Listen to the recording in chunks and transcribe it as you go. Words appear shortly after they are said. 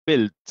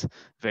build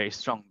very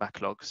strong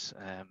backlogs,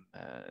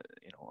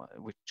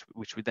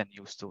 which we then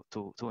use to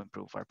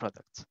improve our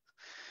product.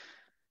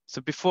 So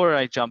before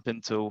I jump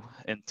into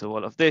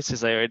all of this,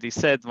 as I already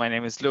said, my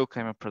name is Luke.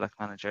 I'm a product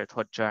manager at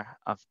Hotjar.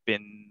 I've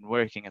been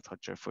working at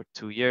Hotjar for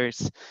 2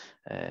 years.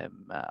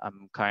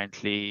 I'm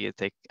currently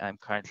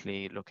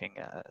looking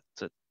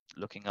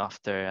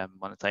after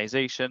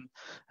monetization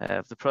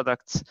of the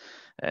products.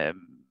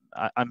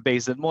 I'm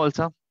based in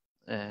Malta,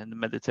 in the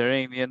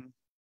Mediterranean.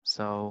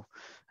 So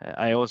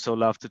I also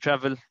love to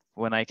travel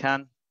when I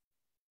can.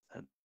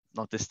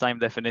 Not this time,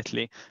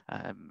 definitely.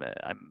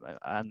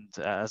 And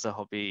as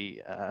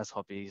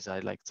hobbies, I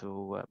like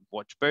to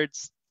watch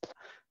birds.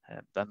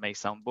 That may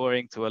sound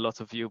boring to a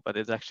lot of you, but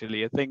it's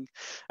actually a thing.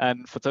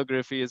 And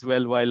photography as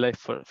well,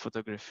 wildlife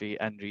photography.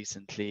 And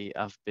recently,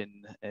 I've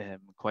been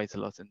quite a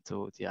lot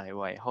into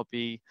DIY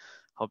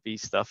hobby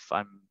stuff.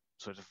 I'm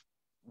sort of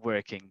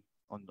working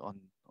on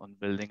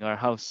building our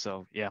house.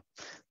 So yeah,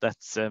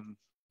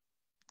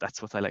 that's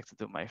what I like to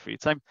do in my free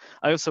time.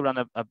 I also run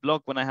a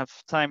blog when I have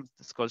time.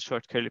 It's called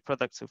Short Curly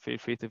Products, so feel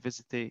free to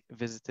visit it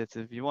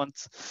if you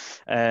want,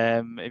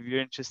 if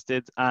you're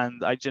interested.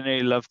 And I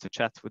generally love to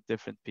chat with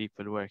different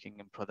people working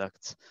in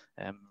products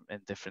in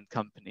different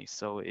companies.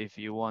 So if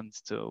you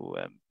want to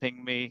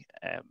ping me,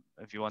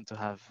 if you want to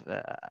have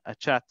a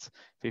chat,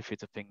 feel free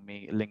to ping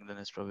me. LinkedIn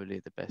is probably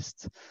the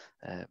best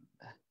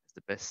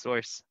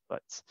source.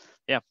 But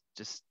yeah,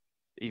 just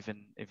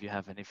even if you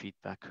have any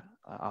feedback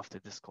after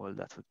this call,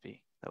 that would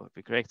be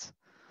great.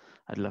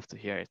 I'd love to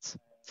hear it.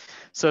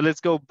 So let's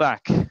go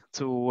back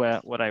to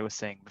what I was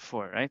saying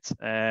before, right?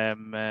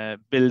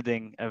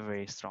 Building a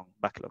very strong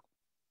backlog.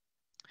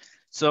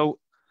 So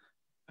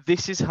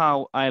this is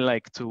how I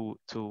like to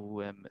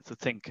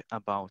think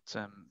about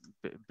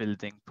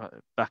building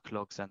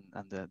backlogs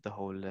and the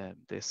whole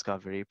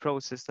discovery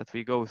process that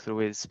we go through.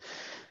 Is,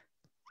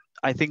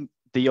 I think,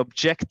 the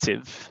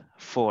objective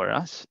for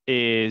us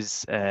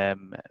is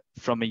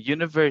from a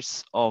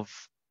universe of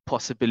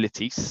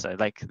possibilities.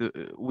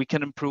 We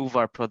can improve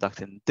our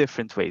product in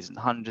different ways, in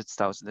hundreds,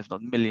 thousands, if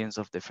not millions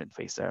of different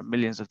ways. There are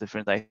millions of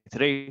different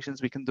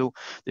iterations we can do,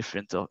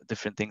 different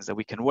things that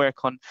we can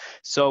work on.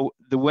 So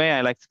the way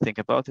I like to think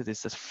about it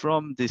is that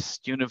from this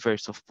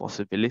universe of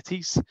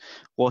possibilities,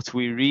 what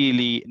we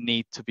really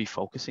need to be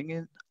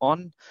focusing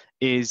on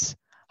is,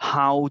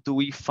 how do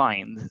we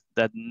find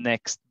that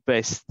next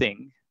best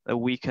thing that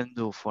we can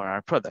do for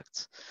our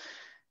products?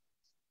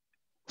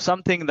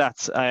 Something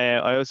that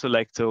I also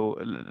like to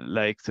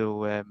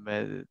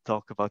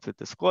talk about with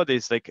the squad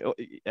is like,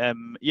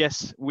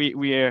 yes,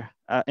 we are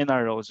in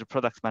our roles as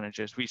product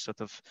managers. We sort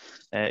of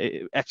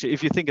actually,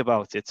 if you think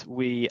about it,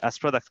 we as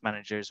product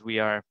managers, we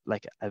are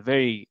like a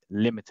very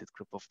limited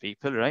group of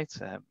people, right?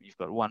 You've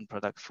got one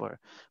product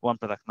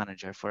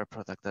manager for a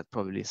product that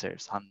probably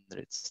serves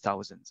hundreds,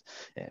 thousands,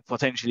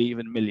 potentially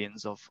even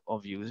millions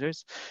of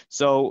users.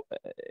 So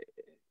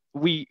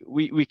we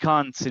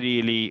can't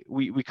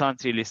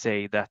really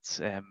say that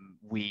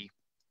we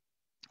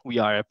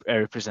are a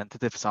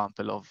representative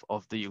sample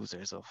of the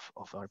users of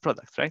our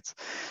product, right?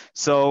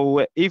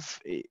 So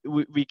if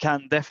we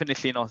can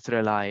definitely not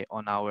rely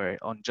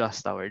on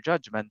just our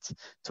judgment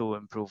to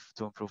improve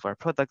our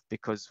product,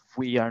 because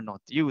we are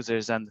not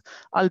users, and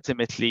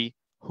ultimately,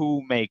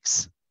 who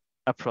makes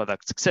a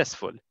product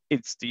successful?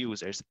 It's the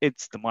users,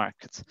 it's the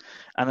market.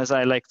 And as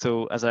I like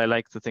to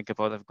think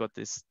about, I've got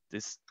this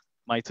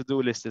my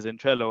to-do list is in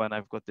Trello, and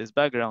I've got this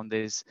background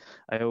is,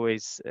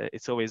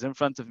 it's always in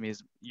front of me,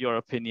 is your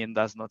opinion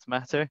does not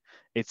matter.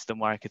 It's the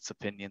market's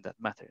opinion that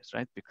matters,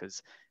 right?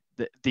 Because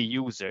the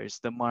users,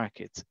 the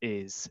market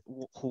is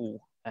who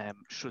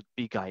should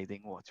be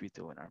guiding what we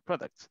do in our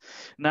product.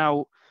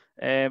 Now,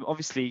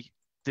 obviously,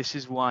 this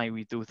is why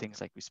we do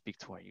things like we speak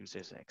to our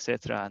users,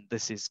 etc. And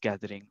this is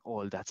gathering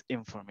all that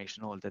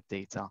information, all that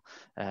data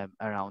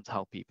around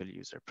how people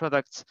use their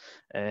products.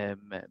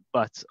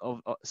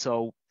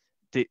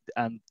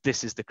 And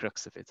this is the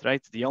crux of it,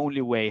 right? The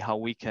only way how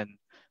we can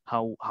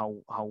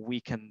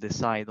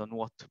decide on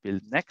what to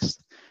build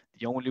next,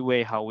 the only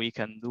way how we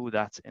can do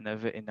that in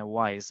a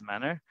wise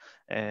manner,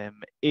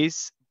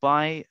 is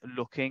by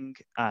looking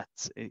at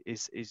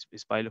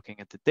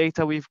the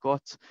data we've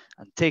got,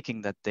 and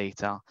taking that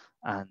data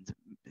and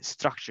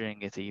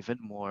structuring it even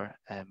more,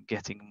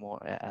 getting more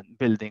and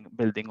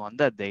building on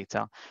that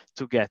data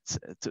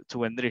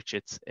to enrich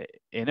it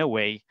in a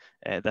way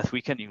that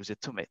we can use it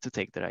to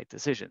take the right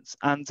decisions.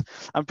 And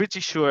I'm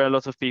pretty sure a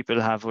lot of people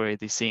have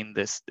already seen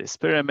this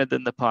pyramid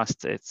in the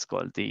past. It's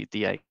called the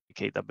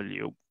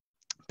DIKW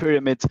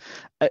pyramid.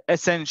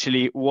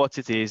 Essentially, what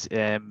it is,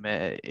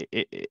 the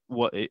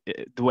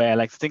way I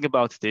like to think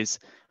about it is,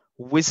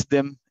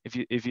 wisdom. If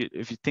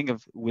you think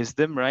of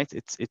wisdom, right,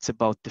 it's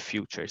about the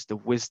future. It's the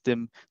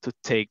wisdom to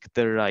take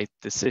the right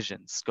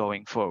decisions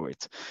going forward.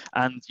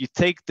 And you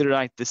take the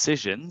right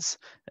decisions,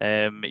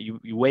 you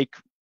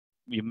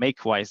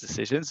make wise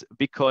decisions,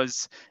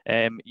 because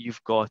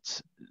you've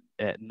got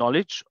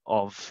knowledge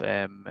of,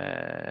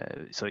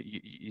 so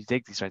you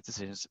take these right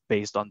decisions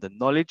based on the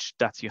knowledge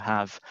that you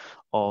have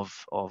of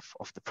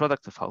the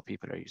product, of how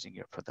people are using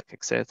your product,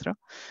 etc.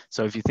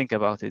 So if you think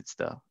about it, it's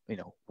the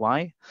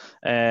why,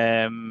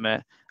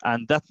 and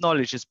that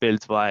knowledge is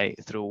built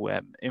through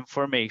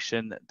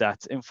information.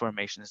 That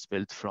information is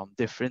built from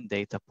different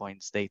data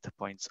points. Data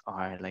points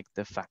are like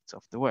the facts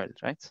of the world,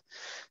 right?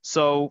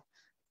 So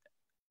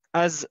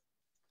as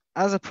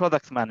a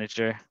product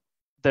manager,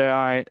 there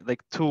are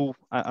like two,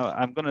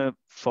 I'm going to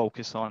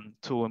focus on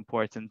two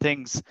important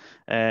things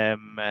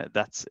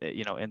that's,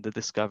 in the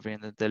discovery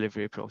and the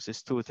delivery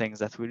process, two things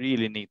that we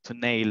really need to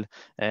nail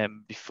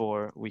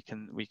before we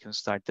can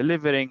start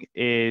delivering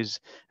is,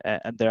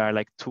 and there are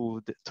like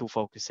two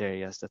focus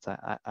areas that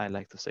I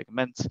like to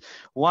segment.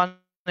 One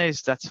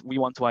is that we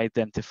want to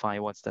identify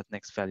what's that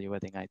next value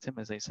adding item,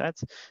 as I said.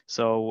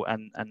 So,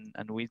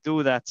 and we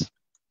do that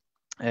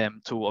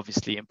to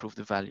obviously improve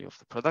the value of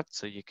the product,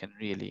 so you can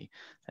really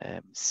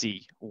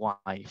see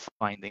why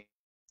finding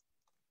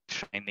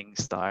shining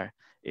star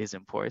is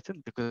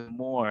important, because the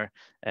more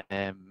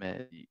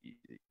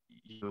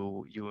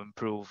you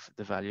improve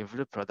the value of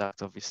the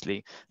product,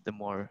 obviously the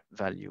more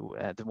value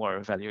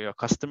your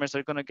customers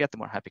are going to get, the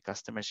more happy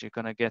customers you're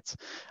going to get,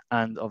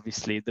 and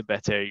obviously the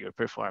better you're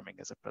performing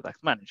as a product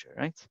manager,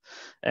 right?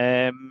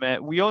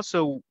 We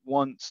also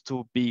want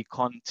to be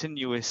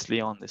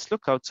continuously on this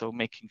lookout, so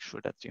making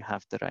sure that you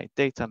have the right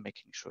data,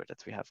 making sure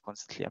that we have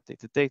constantly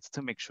updated data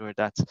to make sure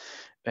that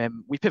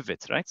we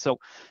pivot, right? So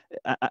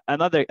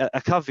another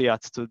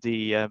caveat to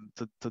the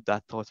to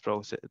that thought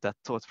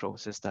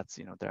process, that's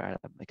there are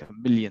like a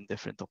million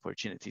different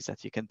opportunities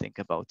that you can think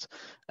about,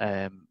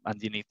 and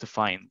you need to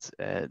find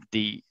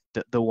the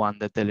one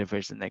that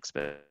delivers the next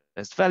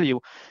best value,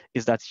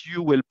 is that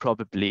you will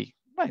probably,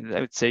 I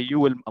would say, you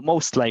will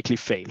most likely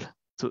fail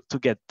to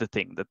get the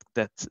thing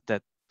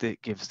that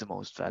gives the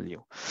most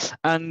value.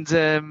 And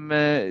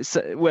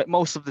so,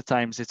 most of the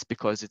times it's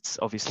because it's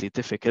obviously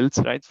difficult,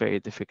 right? Very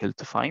difficult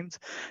to find.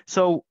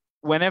 So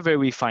whenever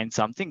we find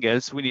something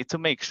else, we need to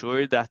make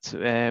sure that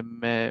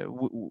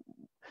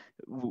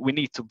we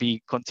need to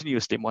be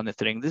continuously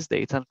monitoring this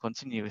data and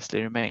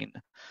continuously remain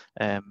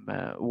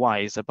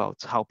wise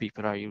about how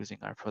people are using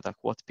our product,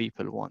 what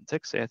people want,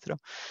 etc.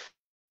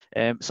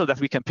 So that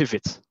we can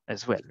pivot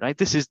as well, right?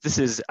 This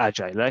is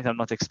agile, right? I'm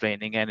not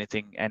explaining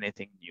anything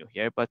new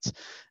here, but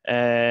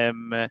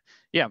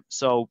yeah.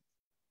 So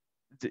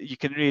you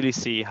can really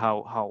see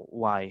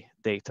why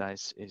data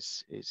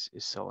is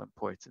so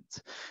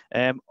important.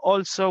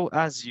 Also,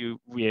 as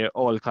we are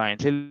all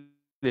currently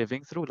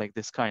living through like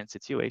this current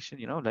situation,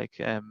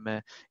 like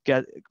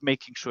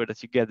making sure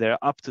that you gather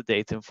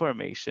up-to-date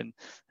information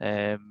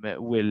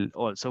will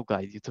also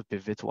guide you to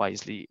pivot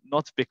wisely,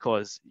 not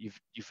because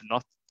you've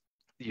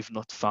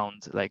not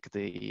found like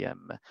the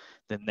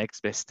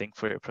next best thing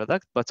for your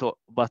product, but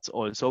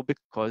also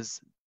because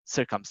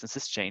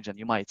circumstances change and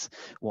you might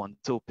want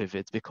to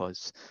pivot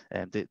because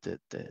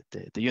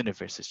the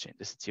universe has changed,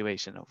 the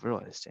situation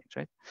overall has changed,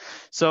 right?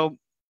 So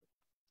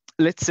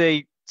let's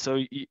say,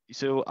 so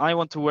I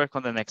want to work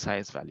on the next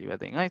highest value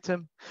adding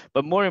item,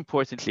 but more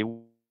importantly,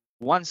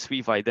 once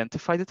we've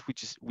identified it,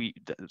 which is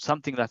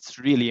something that's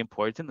really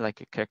important,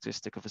 like a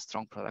characteristic of a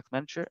strong product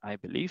manager, I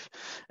believe,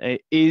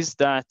 is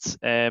that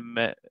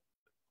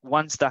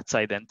once that's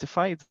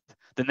identified,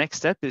 the next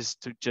step is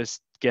to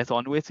just get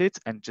on with it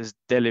and just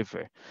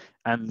deliver.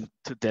 And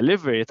to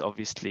deliver it,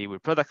 obviously, we're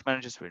product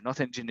managers, we're not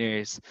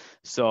engineers,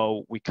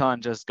 so we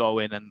can't just go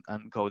in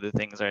and code the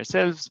things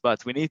ourselves,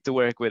 but we need to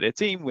work with a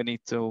team. We need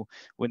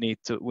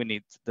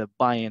the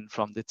buy-in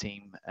from the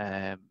team,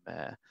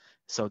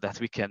 so that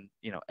we can,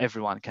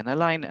 everyone can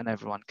align and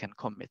everyone can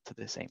commit to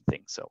the same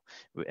thing. So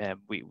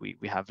we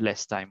have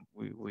less time,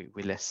 we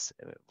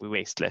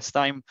waste less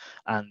time,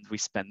 and we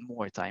spend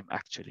more time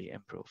actually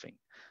improving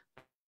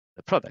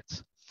the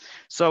products.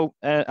 So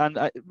and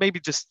maybe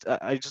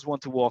I just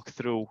want to walk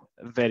through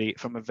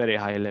from a very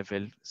high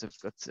level. So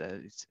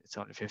it's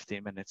only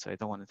 15 minutes, so I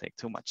don't want to take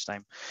too much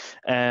time.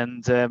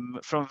 And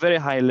from a very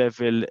high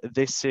level,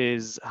 this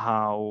is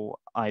how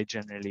I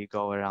generally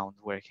go around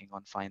working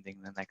on finding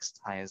the next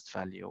highest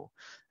value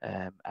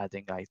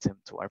adding item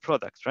to our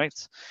product,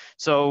 right?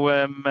 So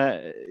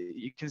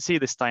you can see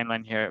this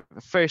timeline here.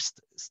 First,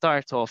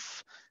 start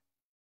off.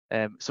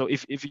 So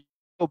if you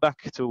go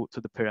back to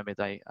the pyramid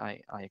I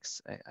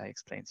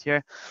explained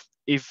here,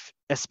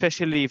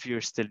 especially if you're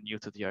still new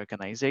to the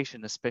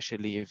organization,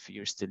 especially if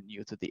you're still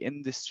new to the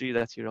industry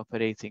that you're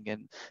operating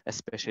in,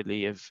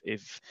 especially if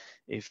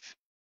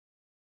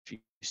you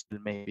still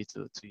maybe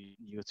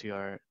new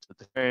to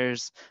the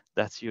fairs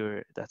that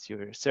you're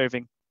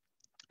serving,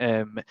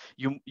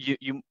 you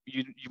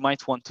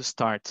might want to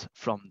start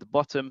from the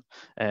bottom.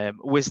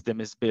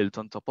 Wisdom is built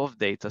on top of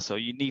data, so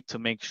you need to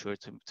make sure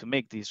to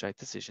make these right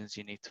decisions.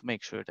 You need to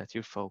make sure that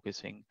you're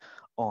focusing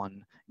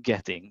on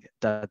getting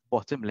that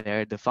bottom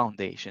layer, the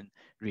foundation,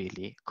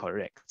 really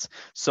correct.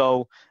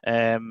 So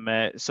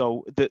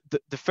so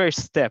the first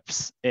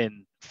steps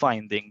in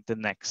finding the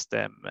next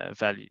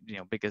value,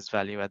 biggest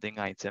value adding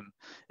item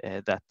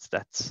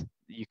that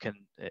you can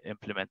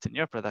implement in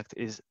your product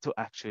is to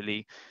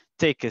actually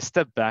take a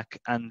step back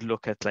and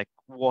look at like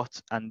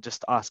and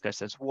just ask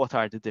ourselves, what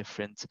are the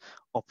different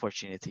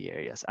opportunity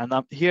areas? And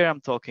here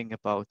I'm talking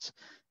about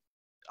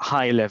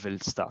high level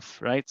stuff,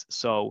 right?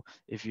 So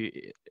if you,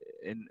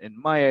 in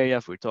my area,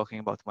 if we're talking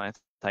about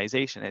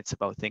monetization, it's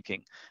about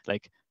thinking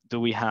like, do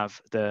we have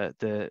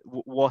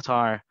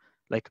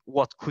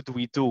what could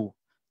we do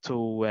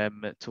to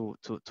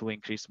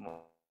increase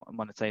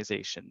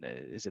monetization?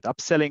 Is it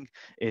upselling?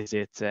 Is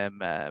it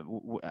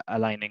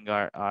aligning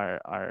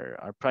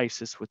our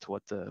prices with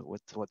what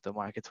the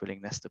market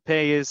willingness to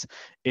pay is?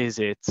 Is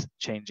it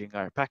changing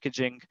our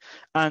packaging?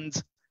 And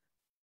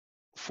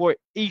for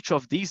each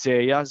of these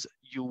areas,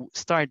 you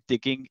start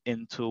digging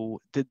into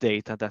the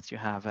data that you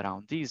have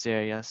around these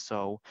areas.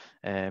 So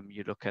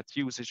you look at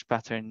usage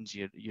patterns,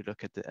 you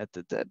look at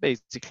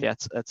basically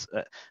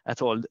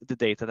at all the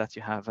data that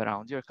you have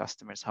around your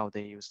customers, how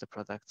they use the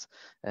product,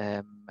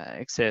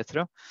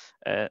 etc.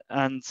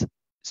 And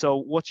so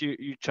what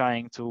you're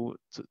trying to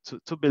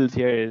build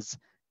here is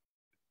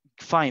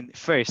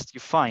you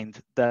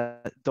find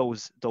that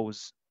those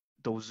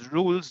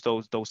rules,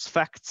 those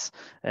facts,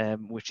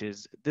 which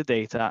is the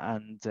data,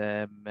 and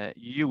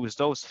you use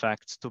those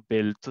facts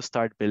to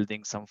start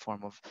building some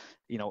form of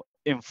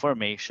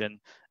information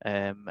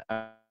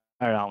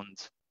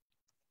around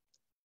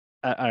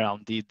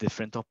the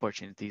different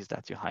opportunities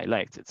that you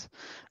highlighted.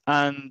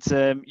 And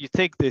you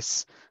take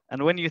this,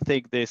 and when you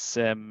take this,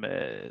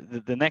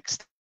 the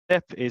next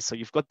step is, so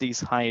you've got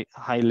these high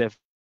level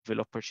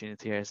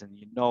opportunity areas, and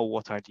you know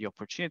what are the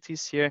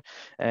opportunities here.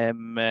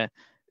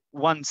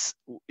 Once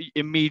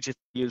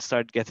immediately you'll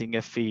start getting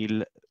a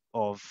feel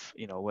of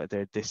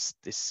whether this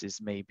is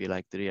maybe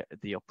like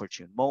the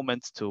opportune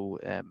moment to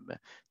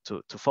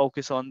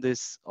focus on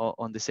this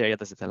area.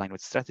 Does it align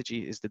with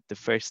strategy? Is it the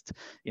first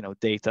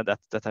data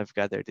that I've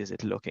gathered, is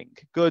it looking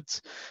good?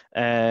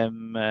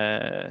 And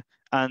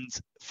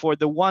for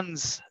the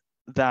ones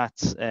that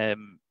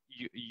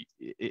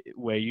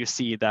where you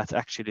see that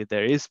actually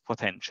there is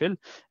potential,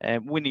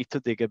 we need to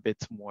dig a bit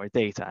more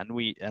data, and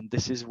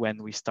this is when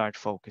we start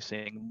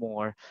focusing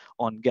more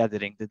on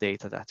gathering the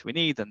data that we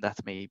need, and that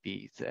may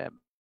be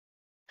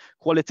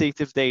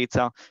qualitative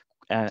data,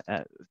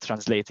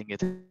 translating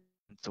it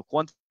into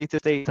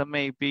quantitative data,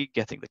 maybe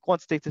getting the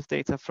quantitative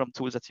data from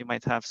tools that you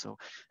might have. So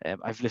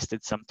I've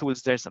listed some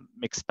tools there, some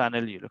mixed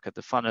panel. You look at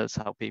the funnels,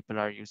 how people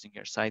are using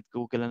your site,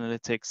 Google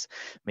Analytics,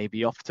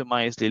 maybe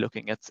optimizedly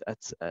looking at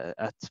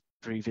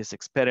previous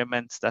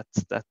experiments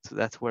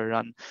that were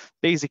run,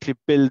 basically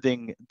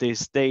building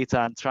this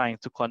data and trying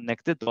to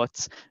connect the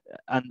dots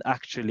and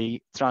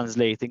actually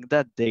translating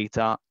that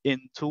data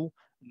into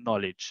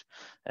knowledge,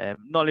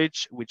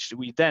 which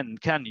we then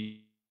can use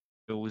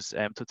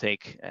to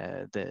take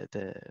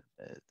the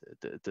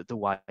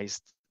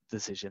wise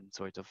decision,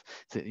 sort of,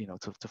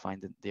 to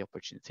find the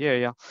opportunity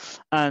area.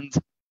 And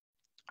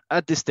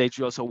at this stage,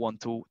 we also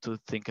want to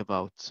think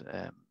about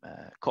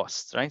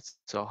costs, right?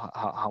 So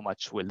how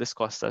much will this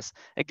cost us?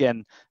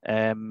 Again,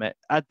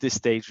 at this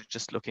stage, we're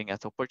just looking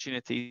at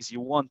opportunities. You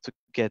want to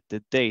get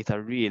the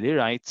data really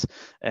right.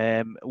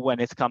 When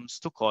it comes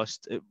to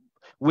cost,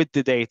 with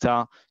the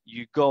data,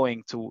 you're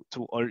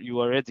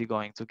already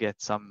going to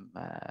get some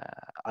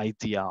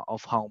idea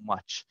of how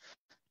much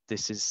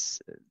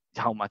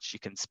how much you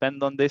can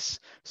spend on this,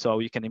 so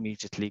you can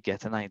immediately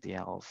get an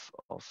idea of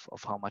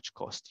how much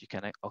cost you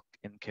can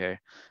incur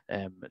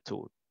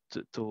to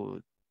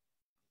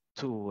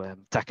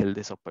tackle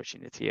this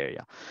opportunity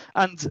area.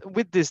 And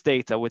with this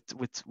data, with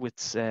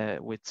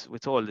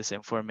all this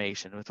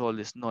information, with all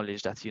this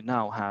knowledge that you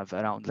now have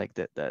around like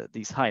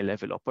these high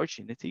level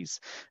opportunities,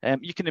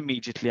 you can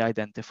immediately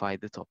identify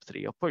the top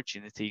 3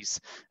 opportunities,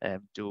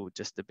 do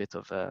just a bit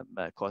of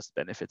a cost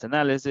benefit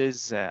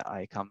analysis.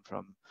 I come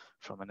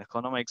from an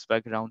economics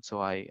background,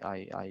 so I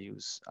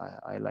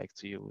like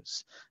to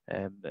use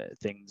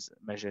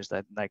measures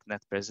that like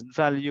net present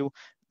value.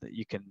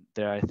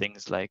 There are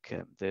things like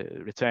the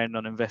return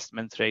on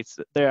investment rates.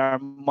 There are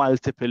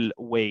multiple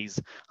ways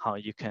how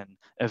you can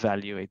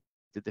evaluate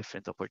the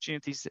different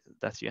opportunities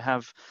that you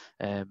have,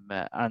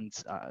 and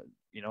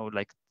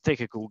like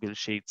take a Google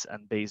Sheet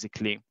and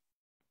basically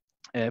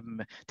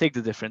take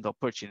the different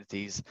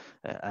opportunities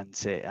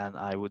and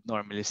I would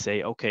normally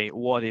say, okay,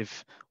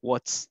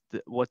 what's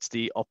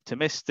the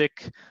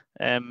optimistic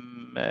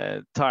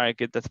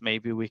target that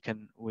maybe we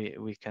can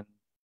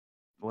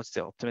what's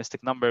the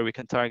optimistic number we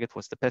can target,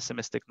 what's the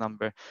pessimistic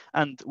number,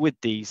 and with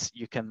these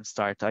you can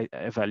start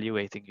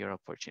evaluating your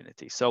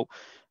opportunity. So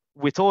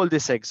with all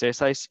this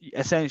exercise,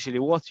 essentially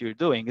what you're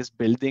doing is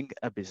building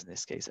a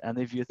business case. And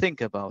if you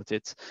think about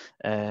it,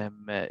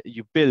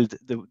 you build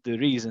the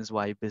reasons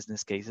why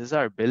business cases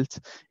are built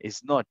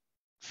is not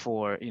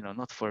for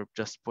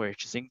just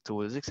purchasing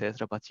tools,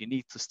 etc., but you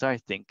need to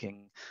start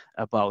thinking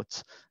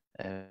about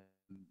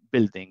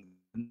building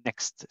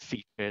next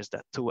features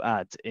that to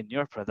add in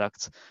your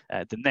product,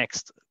 the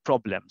next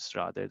problems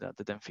rather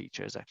than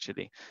features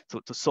actually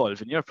to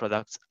solve in your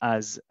products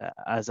as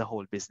a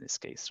whole business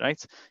case,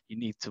 right? You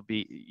need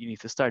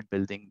to start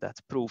building that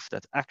proof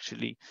that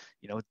actually,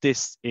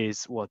 this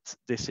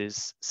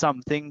is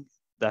something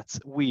that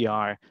we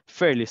are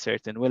fairly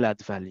certain will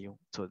add value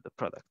to the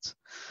product.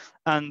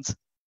 And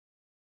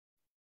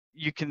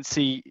you can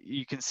see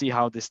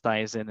how this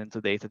ties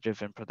into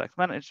data-driven product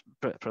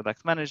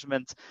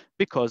management,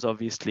 because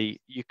obviously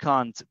you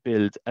can't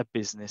build a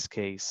business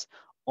case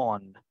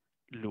on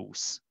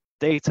loose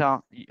data,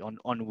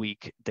 on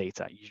weak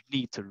data. You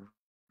need to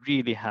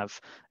really have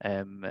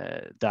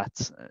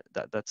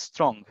that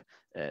strong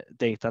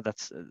data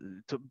that's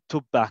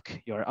to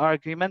back your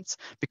arguments,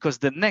 because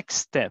the next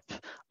step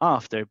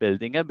after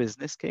building a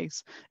business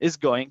case is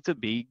going to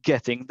be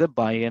getting the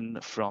buy-in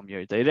from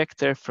your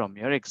director, from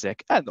your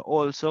exec, and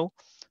also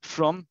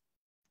from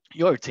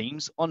your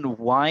teams on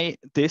why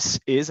this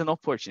is an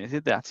opportunity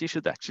that you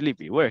should actually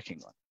be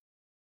working on.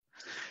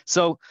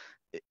 So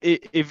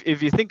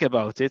if you think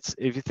about it,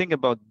 if you think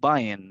about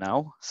buy-in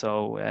now,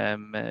 so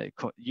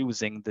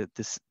using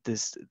this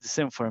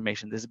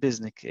information, this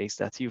business case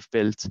that you've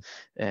built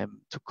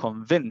to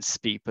convince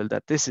people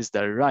that this is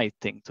the right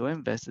thing to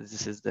invest,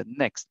 this is the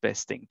next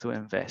best thing to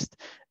invest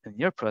in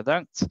your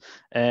product,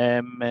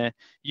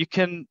 you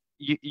can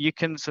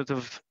sort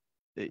of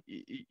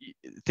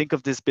think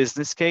of this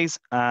business case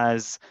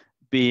as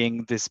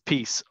being this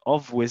piece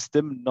of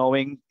wisdom,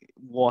 knowing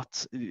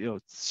what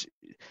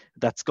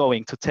that's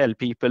going to tell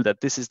people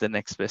that this is the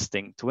next best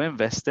thing to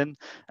invest in,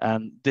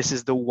 and this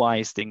is the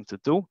wise thing to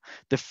do.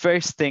 The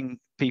first thing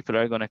people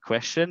are going to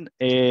question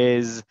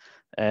is,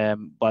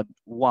 but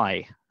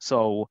why?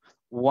 So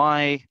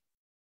why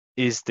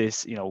is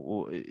this?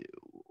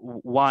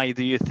 Why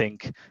do you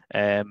think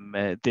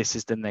this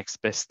is the next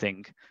best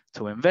thing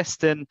to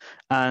invest in?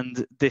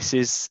 And this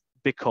is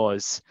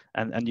because,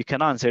 and you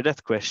can answer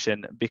that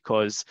question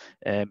because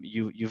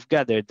you've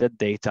gathered that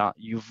data,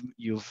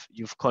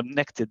 you've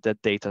connected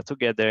that data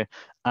together,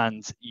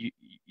 and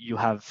you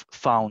have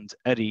found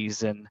a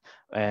reason.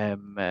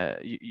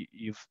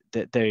 You've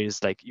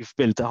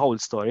built a whole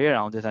story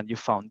around it, and you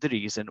found the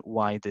reason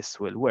why this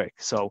will work.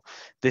 So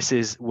this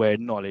is where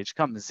knowledge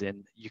comes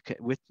in.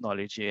 With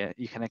knowledge,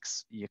 you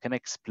can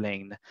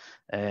explain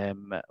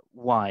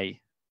why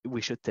we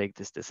should take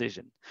this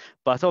decision.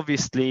 But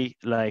obviously,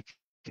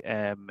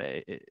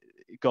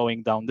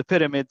 going down the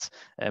pyramid,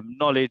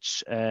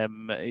 knowledge,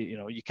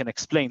 you can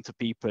explain to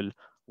people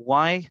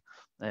why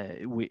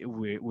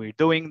we're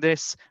doing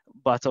this,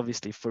 but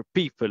obviously for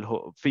people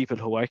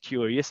who are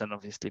curious, and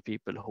obviously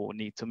people who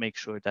need to make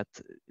sure that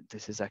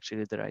this is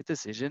actually the right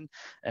decision,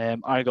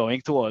 are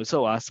going to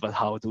also ask, but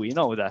how do we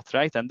know that,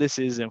 right? And this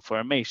is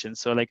information.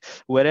 So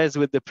whereas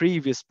with the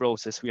previous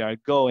process, we are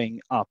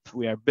going up,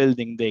 we are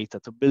building data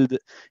to build,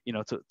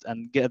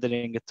 and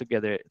gathering it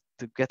together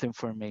to get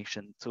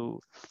information, to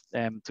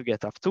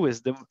get up to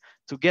wisdom,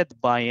 to get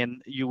buy-in,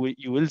 you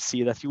will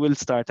see that you will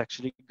start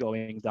actually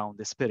going down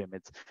this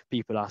pyramid.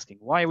 People asking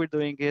why we're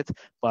doing it,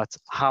 but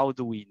how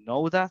do we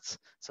know that?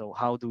 So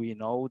how do we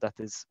know that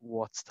is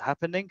what's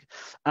happening?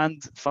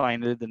 And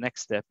finally, the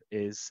next step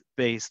is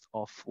based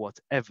off what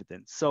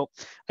evidence. So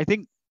I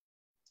think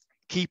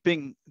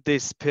keeping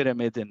this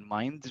pyramid in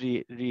mind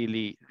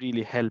really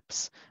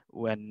helps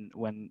when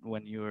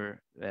you're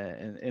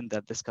in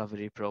that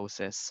discovery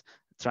process,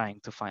 trying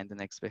to find the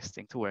next best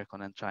thing to work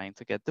on and trying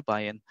to get the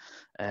buy-in.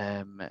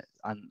 And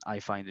I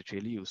find it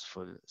really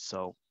useful.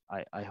 So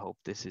I hope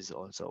this is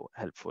also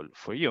helpful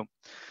for you.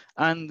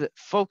 And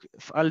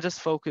I'll just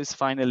focus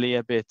finally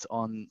a bit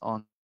on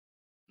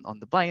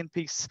the buy-in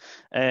piece.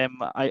 I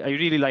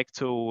really like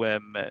to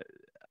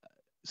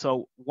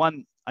so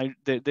one,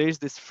 there is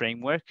this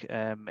framework.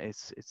 I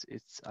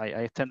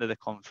attended a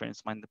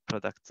conference, Mind the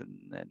Product,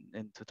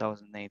 in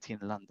 2018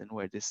 in London,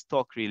 where this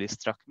talk really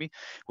struck me. It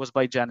was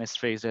by Janice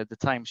Fraser. At the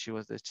time, she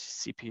was the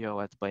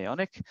CPO at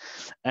Bionic,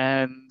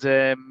 and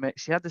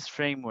she had this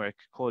framework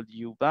called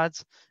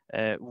UBAD,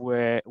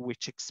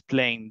 which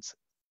explains,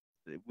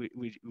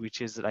 which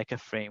is like a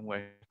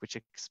framework which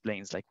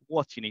explains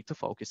what you need to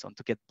focus on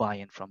to get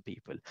buy-in from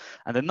people.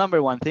 And the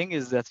number one thing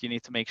is that you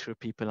need to make sure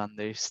people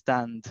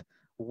understand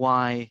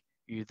why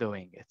you're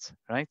doing it,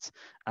 right?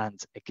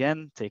 And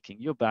again, taking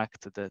you back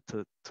to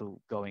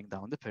going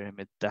down the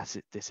pyramid, that's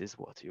it. This is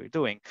what you're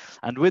doing,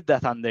 and with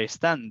that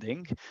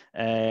understanding,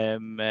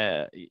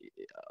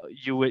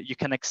 you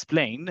can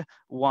explain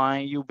why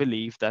you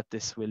believe that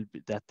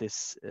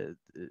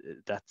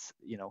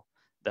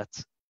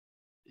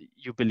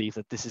you believe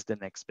that this is the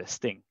next best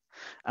thing.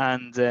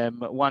 And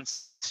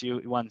once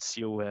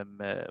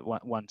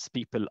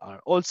people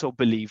are also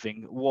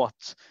believing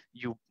what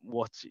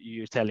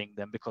you're telling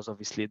them, because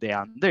obviously they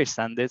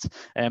understand it,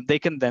 they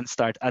can then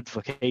start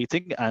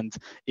advocating, and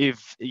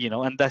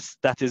and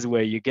that is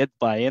where you get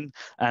buy-in,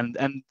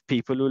 and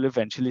people will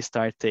eventually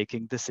start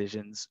taking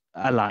decisions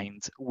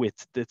aligned with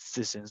the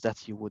decisions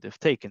that you would have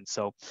taken.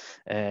 So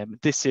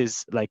this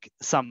is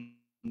something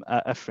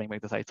a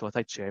framework that I thought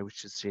I'd share,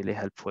 which is really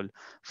helpful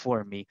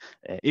for me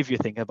if you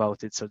think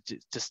about it. So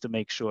just to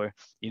make sure,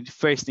 you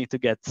first need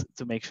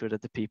to make sure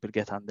that the people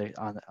get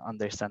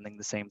understanding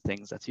the same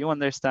things that you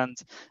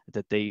understand,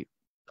 that they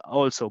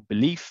also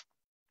believe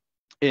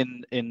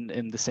in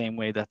the same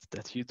way that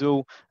you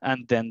do,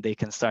 and then they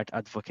can start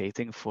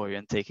advocating for you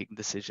and taking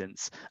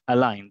decisions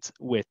aligned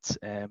with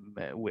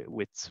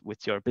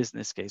your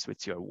business case,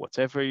 with your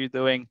whatever you're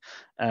doing.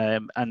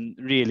 And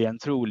really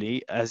and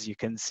truly, as you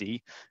can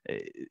see,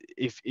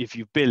 if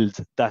you build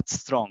that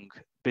strong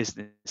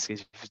business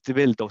case, if you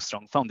build those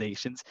strong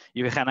foundations,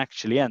 you can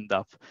actually end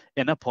up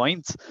at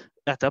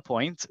a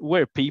point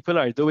where people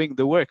are doing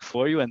the work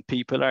for you and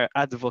people are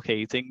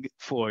advocating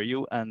for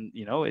you, and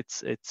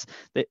it's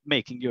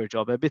making your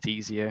job a bit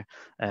easier,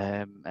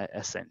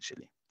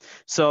 essentially.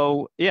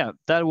 So yeah,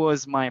 that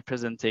was my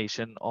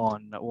presentation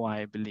on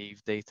why I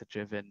believe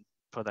data-driven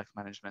product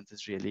management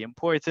is really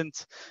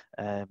important,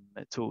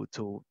 to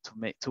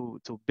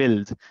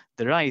build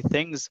the right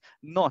things,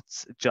 not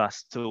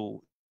just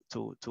to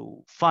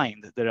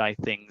find the right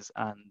things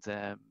and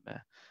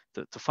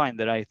to find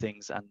the right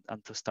things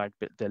and to start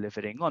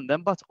delivering on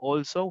them, but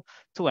also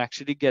to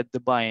actually get the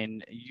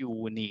buy-in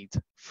you need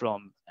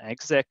from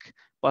exec,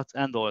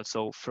 and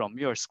also from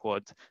your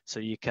squad, so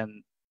you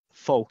can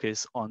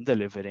focus on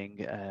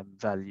delivering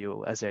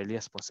value as early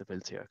as possible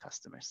to your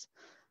customers.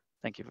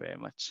 Thank you very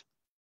much.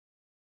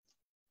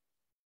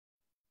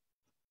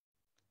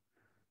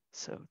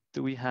 So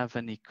do we have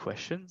any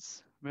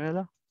questions,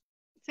 Mirella?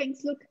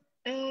 Thanks, Luke.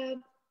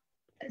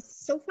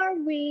 So far,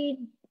 we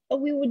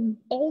would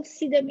all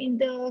see them in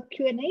the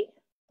Q&A.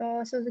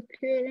 So the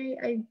Q&A,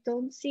 I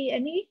don't see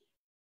any.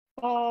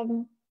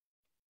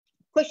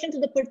 Question to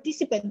the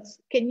participants.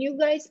 Can you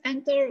guys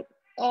enter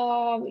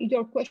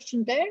your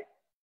question there?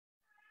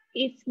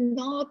 If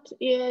not,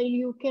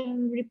 you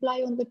can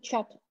reply on the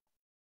chat.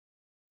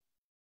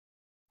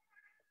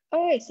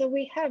 All right, so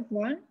we have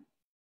one.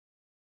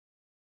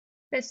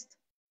 Best.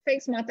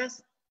 Thanks,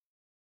 Matas.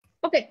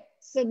 Okay,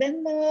 so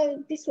then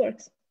this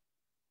works.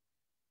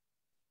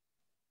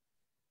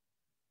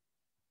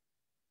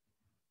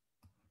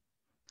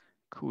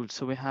 Cool.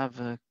 So we have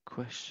a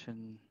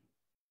question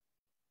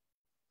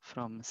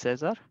from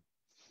Cesar.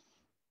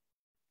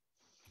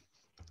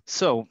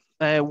 So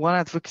one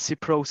advocacy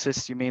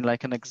process, you mean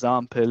like an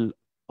example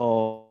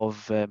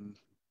of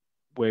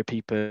where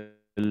people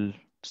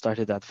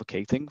started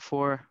advocating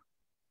for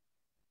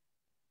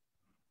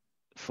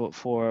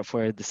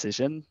a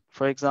decision,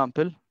 for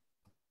example?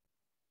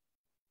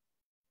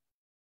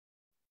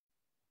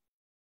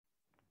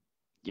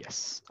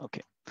 Yes.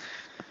 Okay.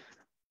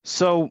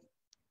 So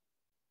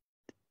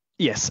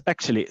yes,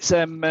 actually,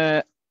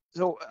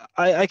 so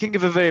I can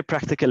give a very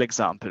practical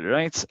example,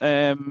 right?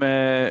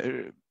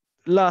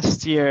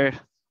 Last year,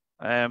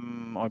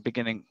 or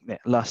beginning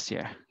last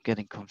year,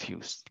 getting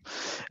confused.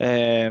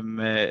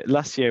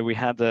 Last year we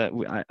had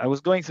I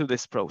was going through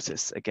this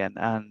process again,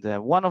 and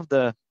one of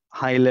the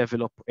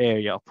high-level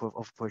area of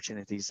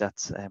opportunities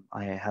that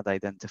I had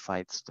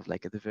identified sort of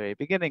like at the very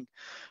beginning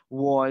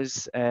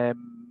was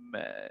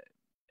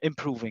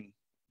improving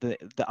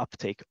the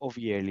uptake of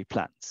yearly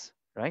plans,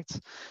 right?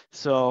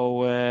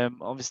 So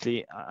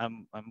obviously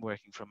I'm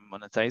working from a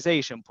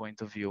monetization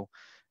point of view.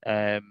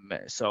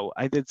 So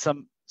I did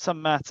some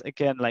math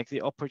again, like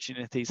the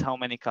opportunities, how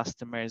many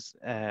customers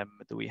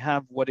do we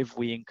have? What if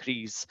we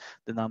increase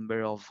the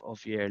number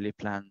of yearly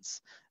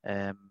plans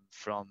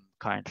from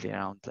currently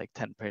around like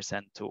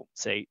 10% to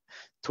say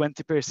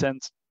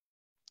 20%?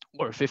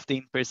 Or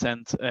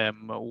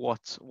 15%,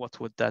 what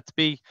would that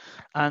be?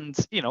 And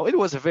it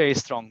was a very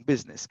strong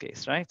business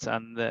case, right?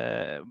 And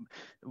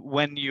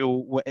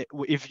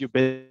if you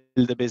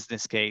build a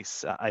business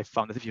case, I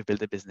found that if you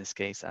build a business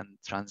case and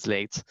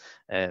translate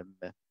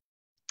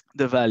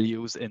the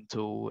values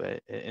into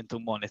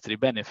monetary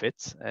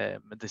benefits,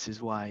 this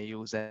is why I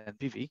use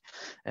NPV.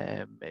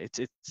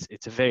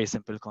 It's a very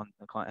simple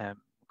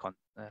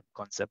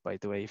concept, by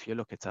the way. If you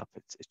look it up,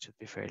 it should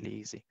be fairly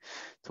easy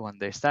to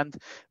understand.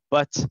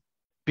 But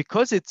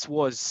because it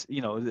was,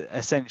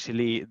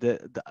 essentially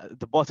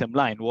the bottom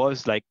line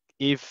was like,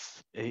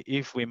 if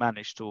we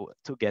manage to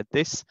get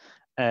this,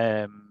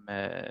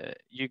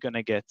 you're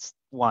gonna get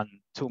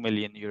 2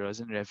 million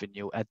euros in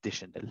revenue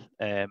additional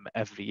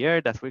every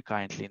year that we're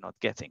currently not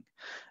getting.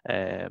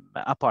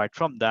 Apart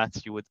from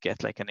that, you would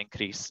get like an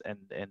increase in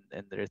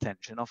the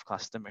retention of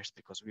customers,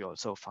 because we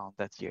also found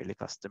that yearly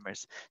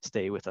customers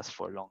stay with us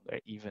for longer,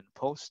 even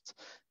post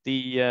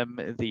the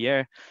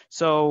year.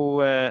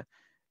 So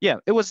yeah,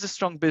 it was a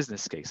strong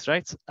business case,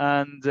 right?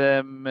 And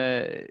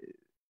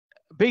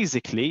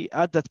basically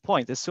at that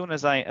point, as soon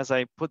as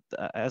I put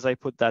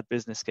that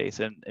business case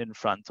in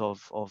front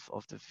of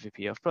the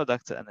VP of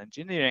product and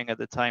engineering at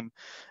the time,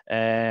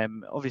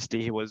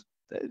 obviously he was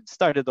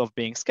started off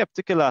being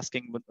skeptical,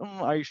 asking, but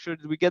are you sure,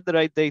 did we get the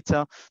right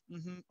data?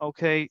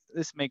 Okay,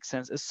 this makes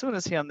sense. As soon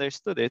as he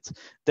understood it,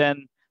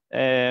 then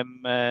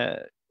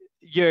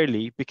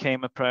yearly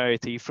became a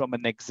priority from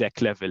an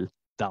exec level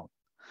down.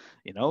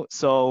 you know.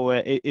 So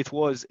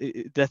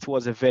that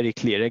was a very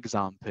clear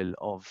example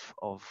of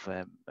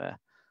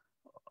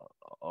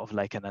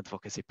like an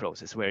advocacy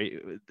process where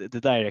the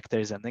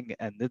directors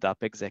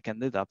exec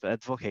ended up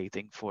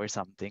advocating for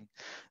something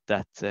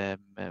that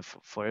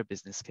for a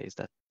business case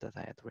that I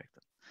had worked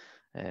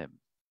on.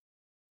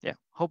 Yeah,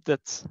 hope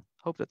that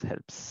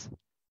helps.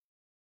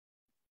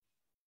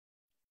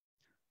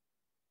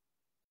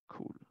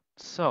 Cool.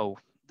 So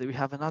do we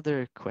have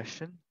another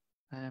question?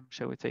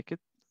 Shall we take it?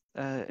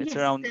 It's Yes,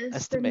 around it's from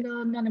estimate. the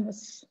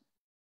anonymous.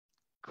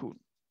 Cool.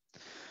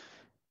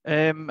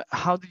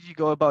 How did you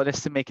go about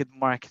estimated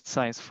market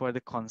size for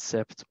the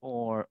concept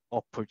or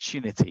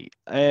opportunity?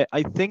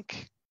 I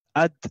think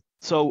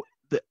so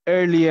the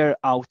earlier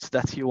out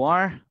that you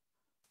are,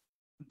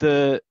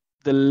 the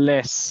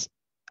less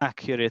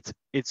accurate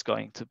it's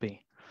going to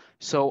be.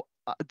 So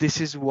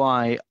this is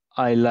why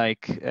I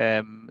like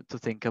to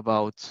think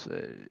about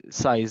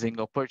sizing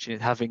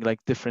opportunity, having like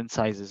different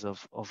sizes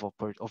of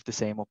the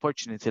same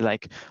opportunity.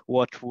 Like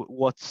what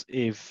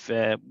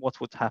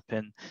would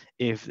happen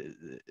if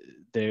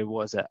there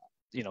was a,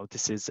 you know,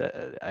 this is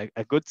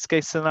a good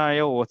case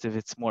scenario. What if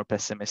it's more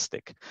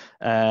pessimistic?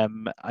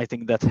 I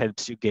think that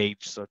helps you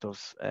gauge sort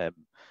of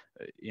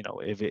you know,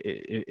 if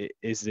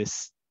is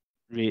this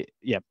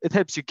yeah, it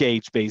helps you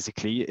gauge.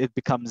 Basically it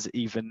becomes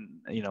even,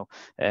 you know,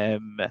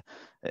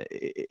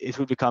 it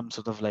will become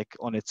sort of like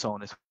on its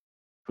own, it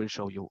will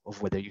show you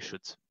of whether you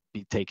should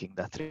be taking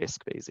that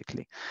risk,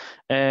 basically.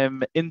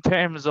 In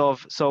terms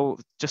of, so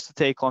just to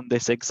take on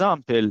this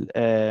example,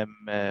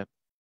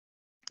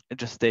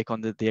 just take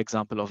on the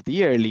example of the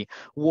yearly,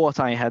 what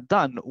I had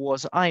done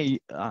was I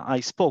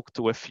spoke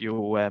to a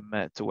few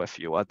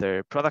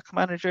other product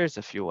managers,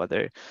 a few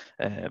other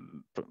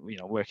you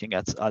know, working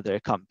at other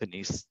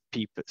companies,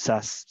 people,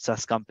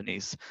 SaaS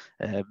companies,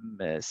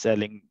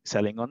 selling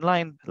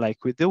online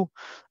like we do,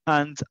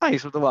 and I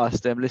sort of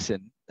asked them,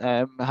 listen,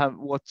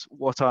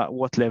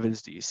 what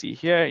levels do you see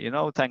here? You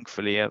know,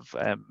 thankfully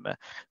I'm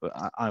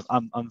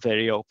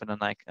very open,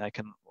 and I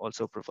can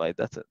also provide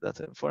that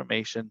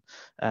information,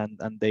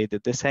 and they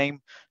did the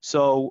same.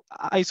 So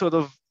I sort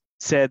of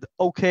said,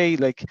 okay,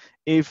 like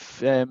if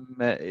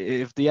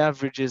the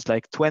average is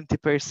like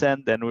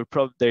 20%, then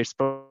there's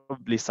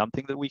probably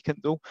something that we can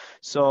do.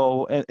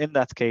 So in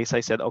that case,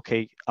 I said,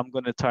 okay, I'm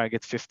going to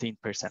target 15%,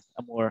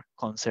 a more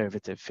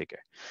conservative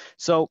figure.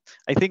 So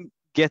I think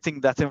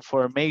getting that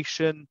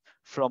information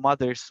from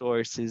other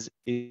sources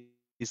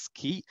is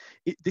key.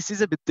 This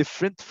is a bit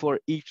different for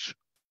each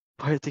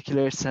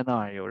particular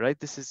scenario, right?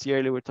 This is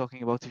yearly we're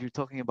talking about. If you're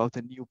talking about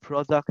a new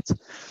product,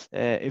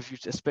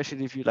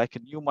 especially if you like a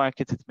new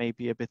market, it may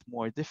be a bit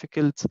more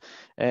difficult,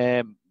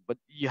 but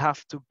you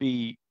have to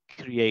be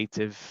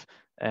creative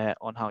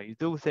on how you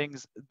do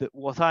things.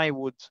 What I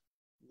would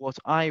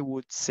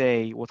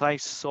say, what I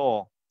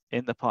saw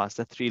in the past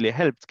that really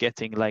helped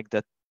getting like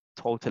that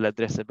total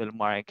addressable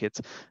market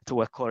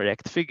to a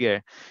correct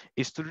figure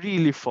is to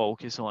really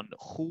focus on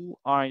who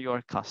are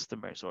your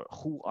customers or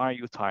who are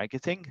you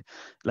targeting.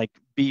 Like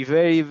be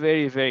very,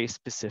 very, very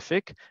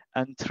specific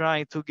and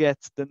try to get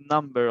the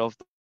number of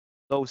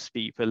those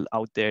people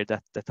out there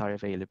that are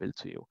available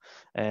to you.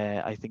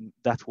 I think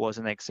that was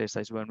an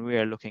exercise when we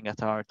were looking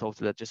at our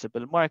total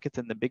addressable market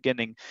in the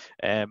beginning.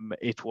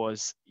 It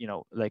was, you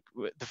know, like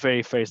the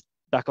very first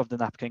back of the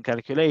napkin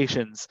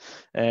calculations,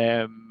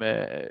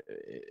 the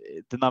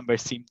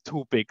numbers seemed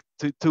too big,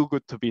 too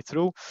good to be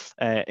true.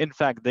 In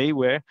fact, they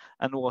were.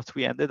 And what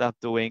we ended up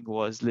doing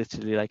was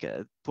literally like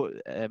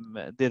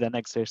did an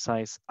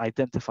exercise,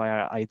 identify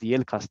our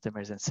ideal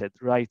customers, and said,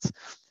 right,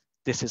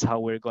 this is how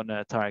we're going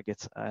to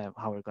target,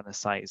 how we're going to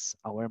size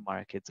our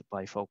market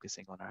by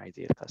focusing on our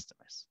ideal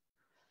customers.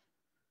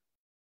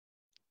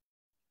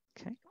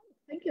 Okay.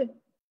 Thank you.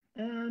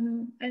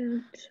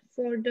 And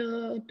for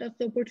does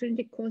the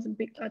opportunity cost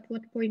at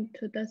what point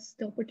does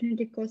the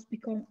opportunity cost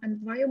become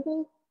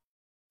unviable?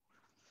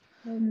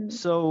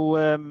 So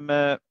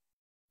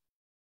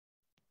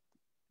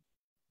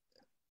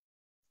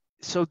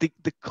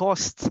the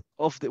cost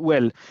of the,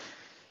 well,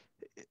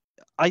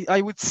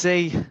 I would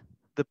say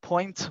the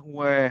point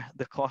where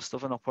the cost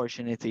of an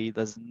opportunity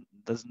does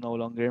no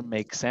longer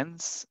make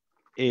sense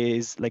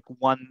is like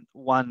one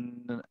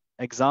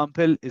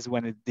example is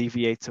when it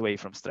deviates away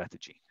from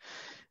strategy.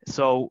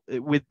 So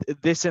with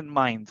this in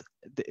mind,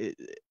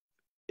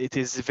 it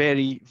is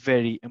very,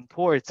 very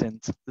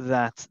important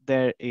that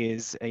there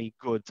is a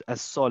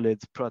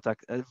solid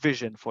product, a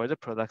vision for the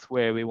product,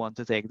 where we want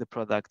to take the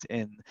product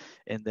in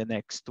the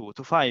next 2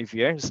 to 5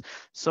 years.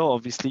 So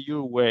obviously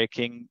you're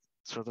working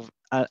sort of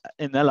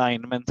in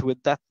alignment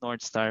with that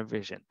North Star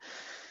vision.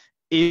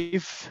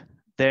 If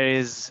there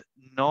is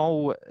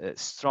no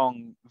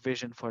strong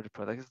vision for the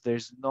product,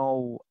 there's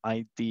no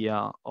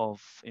idea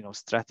of, you know,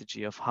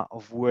 strategy of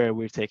where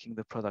we're taking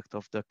the product,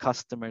 of the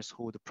customers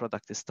who the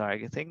product is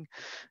targeting,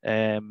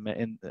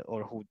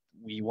 or who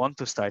we want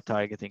to start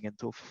targeting in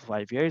 2 to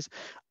 5 years,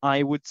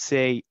 I would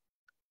say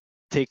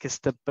take a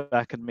step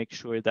back and make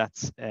sure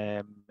that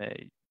I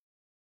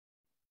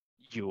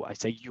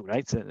say you,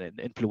 right,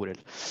 in plural,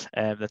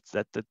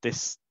 that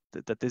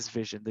that this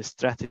vision, this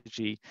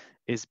strategy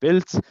is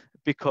built,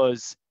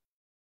 because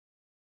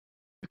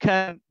you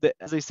can,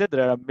 as I said,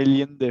 there are a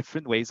million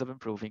different ways of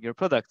improving your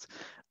product,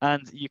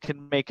 and you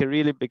can make a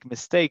really big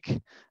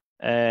mistake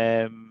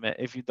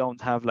if you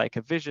don't have like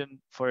a vision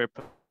for a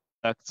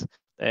product.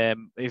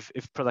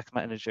 If product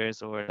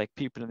managers or like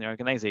people in the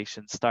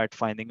organization start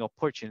finding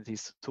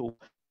opportunities to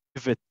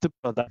pivot the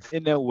product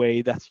in a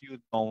way that you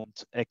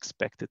don't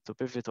expect it to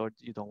pivot or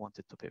you don't want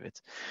it to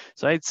pivot.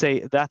 So I'd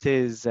say that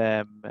is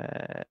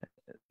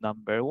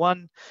number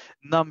one.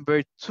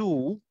 Number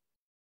two,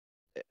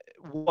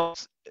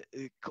 what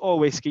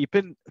always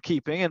keeping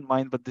in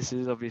mind, but this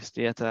is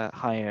obviously at a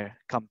higher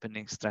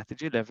company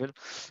strategy level,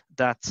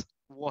 that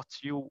what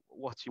you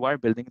are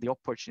building, the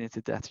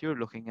opportunity that you're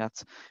looking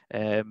at,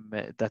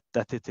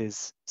 that it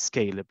is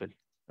scalable,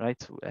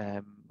 right?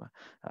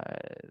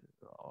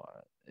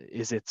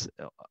 Is it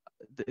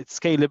it's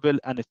scalable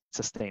and it's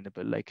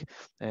sustainable? Like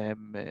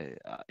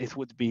it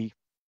would be,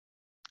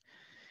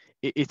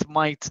 it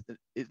might,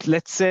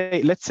 let's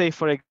say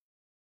for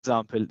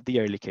example, the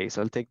early case.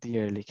 I'll take the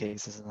early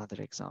case as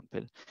another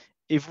example.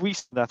 If we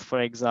see that, for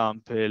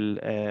example,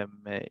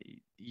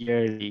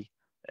 yearly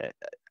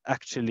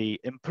actually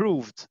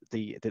improved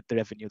the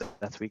revenue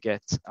that we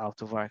get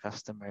out of our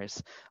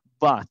customers,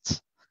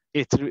 but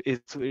it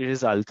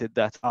resulted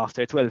that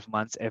after 12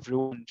 months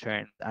everyone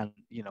turned, and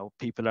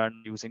people are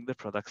using the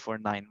product for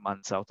 9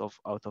 months out of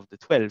the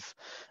 12,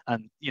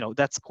 and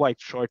that's quite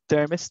short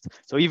termist.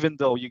 So even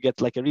though you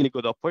get like a really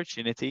good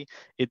opportunity,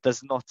 it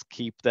does not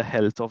keep the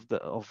health of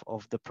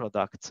the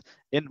product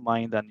in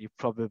mind, and you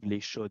probably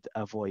should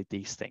avoid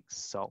these things.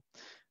 So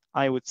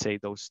I would say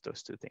those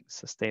two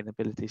things: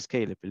 sustainability,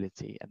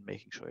 scalability, and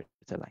making sure it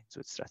aligns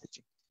with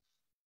strategy.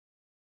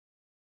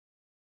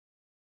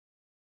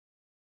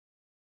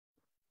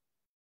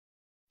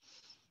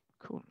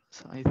 Cool.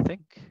 So I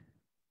think.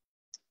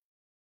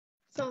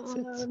 So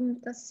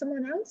does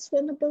someone else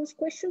want to pose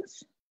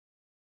questions?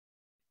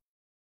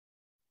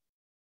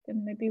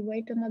 Then maybe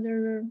wait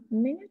another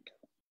minute.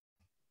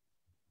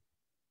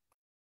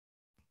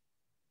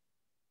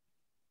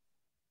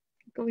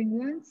 Going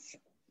once,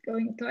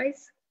 going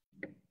twice.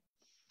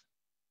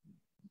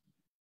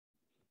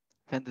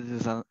 And it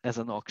is as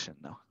an auction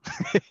now.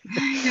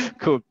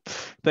 Cool.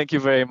 Thank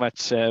you very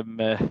much,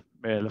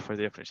 Wiele, for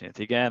the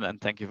opportunity again, and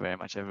thank you very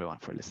much, everyone,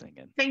 for listening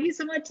in. Thank you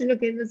so much.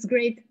 Look, it was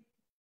great.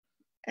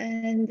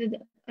 And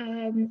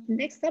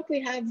next up,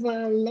 we have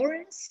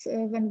Lawrence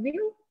van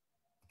Wiele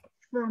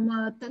from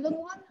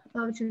TalonOne,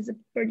 which is a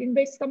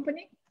Berlin-based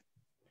company.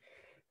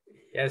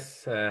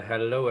 Yes,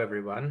 hello,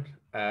 everyone.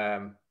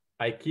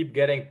 I keep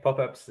getting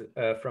pop-ups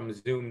from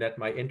Zoom that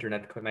my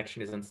internet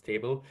connection is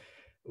unstable.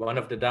 One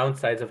of the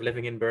downsides of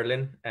living in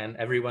Berlin and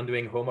everyone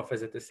doing home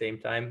office at the same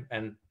time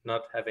and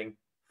not having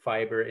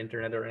fiber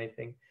internet or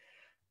anything.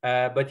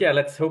 But yeah,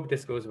 let's hope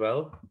this goes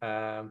well.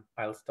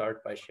 I'll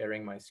start by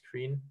sharing my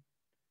screen.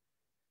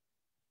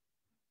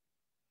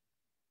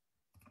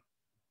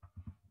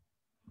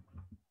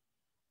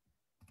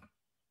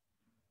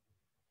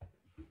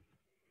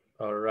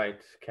 All right,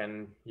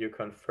 can you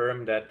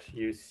confirm that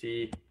you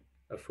see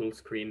a full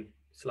screen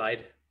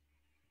slide?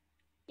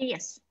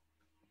 Yes.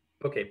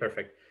 Okay,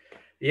 perfect.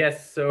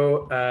 Yes,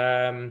 so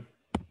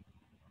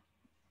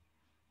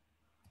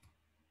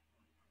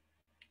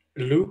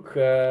Luke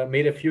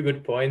made a few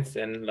good points,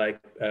 and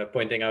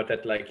pointing out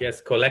that yes,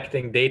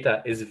 collecting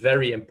data is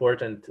very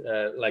important,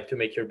 to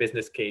make your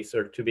business case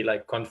or to be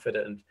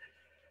confident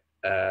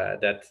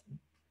that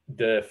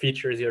the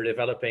features you're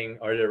developing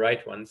are the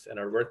right ones and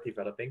are worth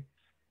developing.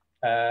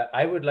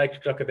 I would like to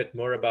talk a bit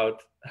more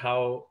about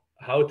how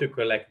to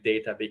collect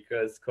data,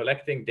 because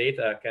collecting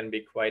data can be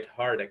quite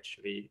hard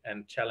actually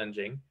and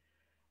challenging.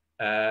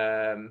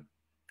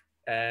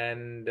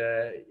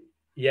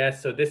 Yeah,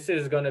 so this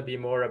is going to be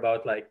more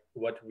about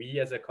what we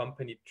as a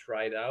company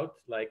tried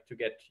out, to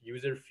get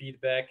user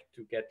feedback,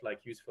 to get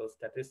useful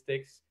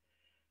statistics.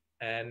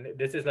 And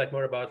this is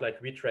more about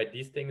we tried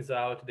these things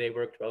out, they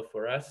worked well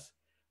for us.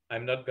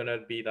 I'm not going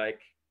to be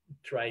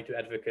trying to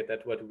advocate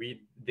that what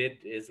we did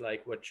is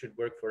what should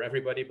work for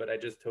everybody, but I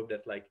just hope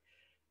that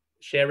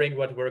sharing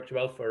what worked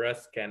well for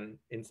us can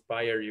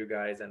inspire you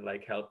guys and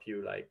help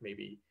you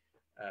maybe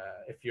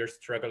if you're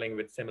struggling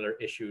with similar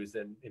issues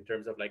and in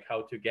terms of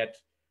how to get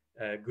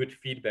good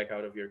feedback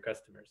out of your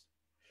customers.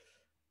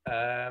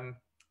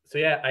 So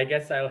yeah, I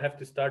guess I'll have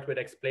to start with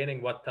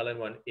explaining what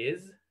TalonOne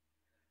is.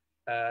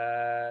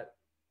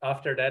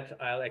 After that,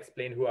 I'll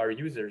explain who our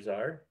users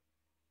are,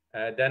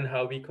 then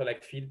how we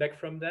collect feedback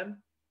from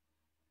them,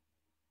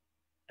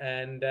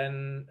 and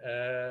then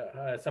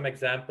some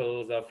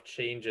examples of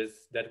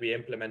changes that we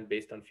implement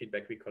based on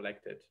feedback we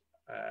collected.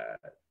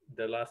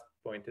 The last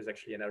point is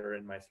actually an error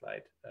in my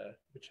slide,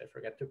 which I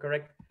forgot to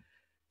correct.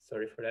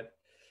 Sorry for that.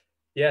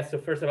 Yeah, so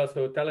first of all,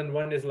 so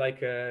TalonOne is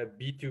a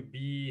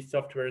B2B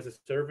software as a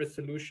service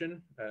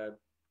solution,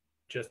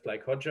 just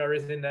like Hotjar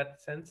is in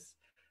that sense.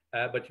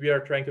 But we are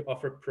trying to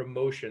offer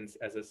promotions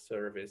as a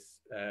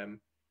service,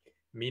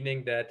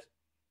 meaning that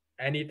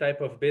any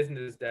type of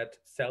business that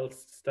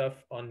sells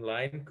stuff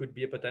online could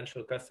be a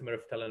potential customer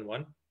of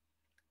TalonOne,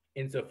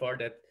 insofar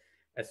that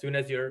as soon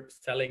as you're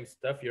selling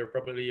stuff, you're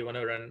going to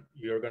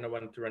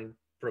want to run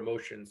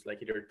promotions,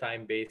 like either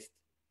time-based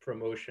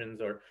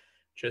promotions or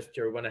just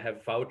you want to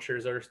have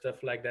vouchers or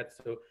stuff like that.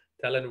 So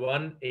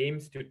TalonOne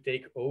aims to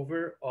take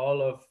over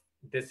all of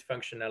this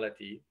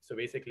functionality. So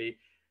basically,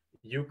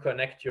 you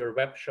connect your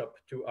web shop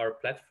to our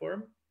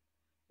platform.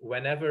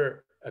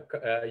 Whenever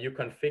you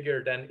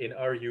configure then in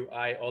our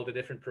UI all the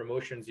different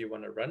promotions you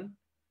want to run,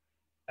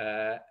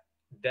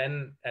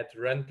 then at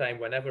runtime,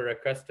 whenever a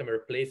customer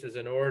places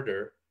an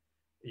order,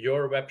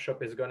 your web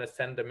shop is going to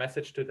send a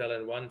message to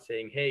TalonOne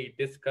saying, hey,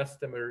 this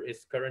customer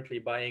is currently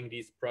buying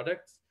these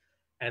products.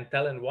 And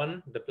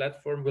TalonOne, the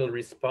platform, will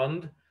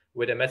respond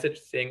with a message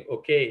saying,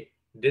 okay,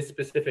 this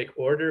specific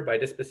order by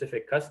this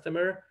specific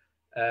customer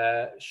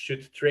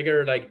should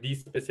trigger like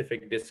these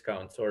specific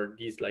discounts or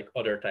these like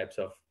other types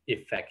of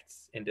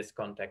effects in this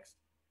context.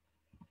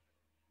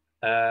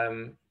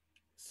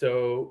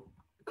 So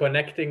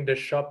connecting the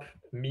shop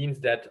means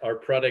that our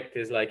product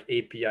is like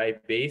API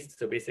based.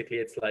 So basically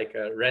it's like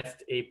a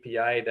REST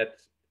API that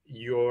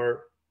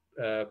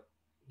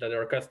that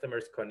our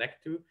customers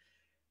connect to.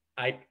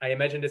 I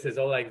imagine this is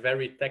all like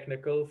very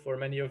technical for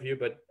many of you,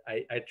 but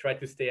I try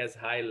to stay as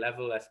high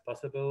level as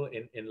possible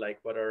in like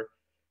what are,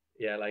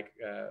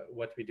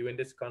 what we do in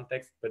this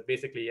context. But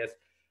basically, yes.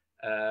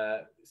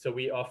 So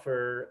we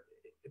offer,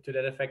 to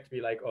that effect,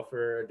 we like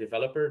offer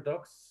developer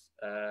docs.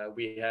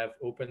 We have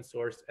open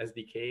source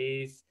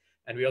SDKs,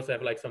 and we also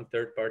have like some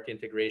third-party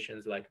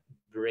integrations like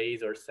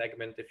Braze or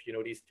Segment. If you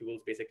know these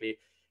tools, basically,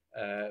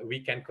 we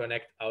can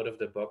connect out of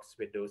the box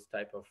with those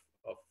type of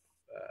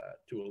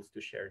tools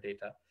to share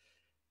data.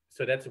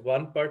 So that's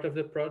one part of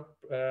the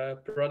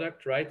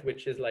product, right?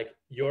 Which is like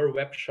your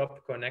web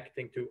shop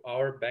connecting to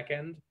our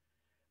backend,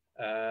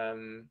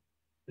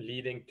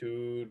 leading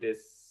to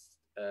this,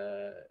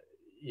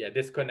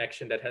 this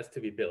connection that has to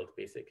be built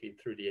basically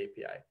through the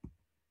API.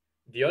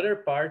 The other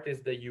part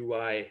is the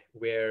UI,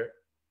 where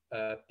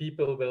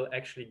people will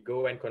actually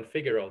go and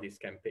configure all these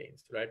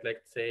campaigns, right?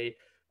 Like say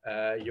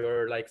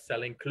you're like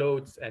selling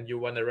clothes and you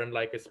want to run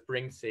like a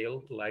spring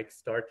sale, like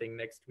starting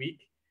next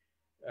week.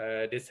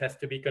 This has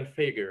to be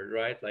configured,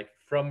 right? Like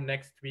from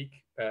next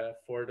week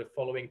for the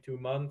following 2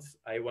 months,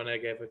 I want to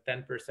give a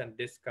 10%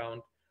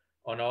 discount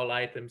on all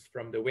items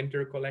from the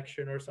winter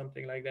collection or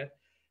something like that.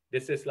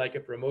 This is like a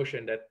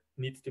promotion that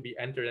needs to be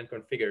entered and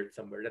configured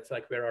somewhere. That's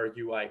like where our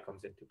UI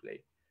comes into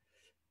play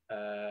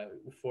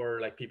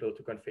for like people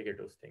to configure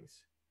those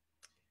things.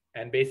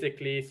 And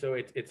basically, so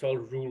it's all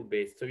rule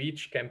based. So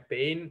each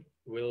campaign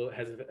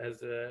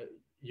has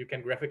you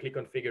can graphically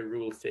configure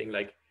rules saying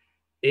like,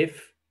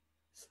 if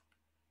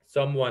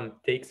someone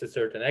takes a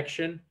certain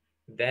action,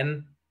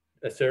 then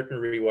a certain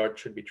reward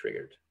should be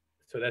triggered.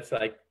 So that's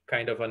like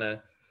kind of on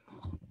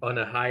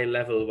a high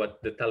level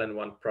what the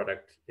TalonOne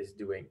product is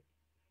doing.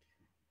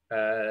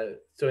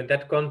 So in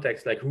that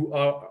context, like who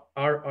are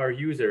our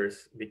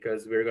users?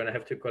 Because we're going to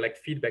have to collect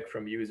feedback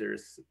from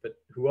users, but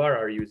who are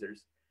our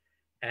users?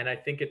 And I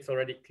think it's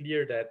already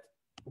clear that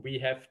we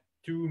have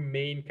two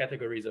main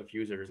categories of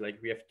users. Like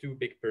we have two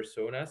big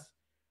personas.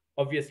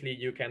 Obviously,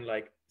 you can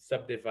like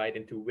subdivide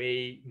into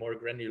way more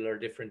granular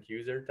different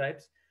user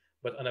types.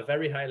 But on a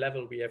very high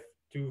level, we have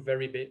two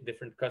very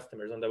different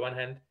customers. On the one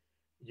hand,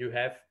 you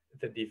have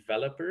the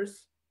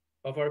developers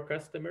of our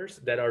customers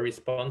that are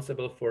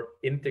responsible for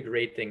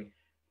integrating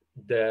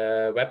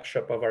the web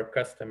shop of our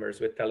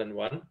customers with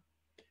TalonOne.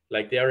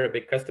 Like they are a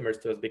big customers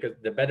to us, because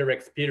the better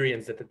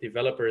experience that the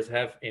developers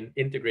have in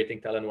integrating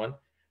TalonOne,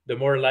 the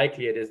more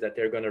likely it is that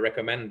they're going to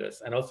recommend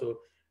us. And also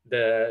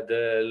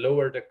the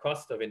lower the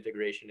cost of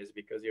integration is,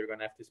 because you're going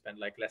to have to spend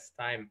like less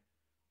time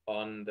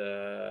on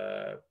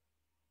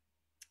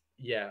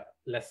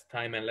less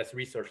time and less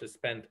resources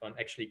spent on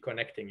actually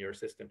connecting your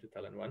system to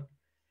TalonOne.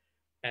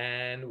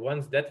 And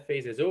once that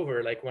phase is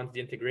over, like once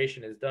the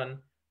integration is done,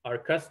 our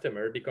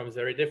customer becomes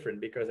very different,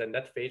 because in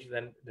that phase,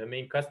 then the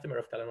main customer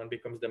of TalonOne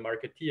becomes the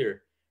marketeer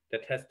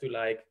that has to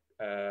like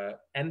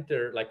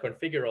enter, like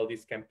configure all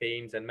these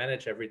campaigns and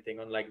manage everything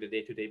on like the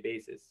day-to-day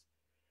basis.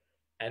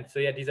 And so,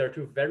 yeah, these are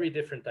two very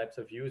different types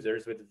of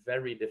users with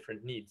very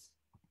different needs.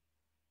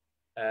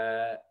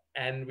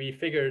 And we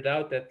figured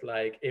out that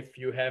like if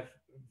you have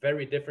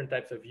very different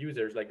types of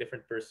users, like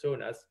different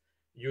personas,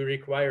 you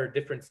require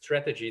different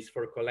strategies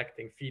for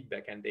collecting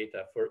feedback and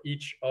data for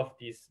each of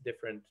these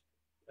different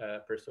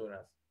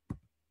personas.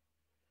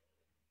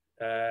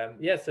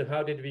 So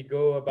how did we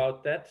go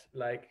about that?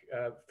 Like,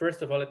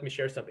 first of all, let me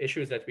share some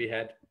issues that we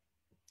had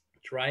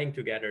trying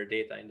to gather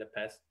data in the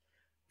past.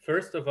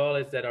 First of all,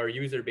 is that our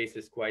user base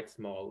is quite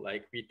small.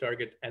 Like we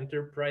target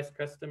enterprise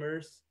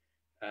customers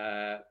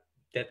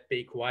that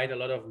pay quite a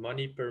lot of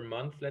money per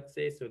month, let's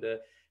say.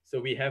 So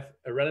we have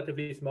a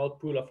relatively small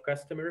pool of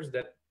customers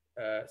that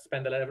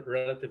spend a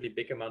relatively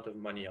big amount of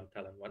money on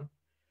TalonOne.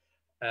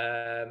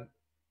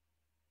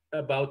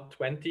 About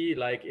 20,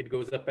 like it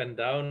goes up and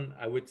down.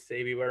 I would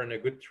say we were on a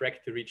good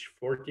track to reach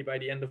 40 by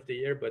the end of the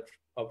year, but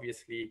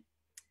obviously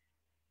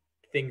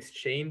things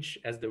change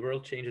as the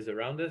world changes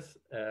around us.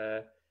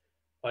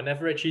 On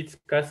average, each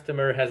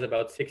customer has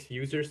about 6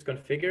 users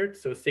configured,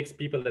 so 6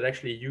 people that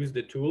actually use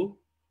the tool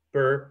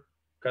per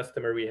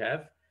customer we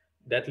have.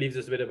 That leaves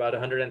us with about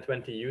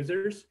 120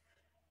 users.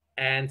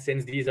 And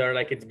since these are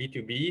like, it's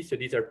B2B, so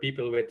these are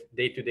people with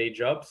day-to-day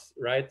jobs,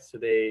 right? So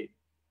they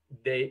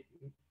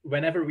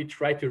whenever we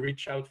try to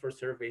reach out for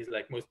surveys,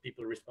 like most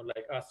people respond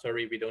like, oh,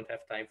 sorry, we don't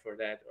have time for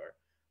that,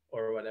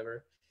 or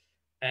whatever.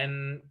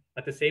 And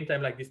at the same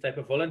time, like these type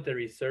of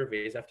voluntary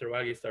surveys, after a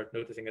while you start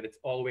noticing that it's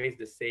always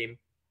the same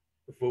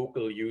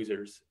vocal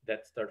users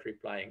that start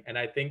replying. And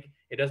I think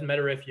it doesn't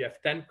matter if you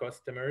have 10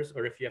 customers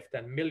or if you have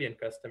 10 million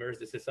customers,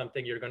 this is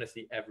something you're going to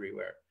see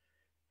everywhere.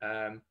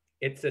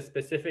 It's a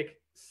specific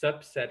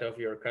subset of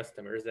your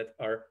customers that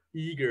are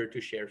eager to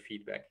share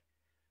feedback.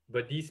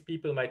 But these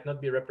people might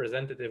not be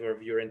representative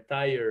of your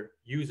entire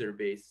user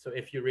base. So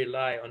if you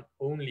rely on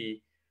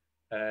only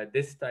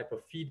this type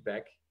of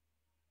feedback,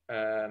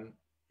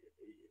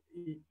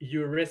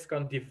 you risk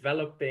on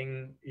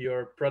developing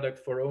your product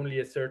for only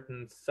a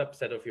certain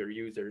subset of your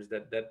users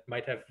that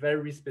might have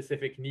very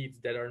specific needs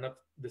that are not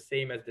the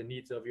same as the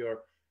needs of your,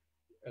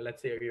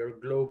 let's say, your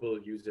global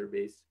user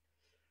base.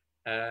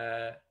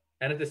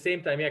 And at the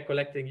same time, yeah,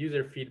 collecting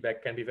user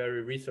feedback can be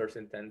very resource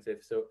intensive.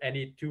 So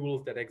any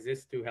tools that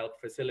exist to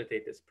help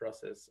facilitate this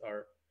process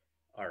are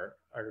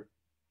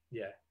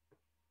yeah,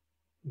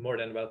 more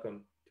than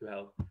welcome to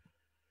help.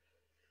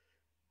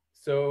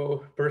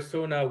 So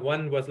persona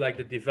 1 was like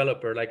the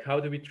developer, like how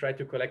do we try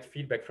to collect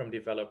feedback from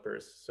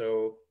developers?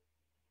 So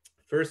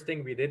first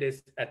thing we did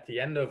is at the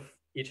end of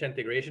each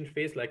integration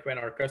phase, like when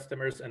our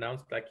customers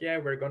announced like, yeah,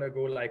 we're going to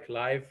go like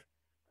live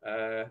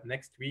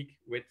next week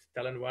with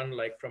TalonOne,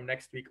 like from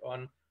next week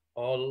on,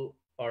 all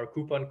our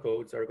coupon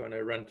codes are going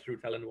to run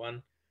through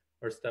TalonOne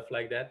or stuff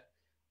like that.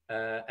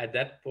 At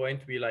that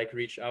point, we like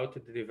reach out to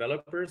the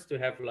developers to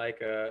have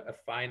like a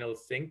final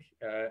sync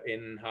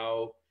in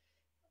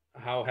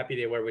how happy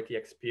they were with the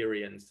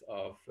experience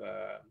of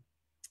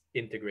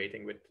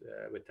integrating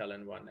with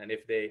TalonOne, and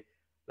if they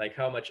like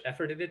how much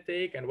effort did it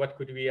take and what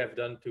could we have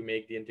done to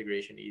make the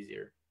integration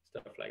easier,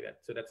 stuff like that.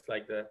 So that's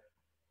like the,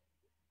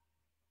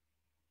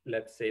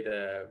 let's say,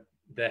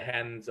 the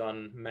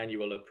hands-on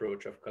manual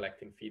approach of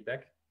collecting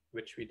feedback,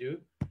 which we do.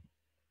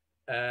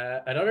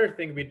 Another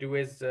thing we do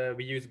is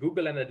we use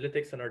Google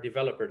Analytics on our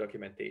developer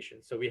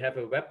documentation. So we have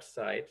a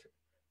website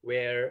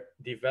where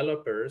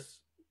developers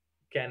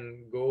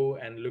can go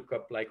and look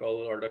up like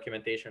all our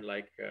documentation,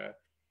 like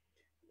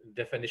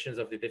definitions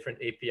of the different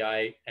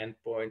API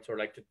endpoints or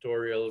like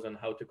tutorials on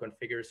how to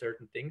configure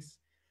certain things.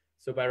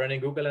 So by running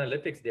Google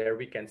Analytics there,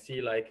 we can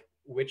see like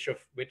which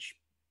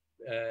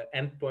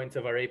endpoints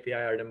of our API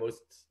are the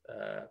most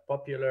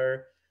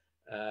popular.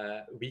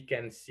 We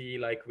can see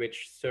like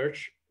which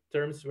search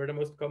terms were the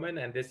most common,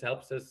 and this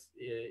helps us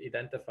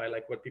identify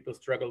like what people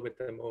struggle with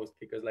the most,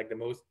 because like the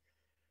most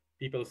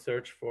people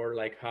search for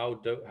like how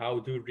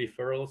do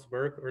referrals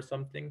work or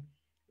something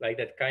like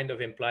that. Kind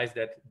of implies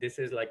that this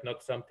is like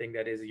not something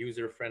that is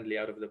user friendly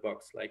out of the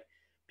box. Like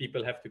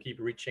people have to keep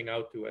reaching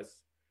out to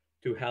us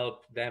to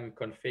help them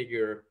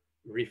configure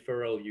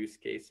referral use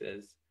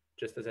cases,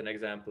 just as an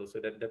example. So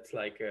that's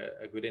like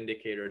a good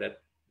indicator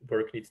that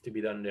work needs to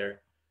be done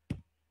there.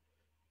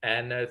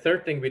 And a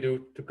third thing we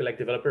do to collect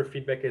developer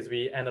feedback is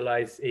we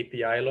analyze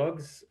API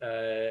logs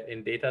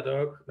in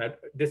Datadog. Now,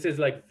 this is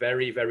like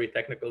very, very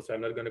technical, so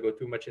I'm not going to go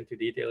too much into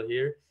detail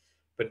here.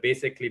 But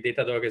basically,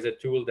 Datadog is a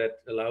tool that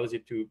allows you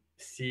to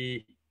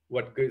see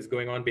what is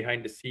going on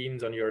behind the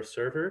scenes on your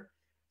server.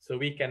 So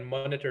we can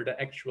monitor the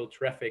actual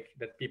traffic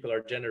that people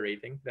are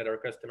generating, that our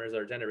customers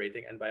are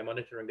generating. And by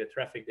monitoring the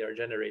traffic they are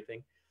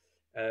generating,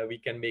 we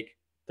can make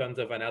tons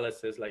of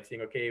analysis, like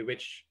seeing, okay,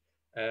 which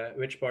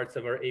parts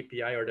of our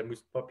API are the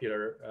most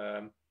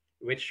popular,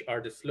 which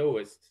are the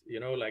slowest, you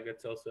know, like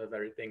that's also a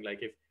very thing.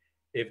 Like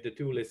if the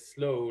tool is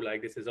slow,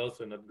 like this is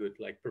also not good.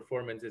 Like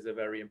performance is a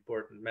very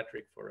important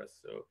metric for us.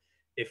 So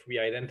if we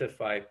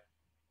identify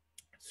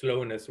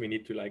slowness, we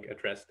need to like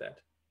address that.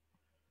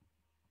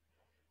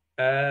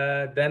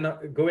 Then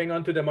going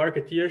on to the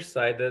marketeer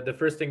side, the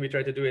first thing we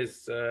try to do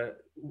is,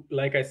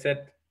 like I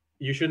said,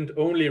 you shouldn't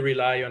only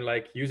rely on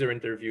like user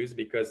interviews,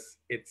 because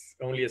it's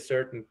only a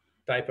certain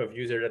type of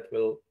user that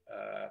will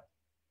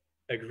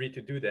agree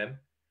to do them.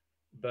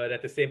 But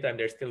at the same time,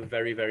 they're still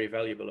very, very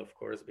valuable, of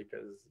course,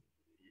 because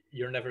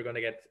you're never going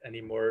to get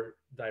any more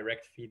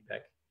direct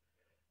feedback.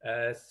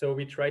 So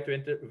we try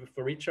to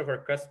for each of our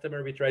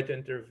customer, we try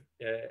to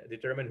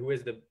determine who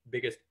is the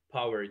biggest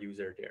power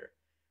user there.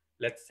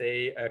 Let's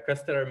say a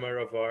customer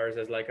of ours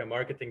has like a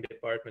marketing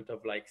department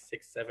of like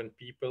 6-7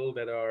 people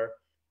that are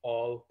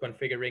all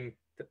configuring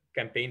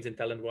campaigns in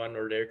TalonOne,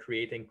 or they're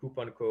creating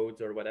coupon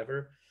codes or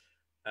whatever.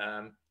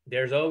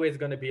 There's always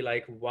going to be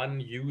like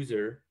one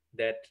user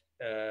that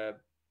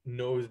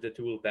knows the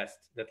tool best,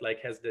 that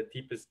like has the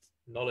deepest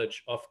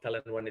knowledge of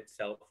TalonOne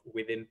itself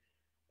within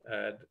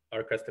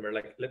our customer.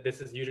 Like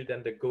this is usually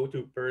then the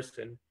go-to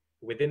person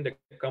within the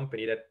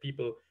company that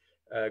people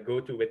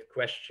go to with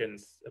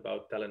questions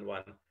about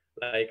TalonOne.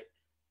 Like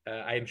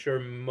I'm sure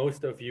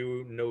most of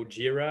you know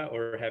Jira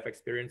or have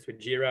experience with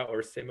Jira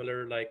or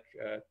similar like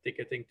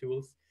ticketing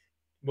tools.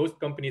 Most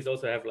companies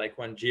also have like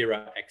one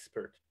Jira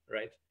expert,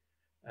 right?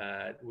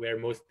 Where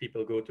most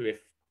people go to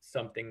if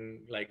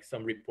something like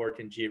some report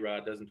in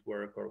Jira doesn't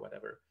work or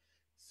whatever.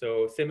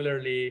 So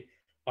similarly,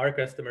 our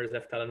customers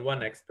have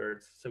TalonOne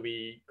experts. So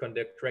we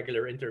conduct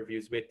regular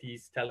interviews with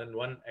these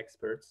TalonOne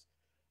experts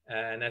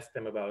and ask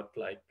them about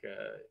like,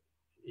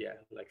 yeah,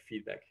 like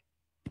feedback.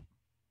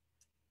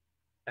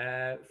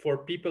 For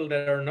people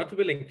that are not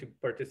willing to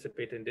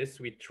participate in this,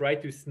 we try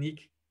to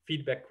sneak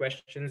feedback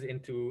questions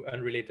into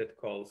unrelated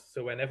calls.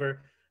 So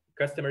whenever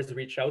customers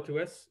reach out to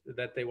us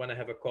that they want to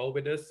have a call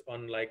with us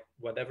on like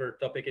whatever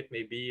topic it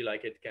may be,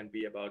 like it can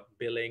be about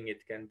billing,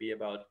 it can be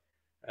about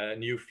a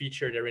new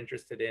feature they're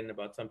interested in,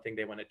 about something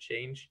they want to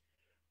change,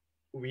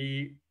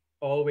 we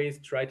always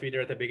try to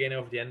either at the beginning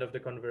or the end of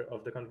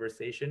the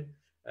conversation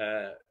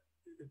uh,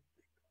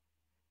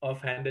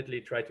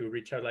 offhandedly try to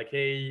reach out like,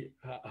 hey,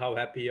 how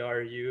happy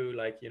are you,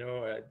 like, you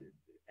know,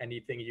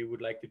 anything you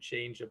would like to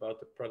change about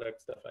the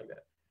product, stuff like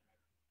that.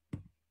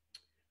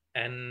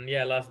 And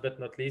yeah, last but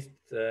not least,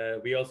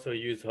 we also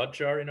use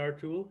Hotjar in our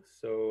tool.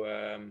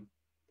 So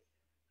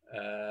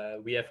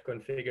we have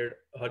configured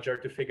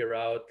Hotjar to figure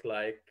out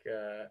like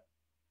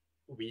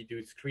we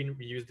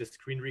use the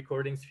screen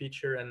recordings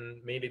feature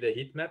and mainly the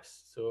heat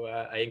maps. So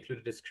I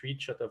included a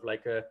screenshot of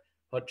like a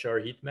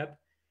Hotjar heat map,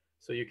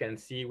 so you can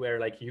see where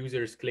like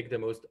users click the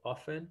most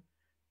often,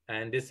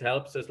 and this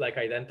helps us like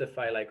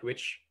identify like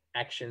which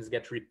actions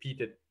get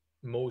repeated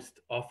most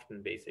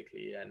often,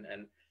 basically,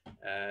 and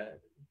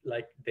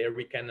like there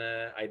we can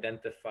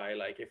identify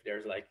like if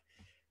there's like,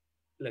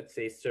 let's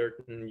say,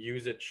 certain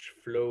usage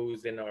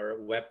flows in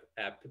our web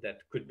app that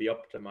could be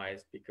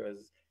optimized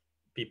because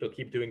people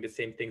keep doing the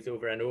same things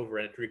over and over,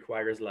 and it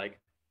requires like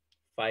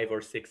 5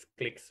 or 6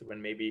 clicks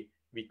when maybe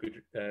we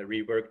could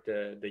rework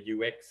the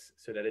UX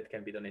so that it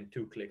can be done in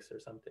 2 clicks or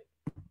something.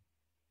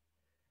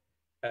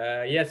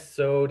 Yes,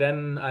 so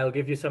then I'll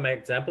give you some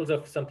examples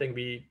of something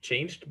we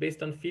changed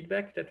based on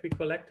feedback that we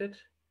collected.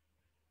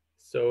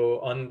 So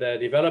on the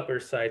developer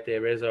side,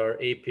 there is our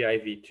API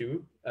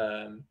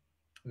v2,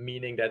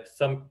 meaning that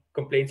some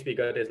complaints we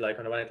got is like,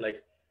 on the one hand,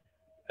 like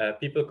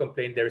people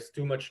complain there's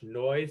too much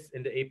noise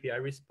in the API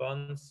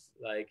response.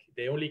 Like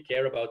they only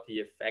care about the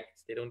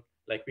effects. They don't,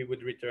 like, we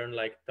would return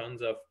like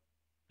tons of,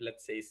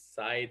 let's say,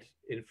 side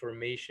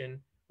information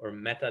or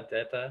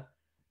metadata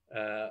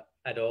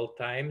at all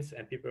times.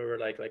 And people were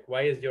like,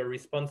 why is your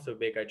response so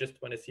big? I just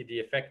want to see the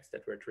effects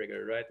that were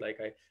triggered, right? Like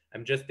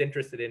I'm just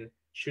interested in,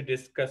 should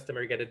this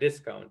customer get a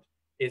discount?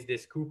 Is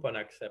this coupon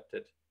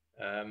accepted?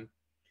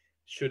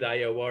 Should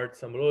I award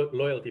some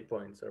loyalty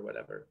points or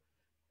whatever?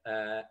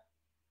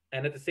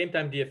 And at the same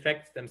time, the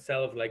effects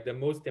themselves, like the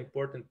most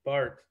important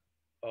part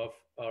of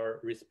our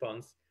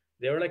response,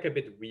 they were like a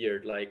bit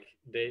weird. Like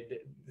they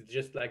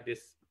just like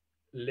this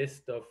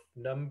list of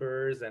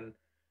numbers and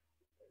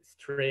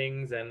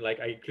strings, and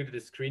like I included a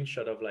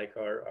screenshot of like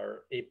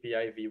our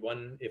API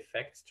v1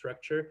 effect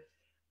structure.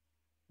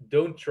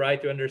 Don't try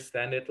to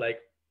understand it, like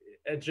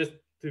just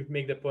to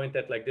make the point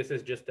that like this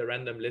is just a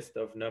random list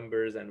of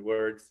numbers and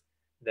words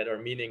that are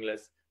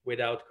meaningless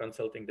without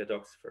consulting the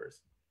docs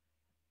first.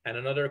 And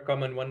another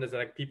common one is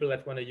like people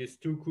that want to use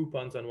 2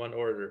 coupons on one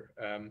order.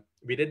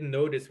 We didn't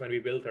know this when we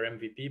built our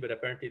MVP, but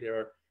apparently there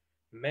are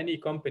many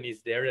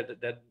companies there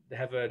that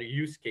have a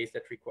use case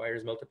that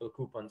requires multiple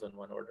coupons on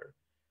one order.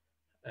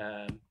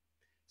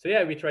 So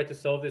yeah, we tried to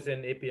solve this in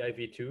API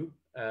v2.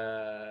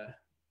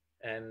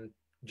 And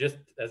just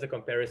as a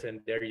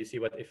comparison, there you see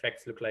what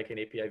effects look like in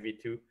API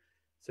v2.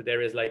 So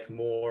there is like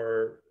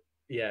more,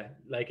 yeah,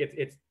 like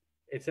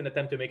it's an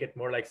attempt to make it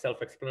more like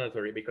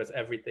self-explanatory because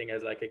everything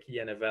has like a key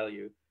and a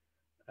value.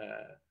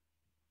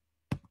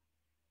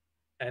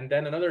 And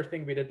then another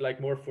thing we did like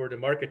more for the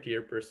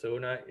marketeer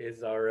persona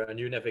is our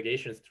new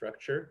navigation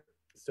structure.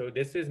 So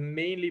this is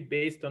mainly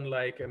based on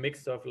like a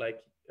mix of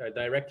like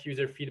direct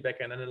user feedback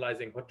and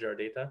analyzing Hotjar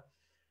data.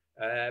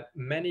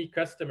 Many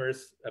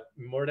customers,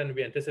 more than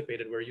we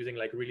anticipated, were using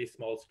like really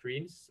small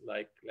screens,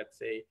 like let's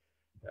say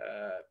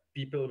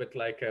people with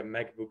like a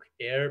MacBook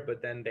Air,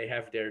 but then they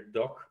have their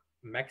dock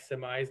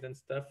maximized and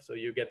stuff. So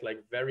you get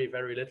like very,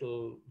 very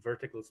little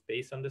vertical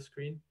space on the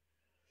screen.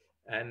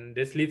 And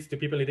this leads to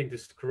people needing to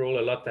scroll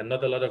a lot and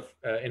not a lot of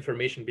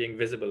information being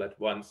visible at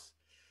once.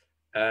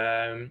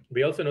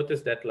 We also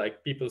noticed that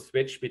like people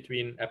switch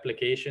between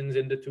applications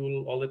in the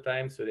tool all the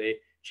time. So they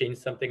change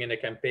something in a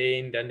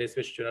campaign, then they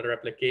switch to another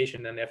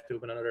application, then they have to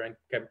open another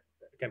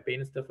campaign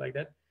and stuff like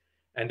that.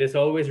 And this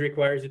always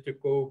requires you to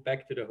go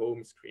back to the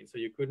home screen. So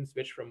you couldn't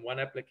switch from one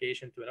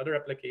application to another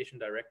application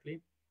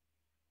directly.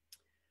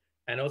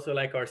 And also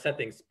like our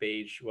settings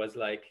page was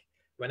like,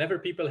 whenever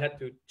people had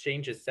to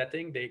change a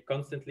setting, they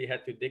constantly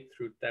had to dig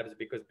through tabs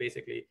because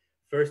basically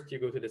first you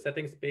go to the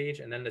settings page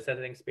and then the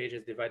settings page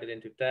is divided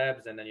into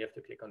tabs and then you have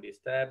to click on these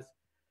tabs.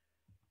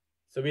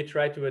 So we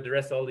try to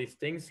address all these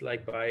things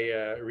like by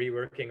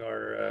reworking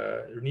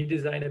our neat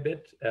design a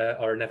bit,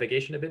 our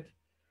navigation a bit.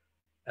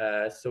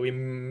 So we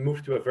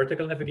moved to a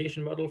vertical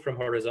navigation model from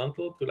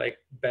horizontal to like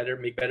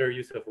make better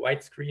use of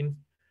widescreen.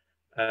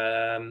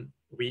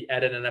 We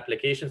added an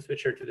application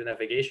switcher to the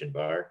navigation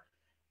bar,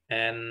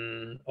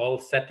 and all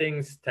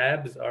settings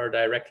tabs are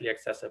directly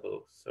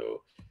accessible.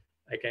 So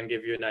I can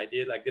give you an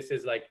idea. Like this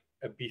is like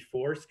a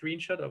before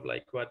screenshot of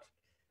like what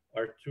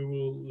our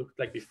tool looked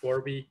like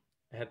before we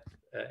had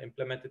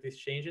implemented these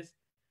changes.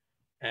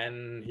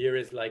 And here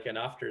is like an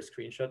after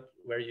screenshot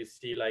where you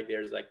see like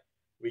there's like,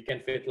 we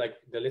can fit like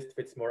the list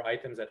fits more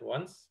items at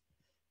once.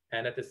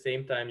 And at the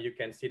same time, you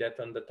can see that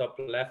on the top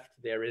left,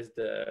 there is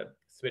the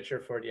switcher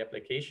for the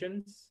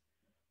applications.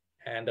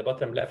 And the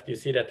bottom left, you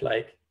see that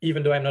like,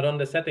 even though I'm not on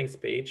the settings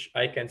page,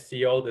 I can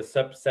see all the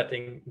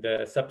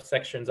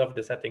subsections of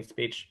the settings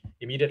page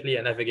immediately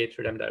and navigate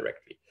through them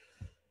directly.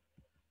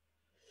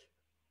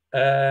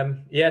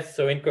 Yes,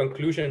 so in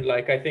conclusion,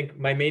 like I think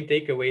my main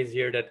takeaways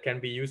here that can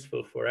be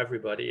useful for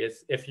everybody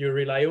is if you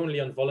rely only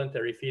on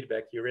voluntary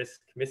feedback, you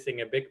risk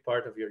missing a big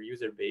part of your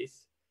user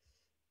base.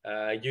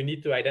 You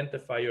need to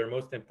identify your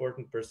most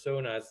important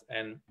personas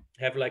and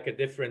have like a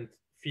different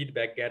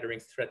feedback gathering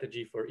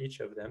strategy for each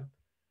of them.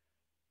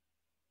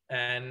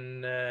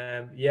 And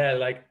yeah,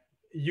 like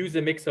use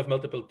a mix of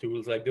multiple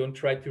tools. Like don't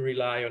try to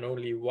rely on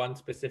only one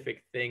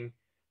specific thing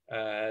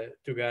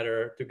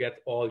together to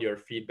get all your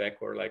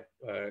feedback or like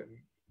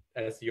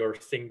as your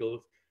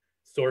single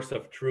source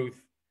of truth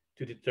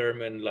to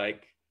determine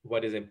like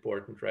what is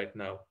important right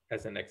now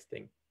as the next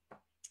thing.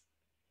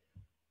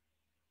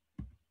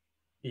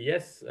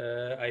 Yes,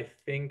 I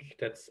think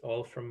that's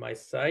all from my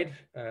side.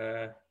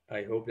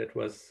 I hope that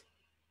was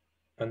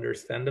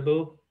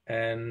understandable.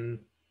 And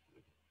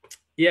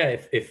yeah,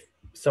 if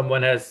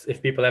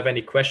people have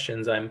any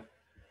questions, I'm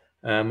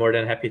more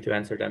than happy to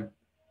answer them.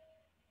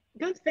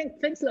 Good,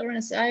 thanks,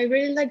 Lawrence. I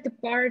really like the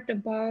part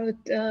about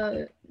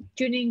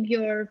tuning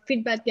your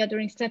feedback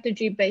gathering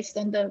strategy based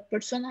on the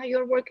persona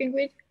you're working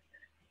with,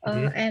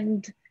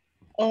 and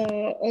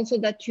also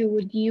that you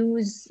would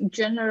use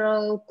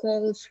general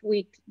calls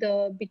with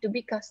the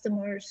B2B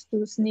customers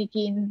to sneak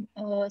in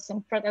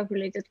some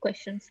product-related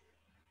questions.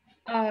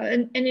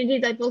 And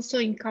indeed, I've also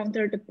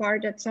encountered the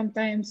part that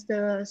sometimes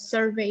the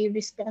survey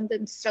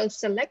respondents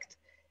self-select,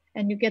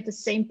 and you get the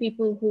same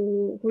people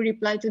who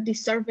reply to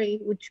this survey,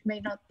 which may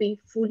not be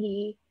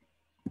fully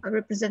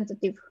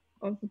representative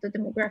of the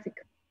demographic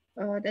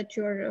that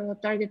you're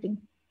targeting.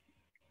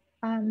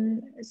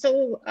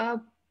 So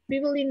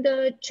people in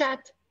the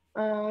chat,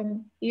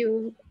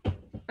 you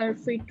are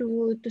free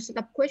to set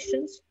up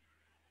questions.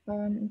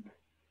 I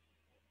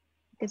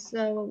guess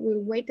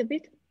we'll wait a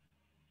bit.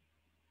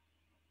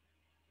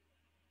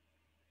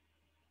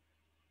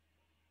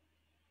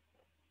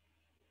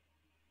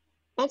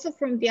 Also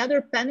from the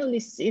other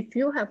panelists, if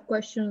you have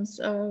questions,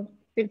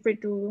 feel free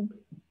to,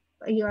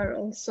 you are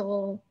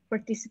also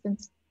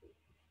participants.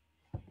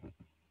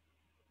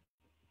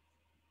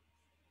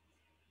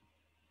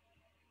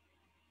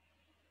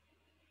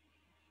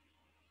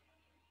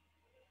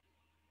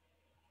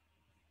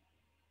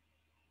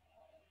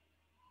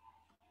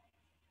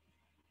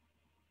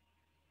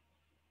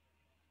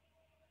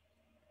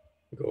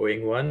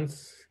 Going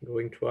once,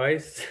 going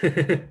twice.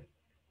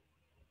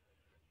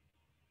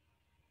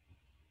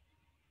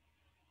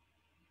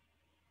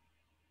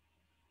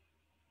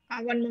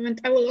 One moment,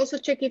 I will also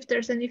check if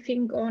there's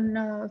anything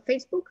on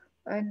Facebook,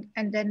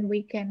 and then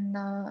we can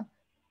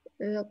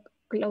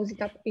close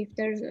it up if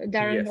there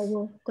are Yes, no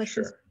more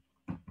questions.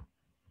 Sure.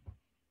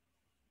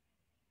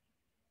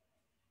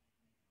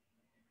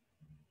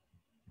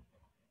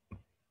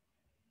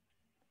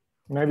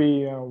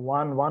 Maybe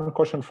one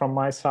question from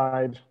my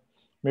side,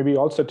 maybe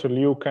also to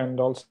Luke and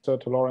also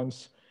to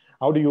Lawrence.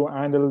 How do you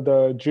handle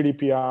the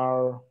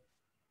GDPR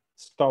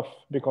stuff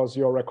because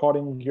you're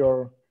recording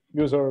your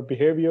user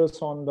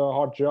behaviors on the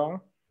Hotjar?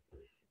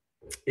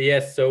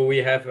 Yes, so we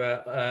have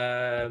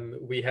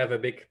a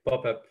big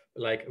pop-up,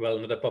 like, well,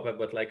 not a pop-up,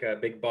 but like a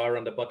big bar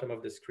on the bottom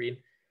of the screen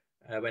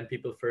when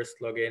people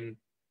first log in,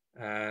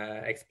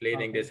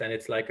 explaining this, and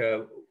it's like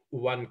a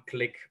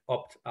one-click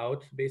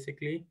opt-out,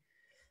 basically.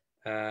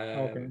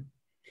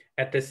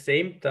 At the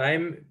same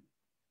time,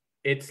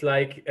 it's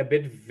like a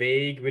bit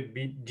vague with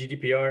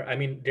GDPR. I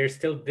mean, there's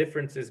still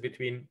differences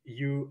between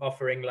you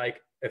offering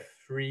like a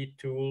free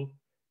tool,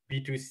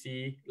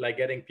 B2C, like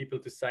getting people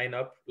to sign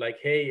up, like,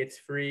 hey, it's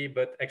free,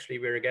 but actually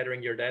we're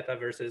gathering your data,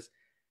 versus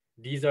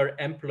these are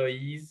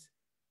employees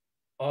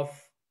of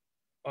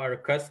our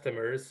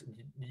customers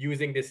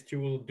using this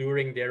tool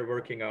during their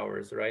working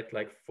hours, right?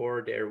 Like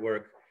for their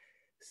work.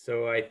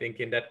 So I think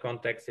in that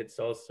context, it's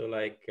also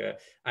like,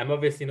 I'm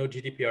obviously no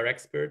GDPR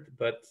expert,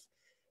 but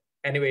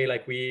anyway,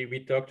 like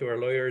we talked to our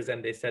lawyers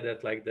and they said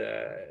that like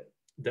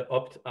the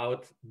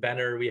opt-out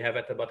banner we have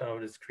at the bottom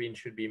of the screen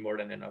should be more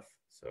than enough.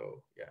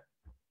 So yeah.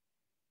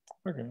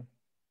 Okay.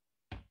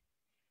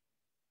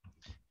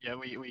 Yeah,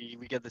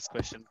 we get this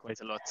question quite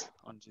a lot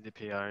on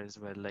GDPR as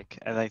well. Like,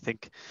 and I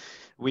think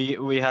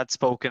we had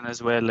spoken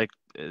as well, like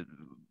to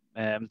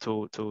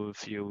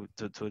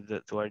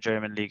our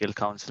German legal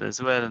counsel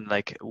as well, and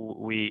like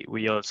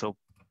we also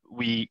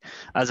we,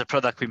 as a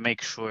product, we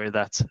make sure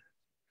that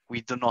we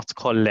do not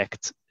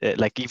collect,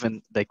 like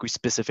even like we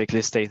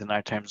specifically state in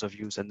our terms of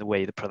use and the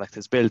way the product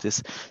is built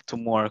is to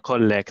more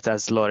collect,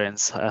 as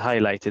Lawrence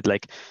highlighted,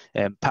 like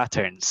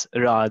patterns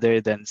rather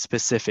than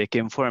specific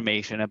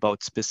information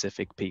about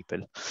specific people.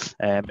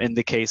 In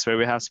the case where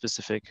we have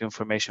specific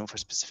information for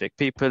specific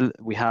people,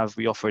 we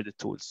offer the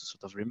tools to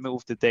sort of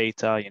remove the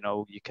data. You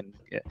know, you can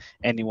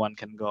anyone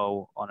can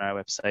go on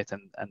our website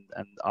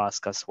and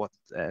ask us what,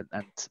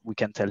 and we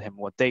can tell him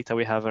what data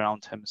we have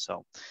around him.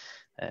 So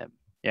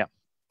yeah.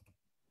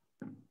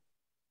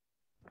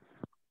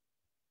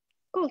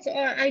 Cool. So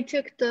I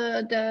checked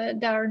there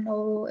are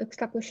no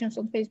extra questions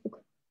on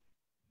Facebook.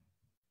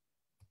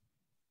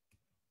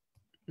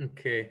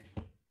 Okay.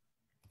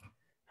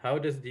 How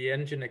does the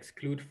engine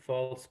exclude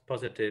false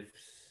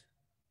positives?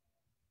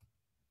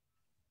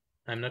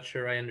 I'm not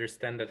sure I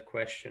understand that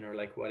question, or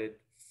like what it's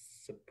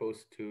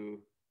supposed to,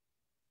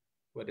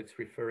 what it's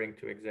referring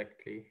to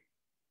exactly.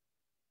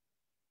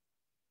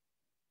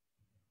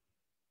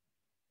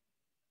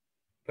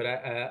 But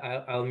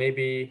I'll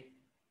maybe,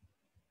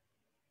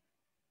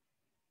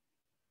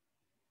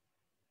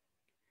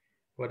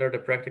 what are the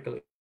practical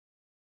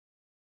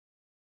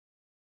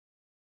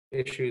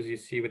issues you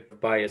see with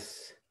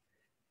bias?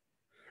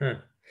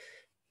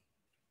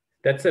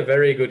 That's a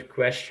very good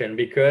question,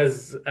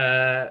 because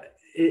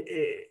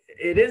it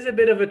is a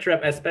bit of a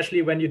trap,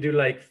 especially when you do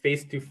like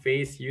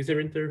face-to-face user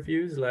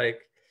interviews.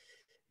 Like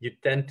you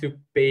tend to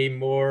pay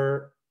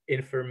more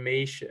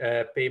information,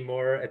 pay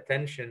more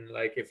attention.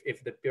 Like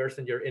if the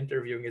person you're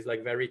interviewing is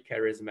like very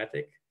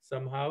charismatic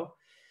somehow,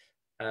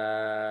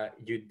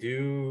 you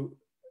do,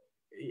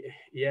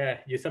 yeah,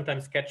 you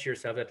sometimes catch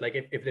yourself that like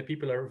if the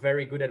people are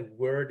very good at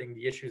wording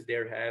the issues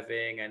they're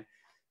having, and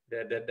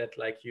that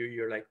like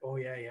you're like, oh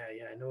yeah,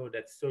 no,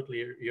 that's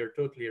totally, you're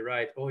totally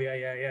right, oh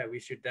yeah, we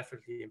should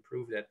definitely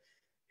improve that,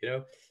 you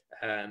know.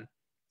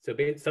 So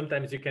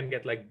sometimes you can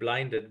get like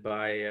blinded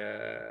by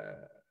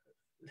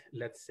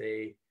let's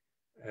say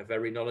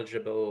very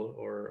knowledgeable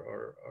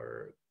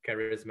or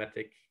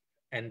charismatic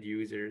end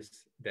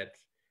users that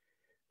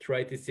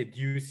try to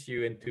seduce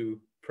you into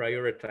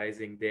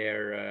prioritizing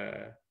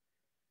their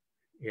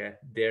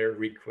their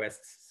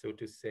requests, so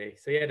to say.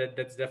 So yeah,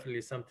 that's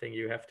definitely something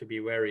you have to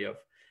be wary of.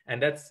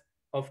 And that's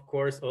of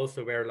course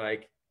also where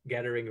like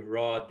gathering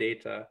raw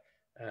data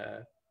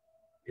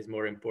is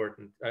more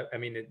important. I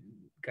mean, it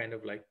kind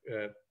of like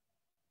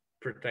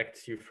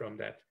protects you from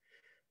that.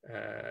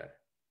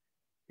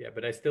 Yeah,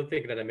 but I still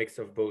think that a mix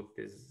of both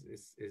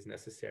is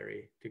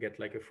necessary to get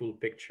like a full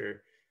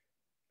picture.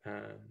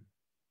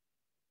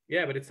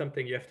 Yeah, but it's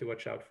something you have to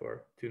watch out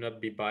for, to not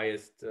be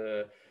biased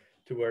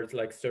towards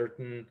like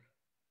certain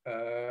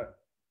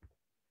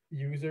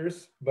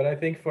users. But I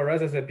think for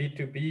us as a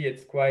B2B,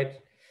 it's quite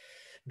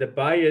the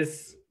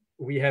bias.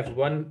 We have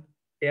one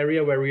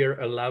area where we are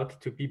allowed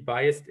to be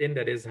biased in,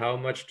 that is how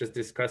much does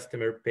this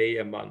customer pay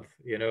a month,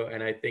 you know.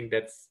 And I think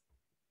that's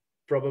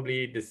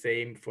probably the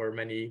same for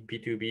many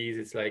B2Bs.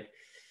 It's like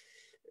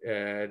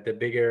the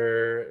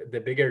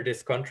bigger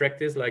this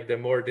contract is, like the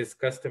more this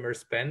customer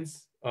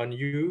spends on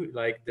you,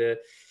 like the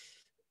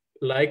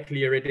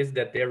likelier it is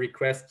that their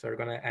requests are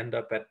going to end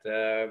up at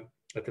the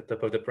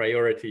top of the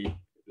priority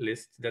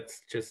list.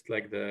 That's just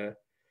like the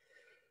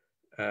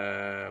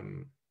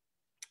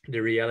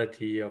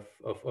reality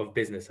of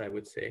business, I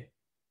would say.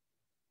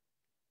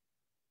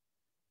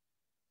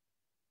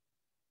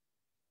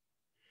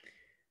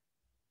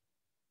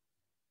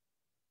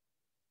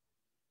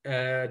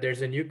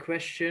 There's a new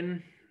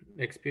question.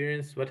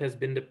 Experience, what has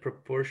been the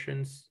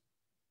proportions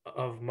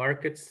of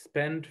market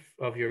spend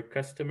of your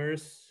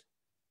customers?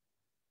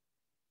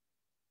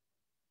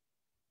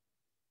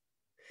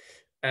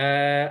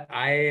 I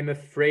am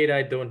afraid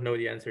I don't know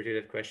the answer to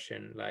that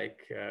question.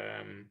 Like,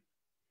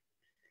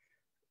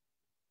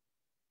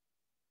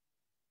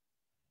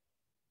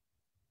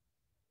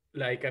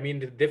 I mean,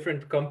 the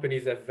different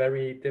companies have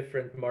very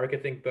different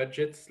marketing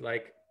budgets,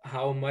 like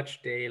how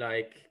much they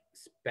like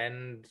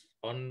spend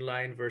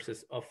online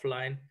versus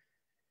offline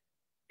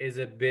is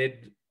a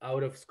bit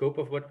out of scope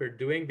of what we're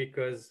doing,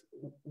 because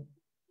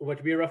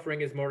what we're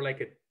offering is more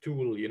like a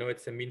tool, you know,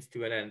 it's a means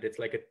to an end. It's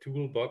like a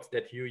toolbox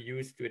that you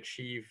use to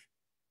achieve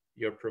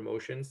your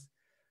promotions.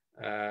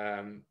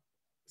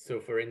 So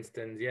for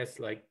instance, yes,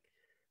 like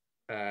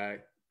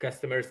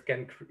customers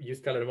can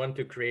use TalonOne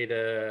to create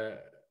a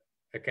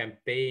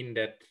campaign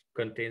that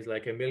contains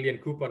like 1 million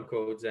coupon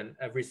codes, and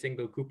every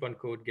single coupon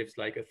code gives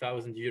like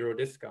 €1,000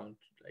 discount.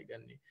 Like,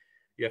 and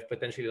you have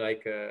potentially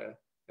like a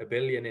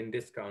billion in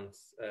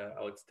discounts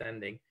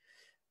outstanding.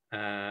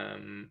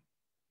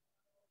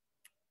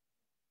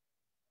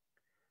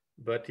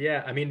 But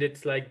yeah, I mean,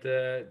 it's like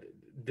the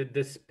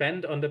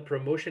spend on the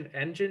promotion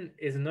engine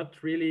is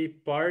not really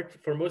part,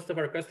 for most of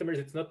our customers,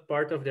 it's not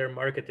part of their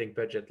marketing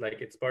budget. Like,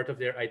 it's part of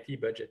their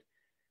IT budget,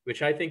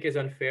 which I think is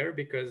unfair,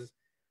 because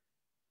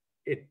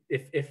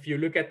if you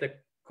look at the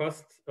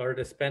cost or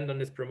the spend on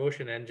this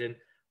promotion engine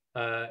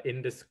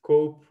in the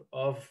scope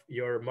of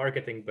your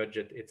marketing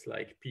budget, it's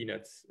like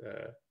peanuts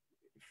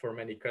for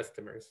many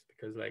customers,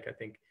 because like I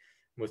think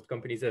most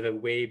companies have a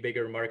way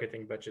bigger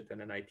marketing budget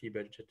than an IT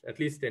budget, at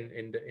least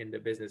in the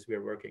business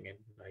we're working in,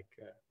 like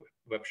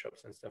web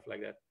shops and stuff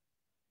like that.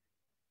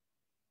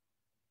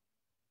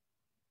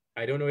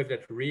 I don't know if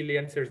that really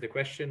answers the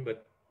question,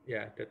 but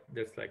yeah,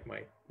 that's like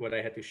what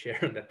I had to share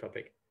on that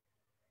topic.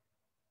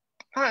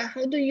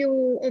 How do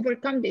you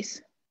overcome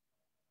this?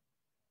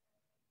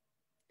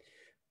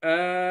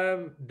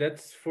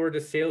 That's for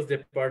the sales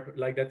department.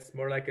 Like that's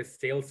more like a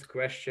sales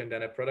question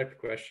than a product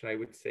question, I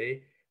would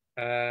say.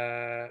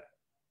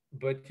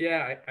 But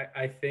yeah,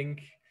 I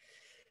think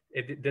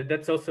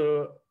that's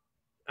also,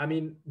 I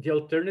mean, the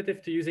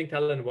alternative to using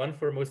TalonOne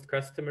for most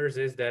customers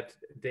is that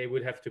they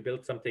would have to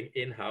build something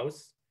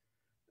in-house,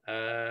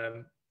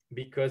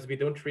 because we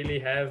don't really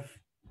have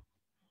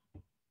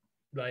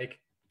like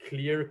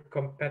clear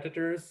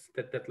competitors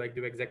that like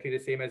do exactly the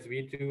same as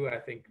we do.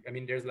 I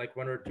mean, there's like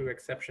one or two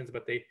exceptions,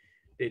 but they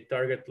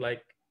target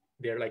like,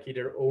 they're like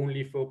either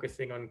only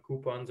focusing on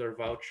coupons or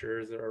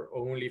vouchers, or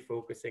only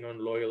focusing on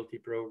loyalty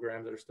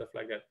programs or stuff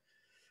like that.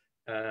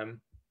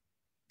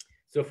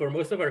 So for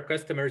most of our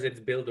customers, it's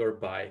build or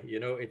buy. You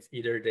know, it's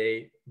either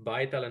they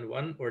buy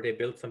TalonOne or they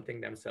build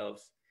something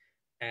themselves.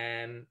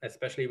 And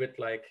especially with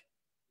like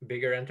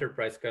bigger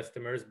enterprise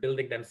customers,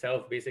 building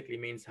themselves basically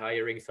means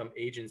hiring some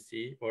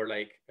agency or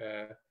like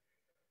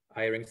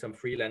hiring some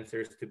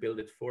freelancers to build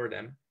it for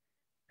them.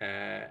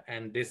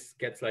 And this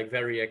gets like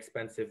very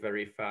expensive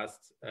very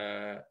fast,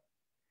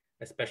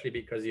 especially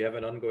because you have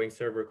an ongoing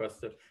server cost.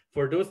 So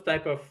for those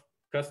type of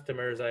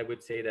customers, I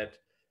would say that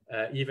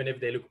even if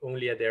they look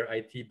only at their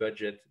IT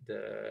budget,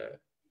 the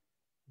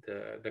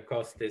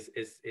cost is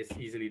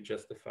easily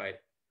justified.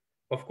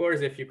 Of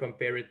course, if you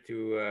compare it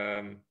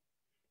to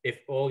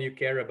if all you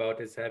care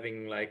about is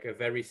having like a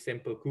very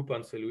simple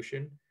coupon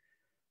solution,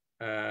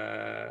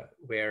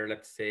 where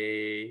let's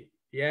say,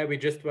 yeah, we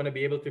just want to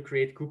be able to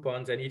create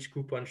coupons, and each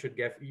coupon should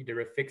get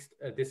either a fixed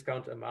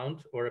discount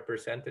amount or a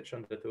percentage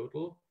on the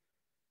total.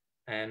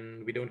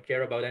 And we don't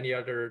care about any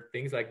other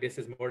things, like this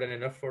is more than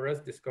enough for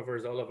us. This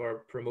covers all of our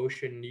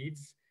promotion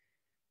needs.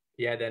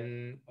 Yeah,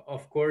 then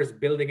of course,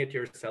 building it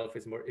yourself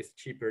is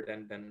cheaper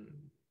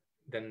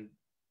than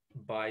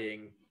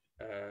buying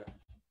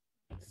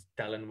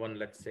TalonOne,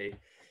 let's say.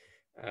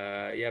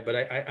 Yeah, but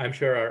I'm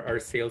sure our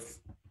sales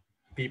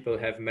people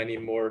have many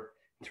more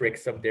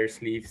tricks up their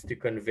sleeves to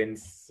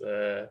convince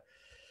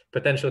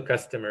potential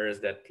customers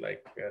that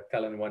like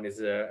TalonOne is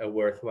a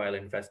worthwhile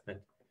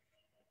investment.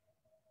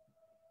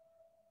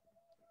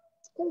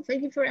 Cool,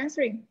 thank you for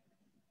answering.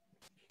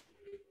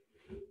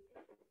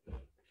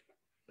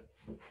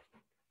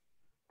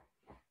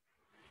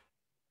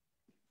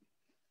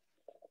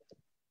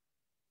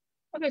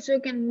 Okay, so you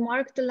can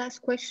mark the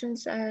last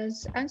questions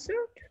as answered.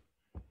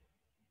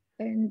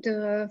 And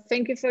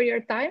thank you for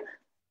your time.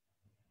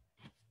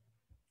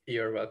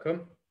 You're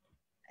welcome.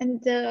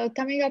 And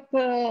coming up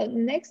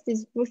next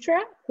is Bushra,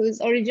 who's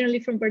originally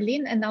from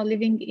Berlin and now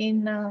living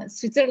in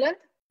Switzerland,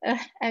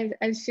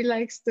 as she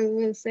likes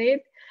to say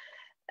it.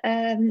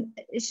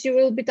 She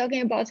will be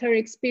talking about her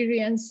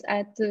experience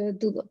at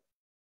Doodle.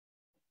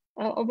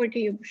 Over to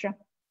you, Bushra.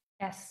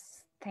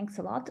 Yes, thanks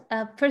a lot.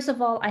 First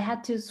of all, I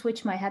had to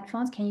switch my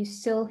headphones. Can you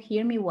still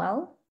hear me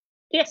well?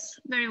 Yes,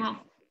 very well.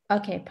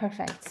 Okay,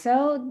 perfect.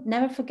 So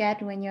never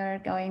forget when you're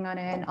going on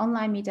an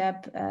online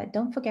meetup,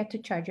 don't forget to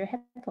charge your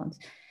headphones.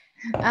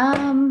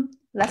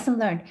 Lesson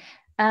learned.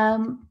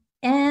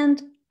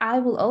 And I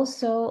will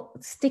also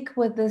stick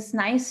with this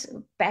nice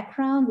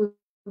background.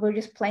 We're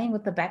just playing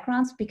with the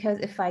backgrounds, because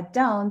if I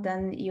don't,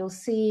 then you'll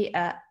see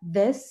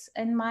this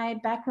in my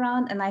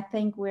background. And I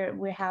think we've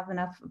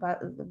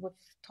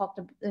talked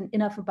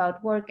enough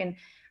about work, and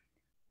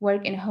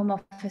work in home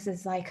office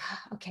is like,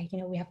 okay, you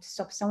know, we have to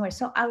stop somewhere.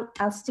 So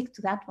I'll stick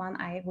to that one.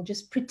 I will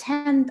just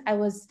pretend I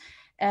was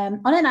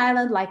on an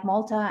island like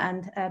Malta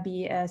and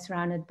be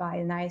surrounded by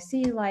an nice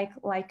sea like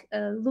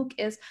Luke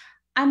is.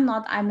 I'm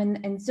not. I'm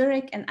in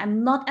Zurich, and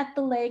I'm not at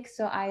the lake,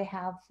 so I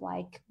have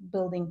like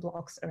building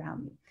blocks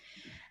around me.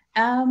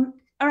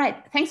 All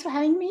right, thanks for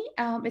having me.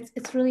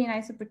 It's really a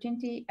nice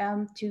opportunity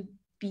to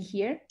be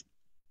here.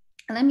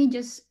 Let me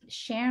just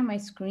share my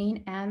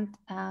screen and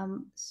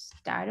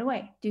start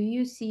away. Do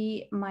you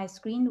see my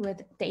screen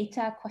with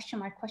data ?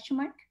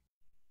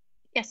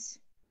 Yes.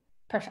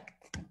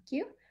 Perfect, thank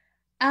you.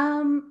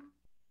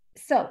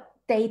 So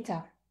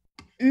data.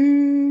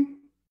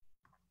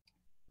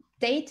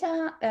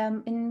 Data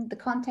in the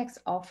context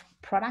of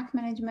product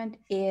management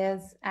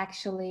is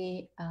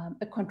actually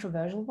a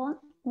controversial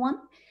one.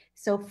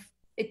 So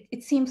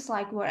it seems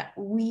like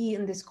we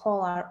in this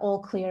call are all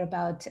clear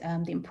about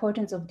the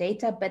importance of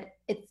data, but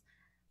it's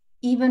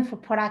even for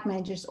product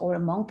managers or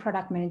among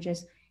product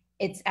managers,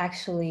 it's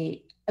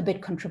actually a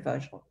bit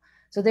controversial.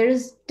 So there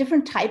is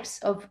different types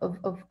of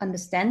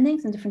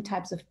understandings and different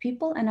types of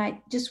people. And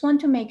I just want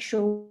to make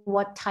sure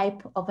what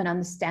type of an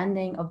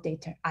understanding of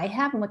data I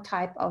have and what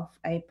type of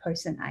a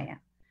person I am.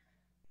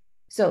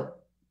 So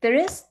there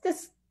is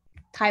this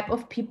type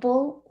of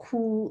people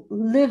who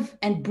live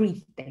and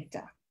breathe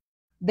data.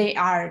 They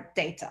are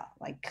data,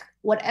 like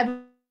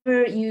whatever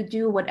you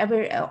do,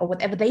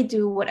 whatever they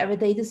do, whatever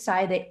they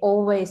decide, they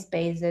always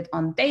base it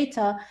on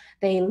data.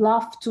 They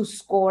love to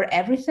score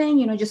everything,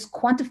 you know, just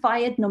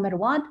quantify it no matter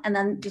what, and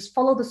then just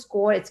follow the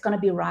score. It's going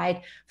to be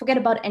right. Forget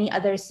about any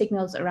other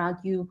signals around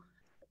you.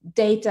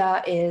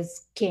 Data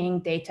is king.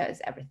 Data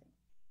is everything.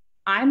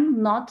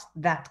 I'm not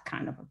that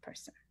kind of a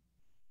person.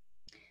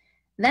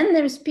 Then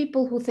there's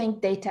people who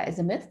think data is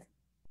a myth.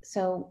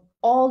 So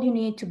all you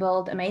need to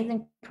build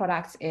amazing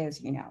products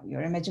is, you know,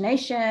 your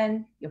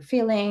imagination, your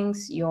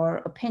feelings, your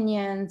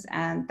opinions,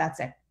 and that's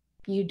it.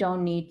 You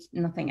don't need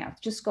nothing else.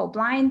 Just go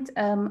blind,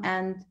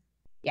 and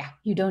yeah,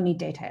 you don't need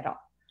data at all.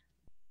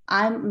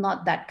 I'm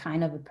not that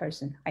kind of a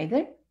person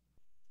either.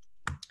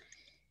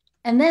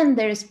 And then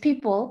there's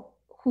people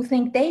who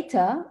think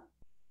data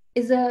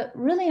is a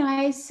really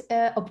nice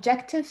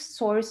objective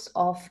source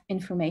of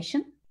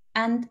information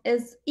and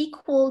is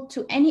equal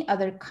to any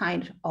other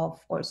kind of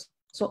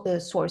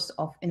source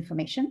of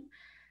information.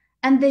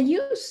 And they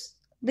use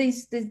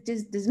this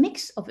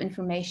mix of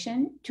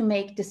information to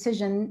make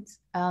decisions,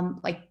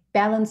 like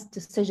balanced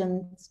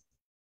decisions,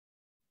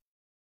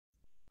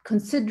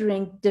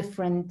 considering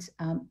different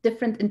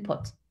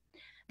input.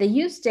 They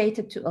use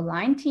data to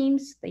align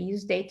teams. They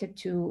use data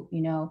to,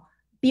 you know,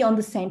 be on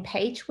the same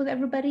page with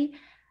everybody.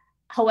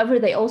 However,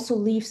 they also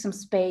leave some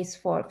space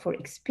for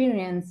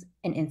experience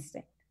and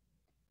instinct.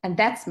 And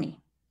that's me.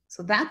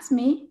 So that's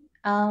me.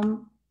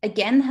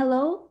 Again,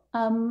 hello.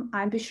 I'm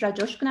Büşra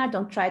Coşkuner.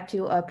 Don't try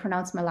to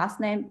pronounce my last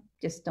name.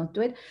 Just don't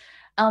do it.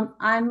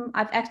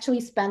 I've actually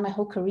spent my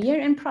whole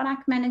career in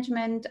product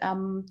management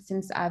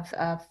since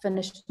I've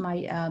finished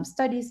my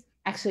studies,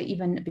 actually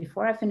even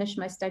before I finished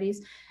my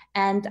studies.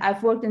 And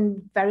I've worked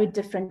in very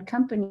different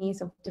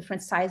companies of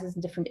different sizes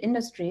and different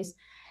industries,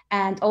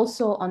 and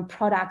also on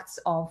products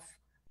of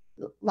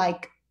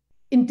like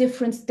in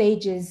different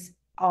stages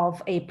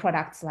of a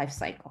product's life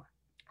cycle.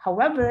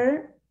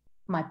 However,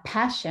 my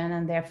passion,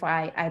 and therefore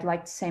I'd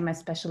like to say my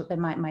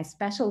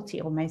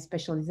specialty or my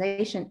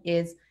specialization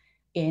is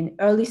in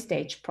early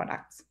stage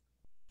products.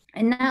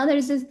 And now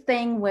there's this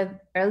thing with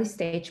early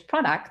stage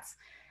products.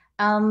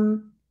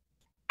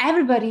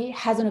 Everybody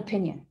has an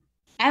opinion.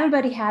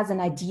 Everybody has an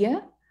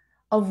idea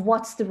of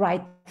what's the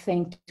right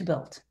thing to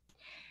build.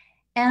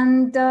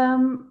 And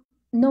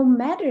no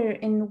matter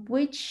in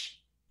which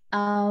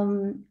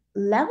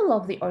level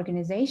of the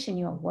organization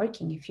you're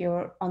working, if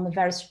you're on the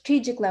very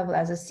strategic level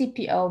as a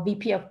CPO,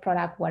 VP of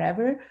product,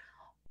 whatever,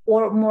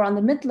 or more on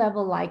the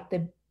mid-level like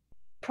the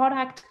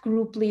product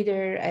group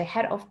leader, a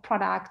head of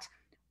product,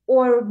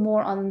 or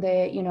more on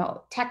the, you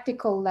know,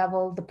 tactical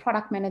level, the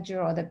product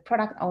manager or the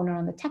product owner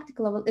on the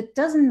tactical level, it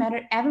doesn't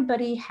matter.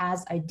 Everybody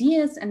has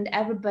ideas, and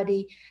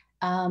everybody,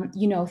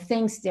 you know,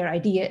 thinks their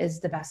idea is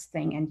the best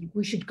thing, and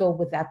we should go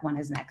with that one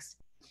as next.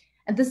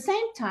 At the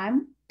same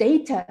time,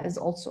 data is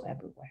also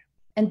everywhere,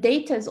 and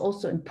data is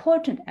also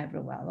important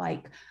everywhere.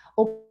 Like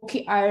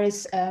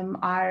OKRs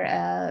are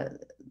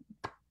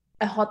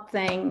a hot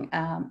thing.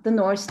 The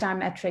North Star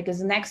metric is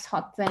the next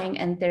hot thing,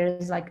 and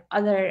there's like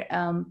other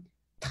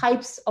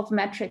types of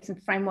metrics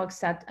and frameworks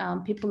that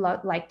people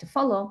like to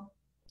follow,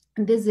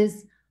 and this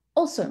is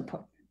also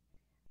important.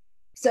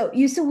 So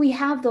you see, we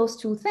have those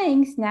two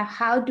things. Now,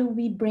 how do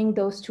we bring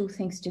those two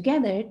things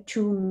together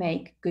to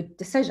make good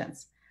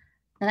decisions?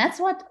 And that's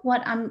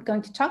what I'm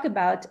going to talk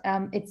about.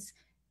 It's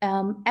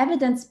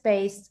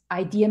evidence-based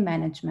idea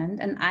management,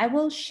 and I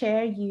will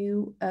share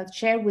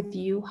with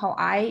you how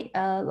I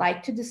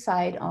like to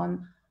decide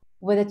on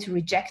whether to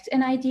reject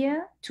an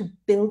idea, to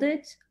build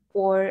it,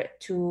 or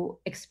to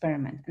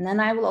experiment. And then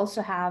I will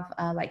also have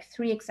like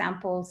 3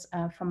 examples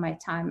from my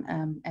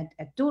time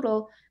at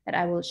Doodle that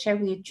I will share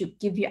with you to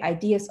give you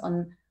ideas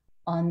on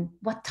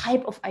what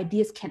type of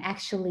ideas can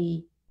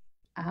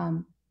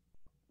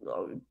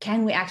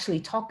we actually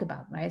talk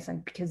about, right? So,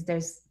 because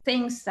there's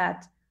things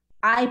that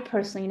I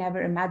personally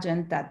never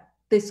imagined that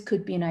this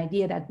could be an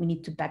idea that we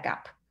need to back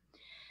up.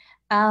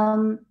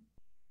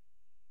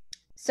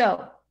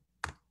 So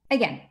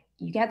again,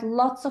 you get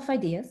lots of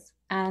ideas.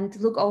 And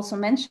Luke also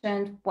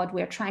mentioned what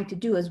we're trying to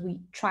do is we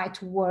try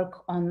to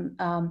work on,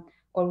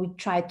 or we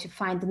try to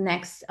find the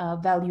next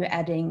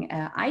value-adding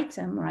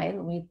item, right?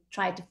 We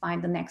try to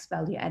find the next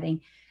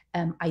value-adding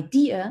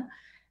idea.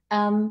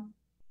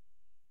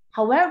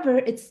 However,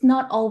 it's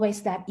not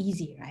always that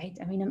easy, right?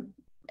 I mean,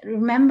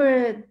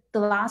 remember the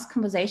last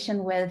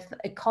conversation with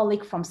a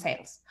colleague from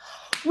sales.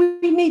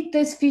 We need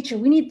this feature,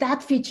 we need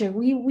that feature,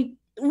 we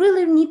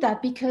really need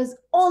that because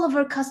all of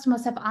our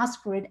customers have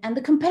asked for it and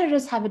the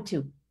competitors have it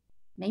too.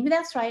 Maybe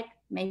that's right,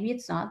 maybe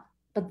it's not,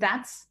 but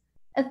that's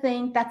a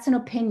thing, that's an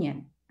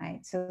opinion,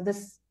 right? So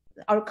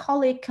our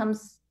colleague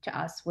comes to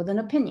us with an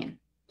opinion.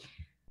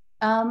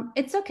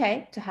 It's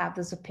okay to have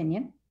this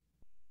opinion.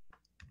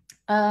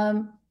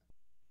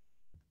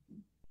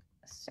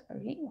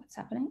 Sorry, what's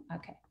happening?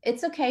 Okay,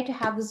 it's okay to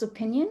have this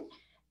opinion,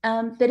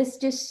 that is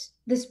just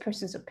this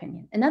person's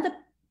opinion. Another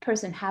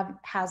person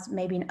has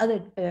maybe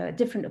another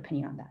different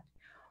opinion on that.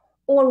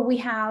 Or we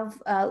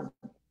have,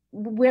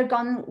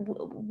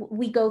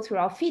 we go through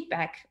our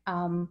feedback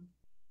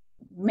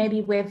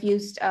maybe we've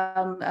used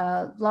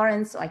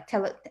Lawrence, like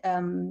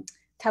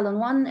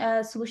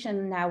TalonOne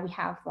solution. Now we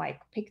have like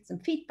picked some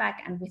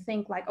feedback and we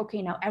think like,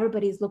 okay, now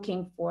everybody's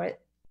looking for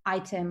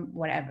item,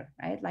 whatever,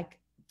 right? Like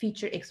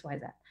feature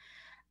XYZ.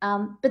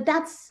 But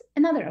that's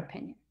another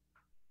opinion.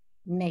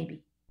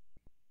 Maybe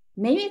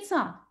it's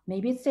not,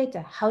 maybe it's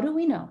data. How do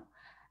we know?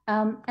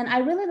 And I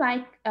really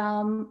like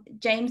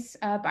James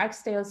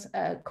Barksdale's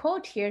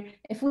quote here.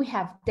 If we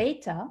have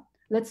data,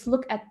 let's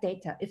look at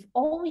data. If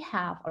all we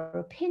have are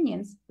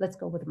opinions, let's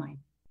go with mine.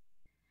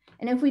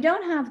 And if we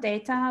don't have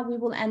data, we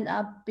will end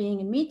up being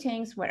in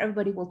meetings where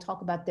everybody will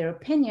talk about their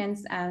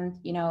opinions, and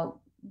you know,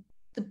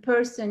 the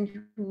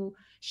person who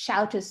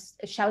shouts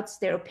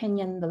their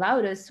opinion the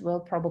loudest will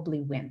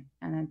probably win,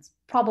 and it's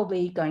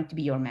probably going to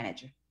be your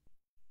manager,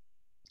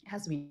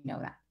 as we know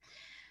that.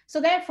 So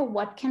therefore,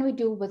 what can we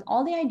do with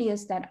all the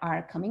ideas that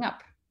are coming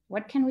up?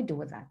 What can we do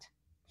with that?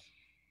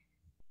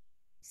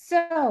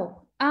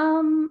 So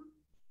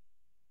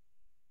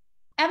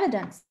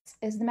evidence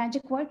is the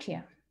magic word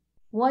here.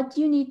 What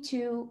you need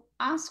to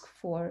ask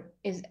for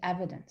is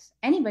evidence.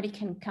 Anybody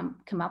can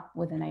come up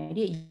with an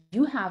idea.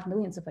 You have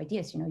millions of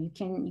ideas. You know, you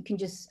can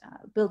just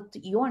build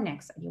your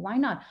next idea. Why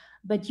not?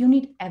 But you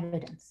need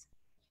evidence.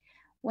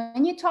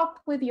 When you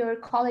talk with your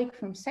colleague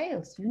from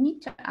sales, you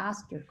need to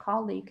ask your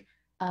colleague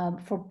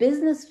for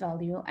business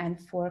value and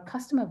for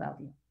customer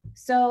value.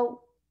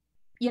 So,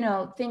 you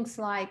know, things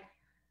like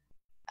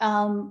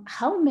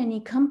how many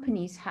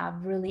companies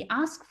have really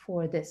asked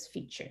for this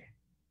feature?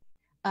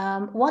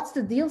 What's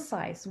the deal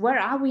size? Where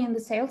are we in the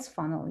sales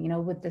funnel, you know,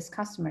 with this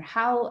customer?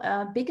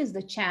 How big is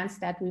the chance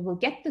that we will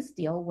get this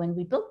deal when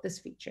we build this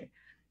feature?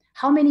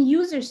 How many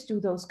users do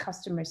those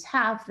customers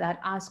have that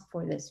ask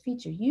for this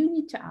feature? You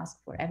need to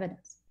ask for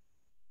evidence.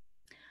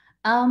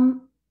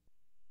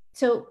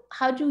 So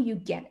how do you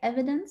get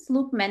evidence?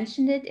 Luke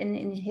mentioned it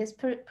in his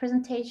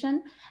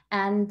presentation,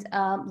 and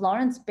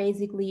Lawrence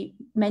basically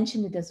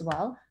mentioned it as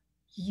well.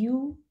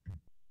 You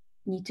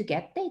need to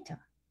get data.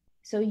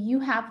 So you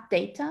have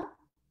data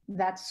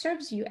that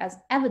serves you as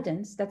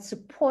evidence that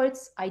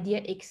supports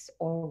idea X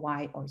or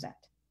Y or Z.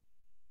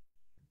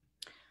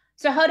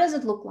 So how does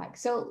it look like?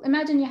 So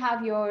imagine you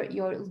have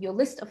your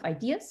list of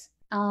ideas.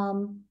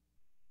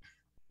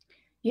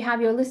 You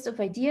have your list of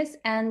ideas,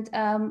 and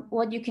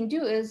what you can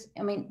do is,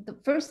 I mean, the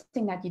first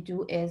thing that you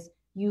do is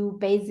you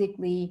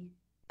basically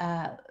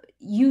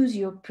use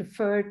your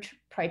preferred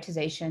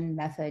prioritization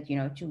method, you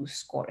know, to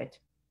score it.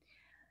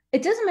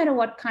 It doesn't matter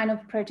what kind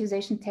of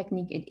prioritization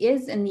technique it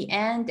is. In the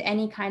end,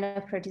 any kind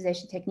of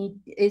prioritization technique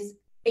is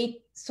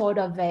a sort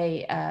of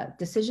a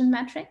decision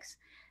matrix.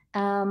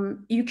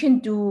 You can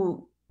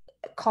do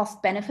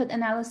cost-benefit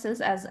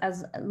analysis,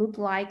 as Luke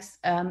likes.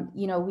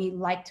 You know, we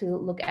like to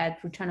look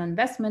at return on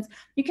investments.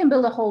 You can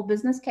build a whole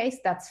business case,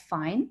 that's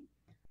fine.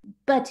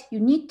 But you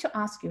need to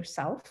ask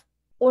yourself,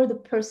 or the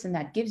person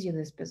that gives you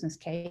this business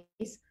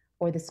case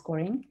or the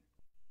scoring,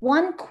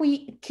 one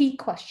key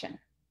question.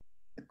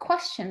 The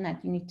question that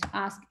you need to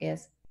ask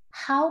is,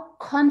 how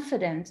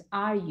confident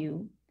are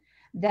you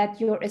that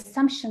your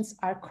assumptions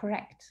are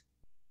correct?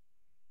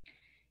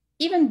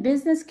 Even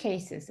business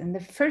cases in the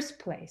first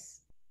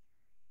place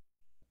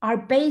are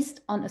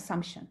based on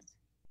assumptions.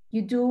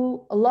 You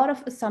do a lot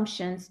of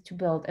assumptions to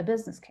build a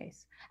business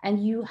case,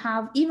 and you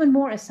have even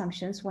more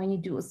assumptions when you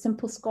do a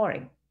simple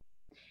scoring.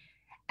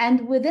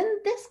 And within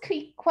this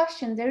key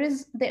question,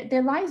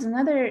 there lies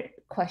another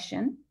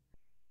question,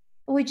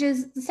 which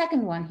is the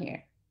second one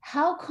here.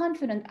 How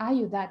confident are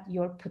you that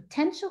your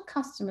potential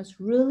customers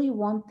really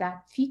want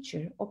that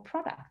feature or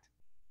product?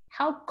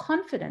 How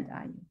confident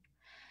are you?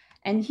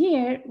 And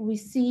here we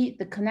see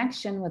the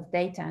connection with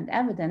data and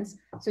evidence.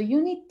 So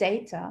you need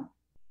data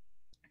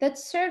that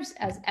serves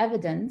as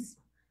evidence,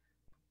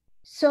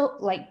 so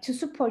like to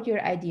support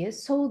your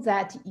ideas, so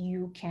that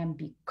you can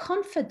be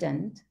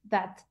confident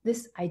that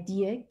this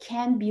idea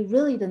can be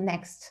really the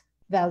next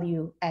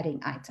value adding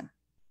item.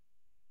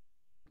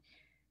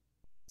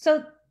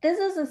 So this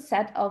is a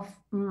set of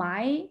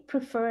my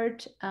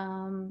preferred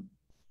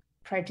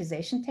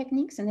prioritization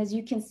techniques. And as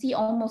you can see,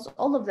 almost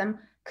all of them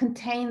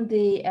contain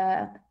the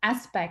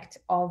aspect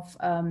of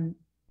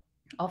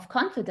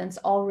confidence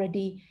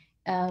already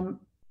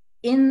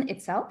in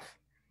itself,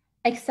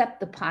 except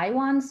the pie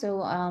one.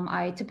 So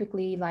I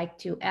typically like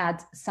to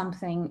add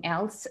something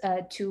else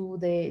to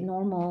the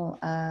normal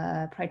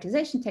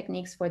prioritization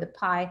techniques. For the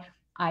pie,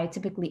 I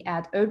typically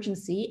add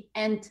urgency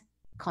and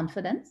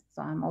confidence.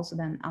 So I'm also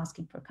then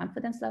asking for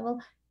confidence level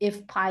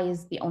if pi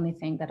is the only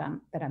thing that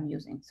I'm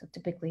using. So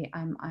typically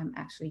I'm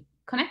actually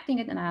connecting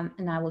it,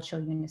 and I will show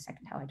you in a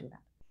second how I do that.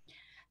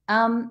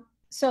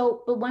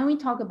 But when we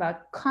talk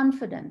about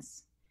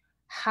confidence,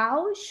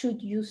 how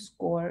should you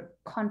score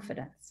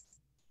confidence?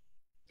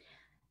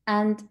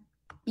 And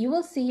you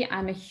will see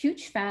I'm a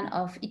huge fan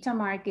of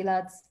Itamar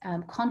Gilad's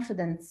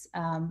confidence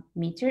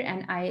meter,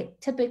 and I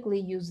typically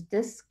use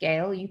this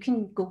scale. You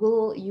can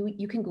Google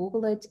you can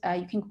Google it.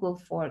 You can Google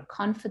for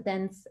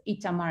confidence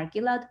Itamar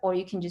Gilad, or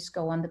you can just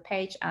go on the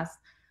page as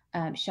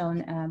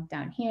shown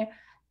down here,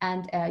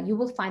 and you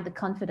will find the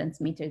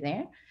confidence meter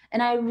there.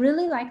 And I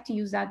really like to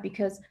use that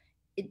because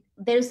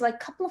there's like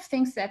a couple of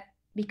things that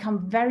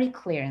become very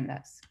clear in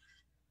this.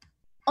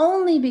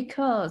 Only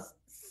because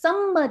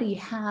somebody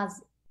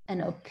has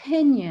an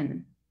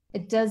opinion,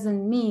 it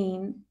doesn't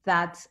mean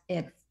that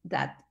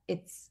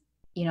it's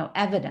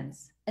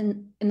evidence.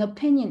 And an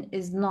opinion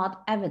is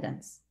not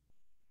evidence.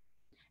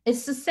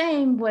 It's the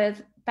same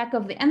with back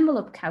of the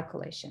envelope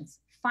calculations.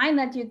 Fine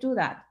that you do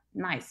that,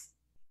 nice.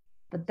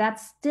 But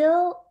that's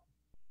still,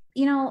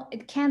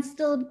 it can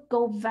still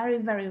go very,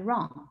 very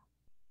wrong.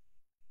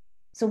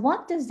 So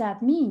what does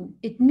that mean?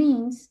 It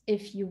means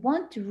if you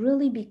want to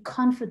really be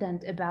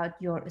confident about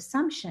your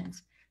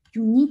assumptions,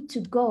 you need to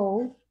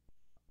go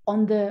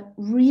on the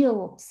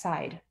real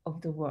side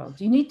of the world.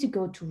 You need to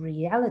go to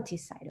reality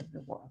side of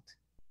the world.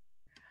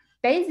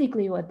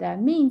 Basically what that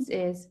means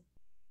is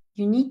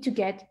you need to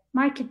get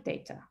market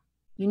data.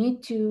 You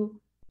need to,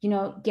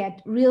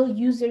 get real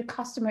user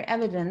customer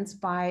evidence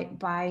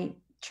by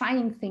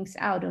trying things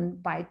out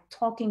and by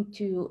talking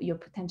to your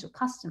potential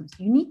customers.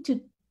 You need to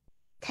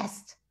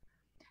test.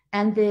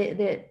 And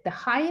the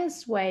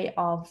highest way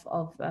of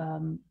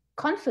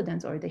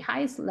confidence, or the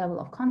highest level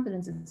of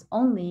confidence, is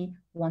only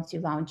once you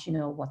launch,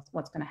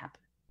 what's going to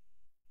happen.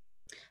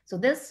 So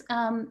this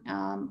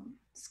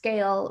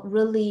scale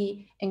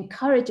really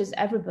encourages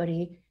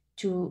everybody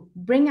to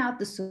bring out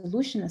the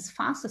solution as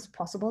fast as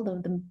possible,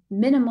 the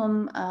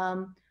minimum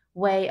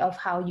way of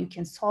how you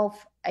can solve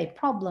a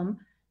problem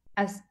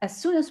as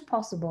soon as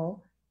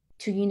possible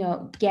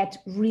to, get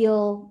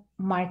real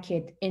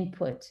market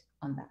input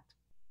on that.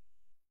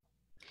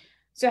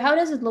 So how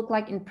does it look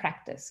like in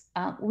practice?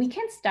 We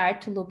can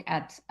start to look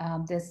at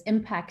this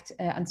impact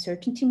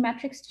uncertainty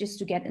matrix just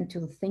to get into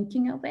the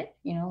thinking of it,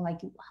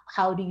 like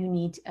how do you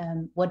need,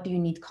 what do you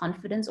need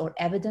confidence or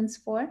evidence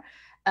for?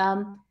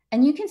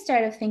 And you can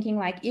start thinking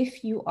like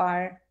if you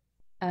are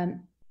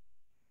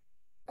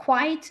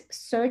quite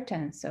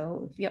certain,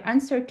 so if your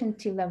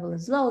uncertainty level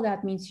is low,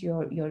 that means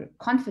your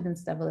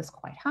confidence level is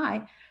quite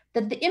high,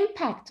 that the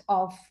impact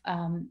of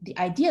the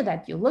idea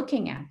that you're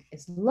looking at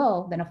is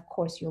low, then of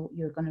course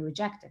you're going to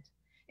reject it.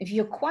 If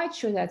you're quite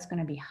sure that's going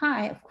to be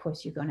high, of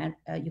course you're going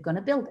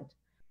to build it.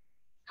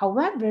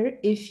 However,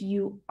 if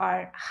you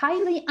are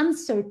highly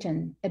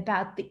uncertain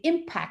about the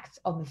impact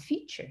of a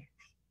feature,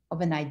 of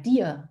an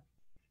idea,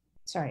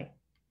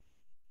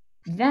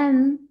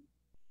 then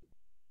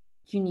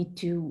you need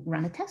to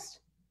run a test.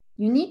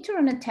 You need to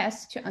run a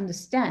test to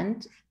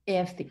understand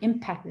if the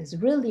impact is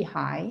really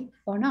high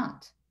or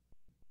not.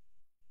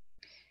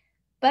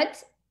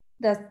 But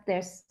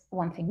there's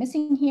one thing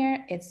missing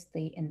here. It's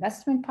the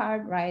investment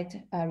part, right?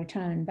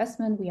 Return on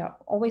investment. We are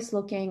always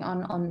looking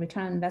on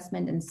return on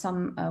investment in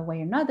some way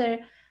or another.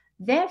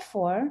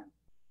 Therefore,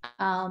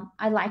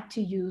 I like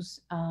to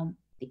use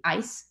the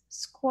ICE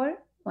score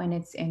when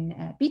it's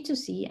in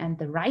B2C and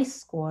the RICE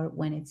score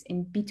when it's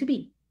in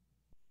B2B.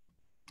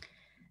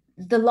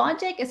 The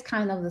logic is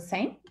kind of the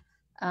same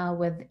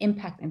with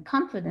impact and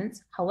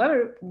confidence.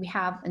 However, we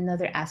have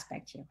another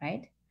aspect here,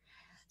 right?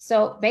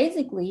 So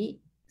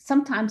basically,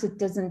 sometimes it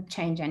doesn't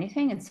change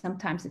anything and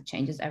sometimes it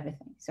changes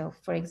everything. So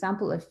for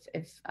example,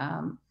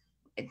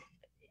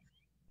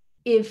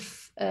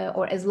 if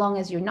or as long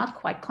as you're not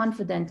quite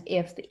confident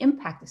if the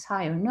impact is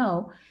high or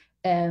no,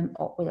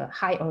 or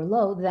high or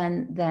low,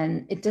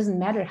 then it doesn't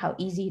matter how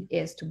easy it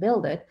is to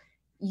build it.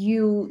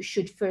 You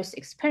should first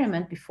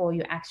experiment before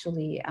you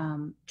actually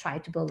try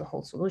to build a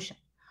whole solution.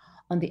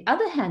 On the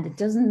other hand, it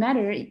doesn't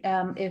matter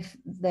if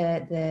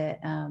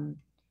the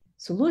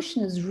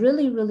solution is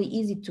really, really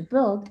easy to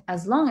build,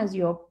 as long as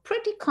you're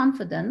pretty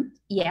confident.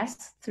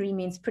 Yes, 3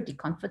 means pretty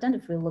confident.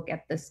 If we look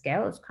at the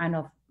scale, it's kind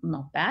of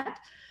not bad.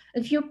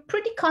 If you're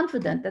pretty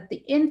confident that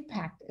the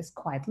impact is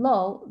quite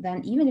low,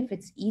 then even if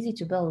it's easy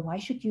to build, why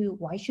should you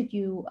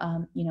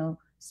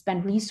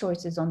spend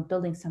resources on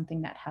building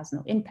something that has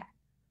no impact?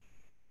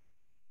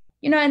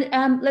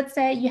 And let's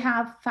say you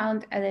have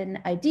found an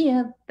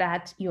idea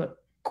that you're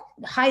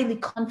highly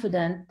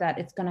confident that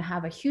it's going to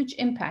have a huge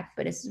impact,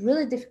 but it's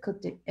really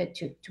difficult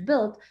to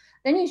build.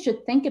 Then you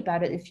should think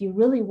about it if you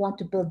really want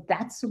to build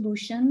that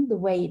solution the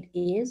way it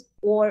is,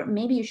 or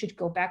maybe you should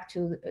go back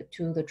to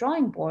the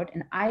drawing board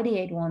and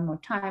ideate one more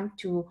time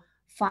to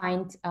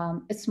find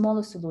a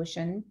smaller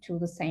solution to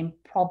the same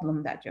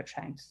problem that you're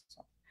trying to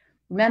solve.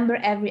 Remember,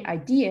 every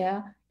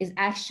idea is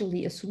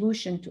actually a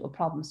solution to a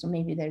problem. So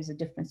maybe there's a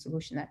different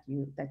solution that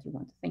you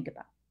want to think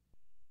about.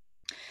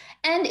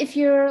 And if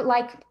you're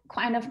like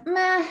kind of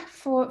meh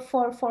for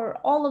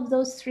all of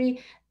those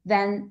 3,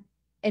 then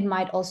it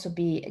might also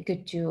be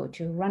good to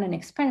run an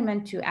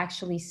experiment to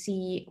actually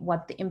see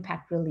what the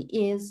impact really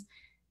is,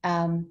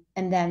 and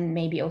then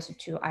maybe also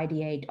to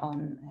ideate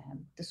on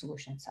the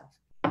solution itself.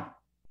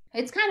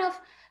 It's kind of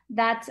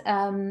that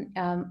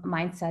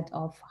mindset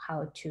of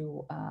how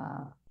to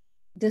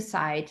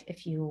decide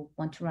if you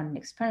want to run an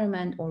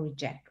experiment or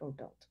reject or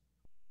build.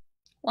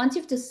 Once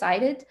you've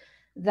decided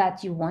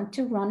that you want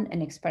to run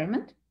an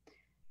experiment,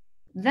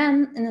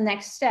 Then in the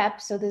next step,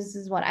 so this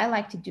is what I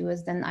like to do,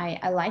 is then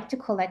I like to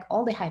collect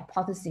all the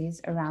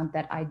hypotheses around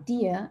that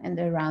idea and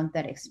around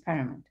that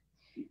experiment.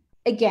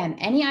 Again,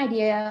 any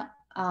idea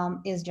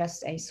is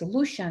just a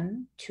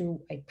solution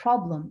to a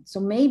problem. So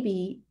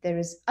maybe there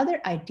is other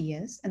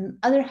ideas and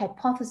other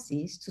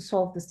hypotheses to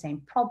solve the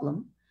same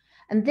problem.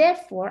 And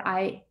therefore,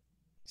 I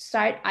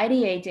start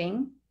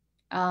ideating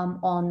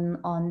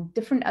on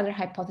different other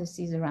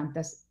hypotheses around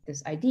this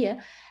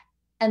idea.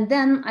 And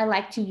then I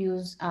like to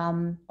use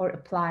or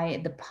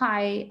apply the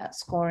pi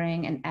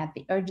scoring and add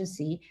the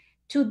urgency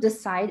to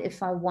decide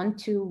if I want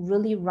to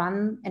really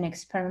run an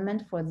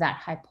experiment for that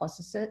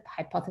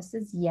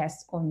hypothesis,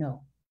 yes or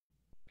no.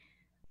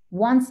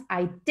 Once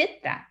I did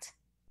that,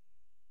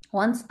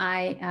 once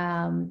I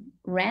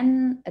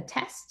ran a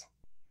test,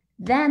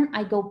 then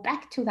I go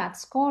back to that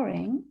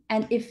scoring,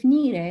 and if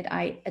needed,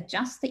 I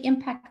adjust the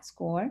impact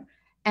score,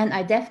 and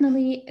I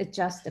definitely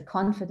adjust the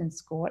confidence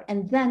score,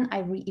 and then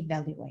I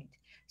reevaluate.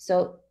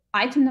 So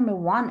item number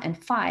 1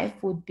 and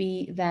 5 would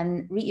be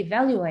then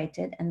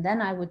reevaluated, and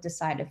then I would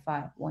decide if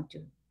I want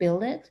to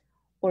build it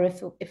or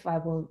if I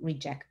will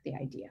reject the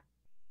idea.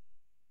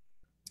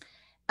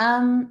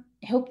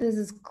 I hope this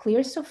is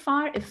clear so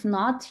far. If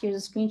not,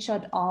 here's a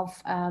screenshot of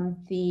I'm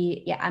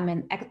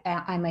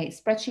a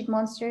spreadsheet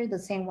monster, the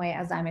same way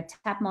as I'm a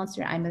tab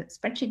monster, I'm a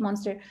spreadsheet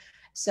monster.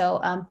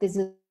 So this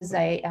is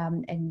a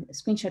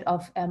screenshot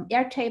of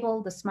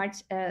Airtable, the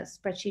smart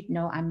spreadsheet.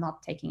 No, I'm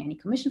not taking any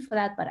commission for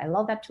that, but I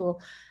love that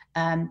tool.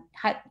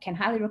 Can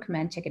highly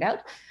recommend, check it out.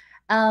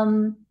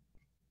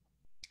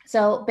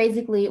 So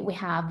basically, we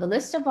have the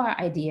list of our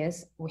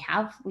ideas.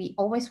 We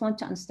always want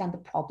to understand the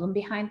problem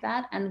behind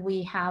that, and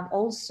we have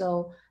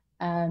also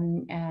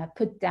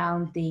put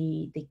down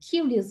the key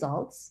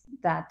results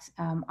that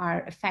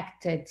are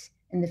affected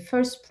in the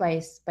first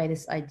place by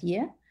this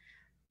idea,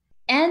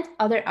 and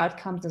other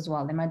outcomes as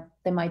well.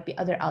 There might be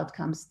other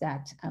outcomes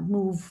that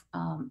move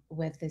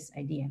with this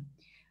idea.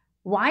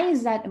 Why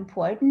is that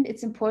important?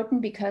 It's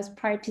important because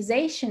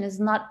prioritization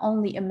is not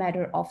only a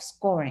matter of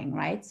scoring,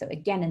 right? So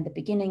again, in the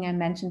beginning, I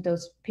mentioned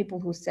those people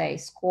who say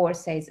score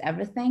says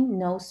everything.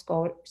 No,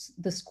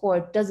 the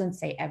score doesn't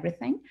say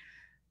everything.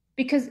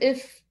 Because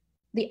if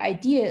the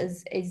idea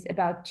is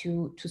about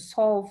to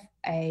solve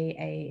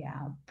a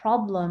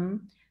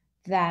problem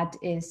that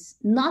is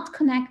not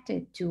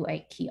connected to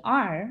a key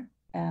R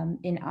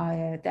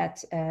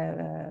that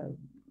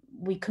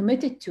we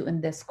committed to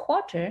in this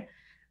quarter,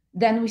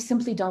 then we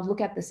simply don't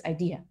look at this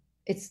idea.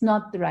 It's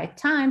not the right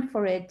time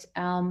for it,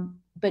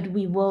 but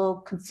we will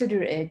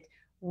consider it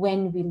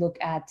when we look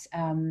at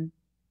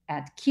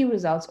key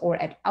results or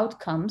at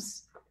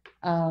outcomes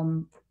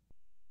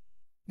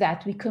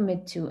that we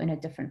commit to in a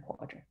different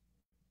quarter.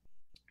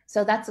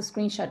 So that's a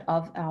screenshot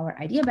of our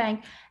idea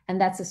bank, and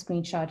that's a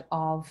screenshot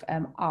of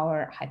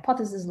our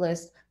hypothesis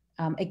list.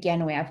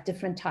 Again, we have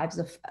different types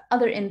of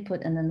other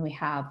input, and then we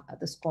have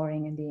the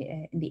scoring in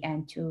the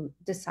end to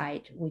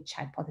decide which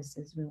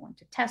hypothesis we want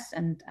to test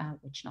and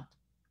which not.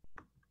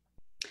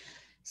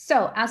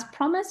 So as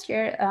promised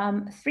here,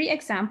 3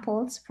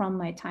 examples from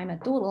my time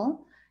at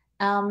Doodle.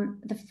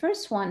 The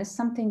first one is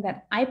something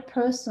that I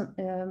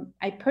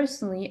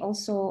personally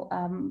also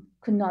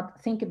could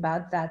not think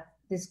about, that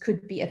this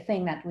could be a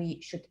thing that we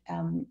should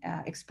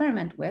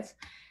experiment with.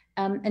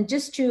 And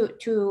just to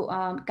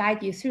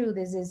guide you through,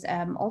 this is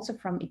also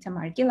from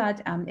Itamar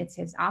Gilad. It's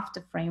his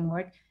AFTER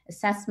framework: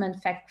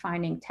 assessment,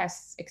 fact-finding,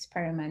 tests,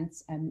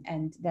 experiments,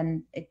 and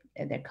then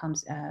there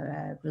comes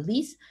a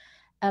release.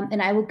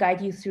 And I will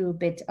guide you through a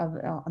bit of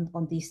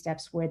on these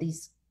steps, where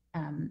these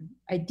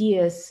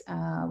ideas,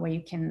 where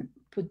you can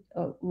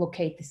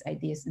locate these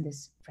ideas in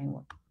this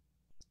framework.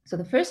 So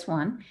the first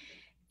one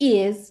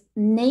is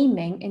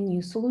naming a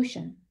new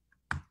solution,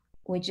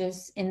 which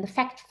is in the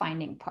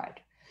fact-finding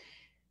part.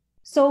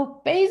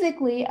 So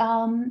basically,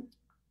 so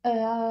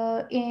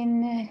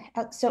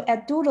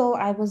at Doodle,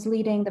 I was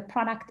leading the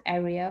product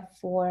area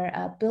for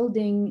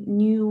building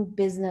new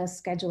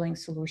business scheduling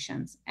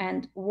solutions.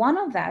 And one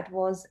of that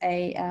was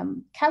a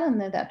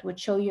calendar that would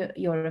show you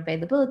your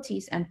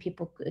availabilities, and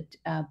people could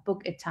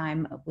book a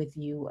time with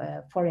you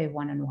for a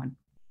one-on-one.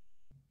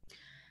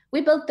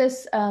 We built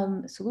this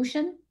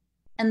solution,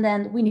 and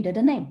then we needed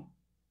a name.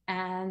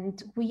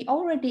 And we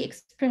already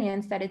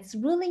experienced that it's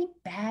really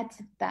bad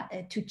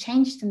to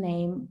change the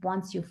name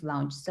once you've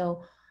launched.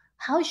 So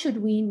how should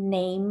we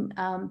name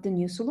the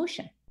new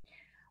solution?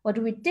 What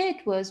we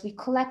did was we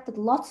collected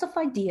lots of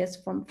ideas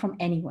from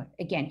anywhere.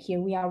 Again, here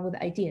we are with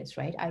ideas,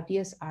 right?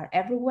 Ideas are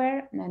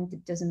everywhere, and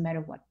it doesn't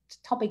matter what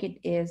topic it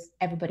is,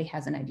 everybody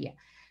has an idea.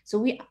 So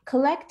we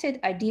collected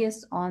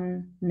ideas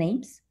on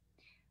names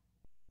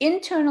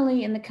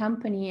internally in the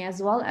company, as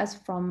well as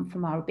from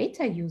our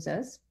beta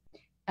users.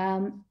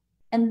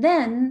 And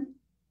then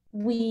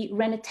we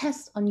ran a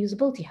test on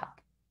Usability Hub.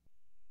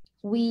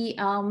 We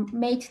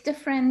made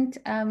different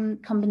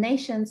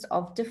combinations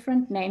of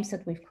different names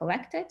that we've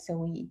collected. So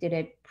we did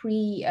a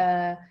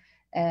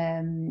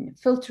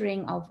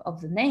filtering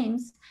of the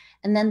names,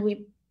 and then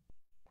we,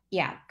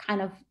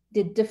 kind of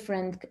did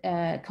different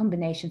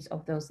combinations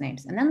of those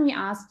names. And then we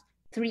asked,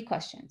 3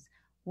 questions.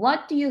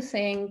 What do you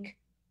think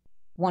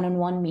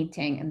one-on-one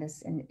meeting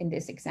in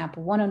this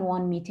example,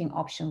 one-on-one meeting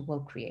option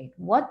will create?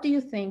 What do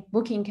you think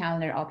booking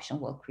calendar option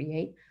will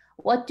create?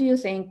 What do you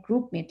think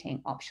group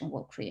meeting option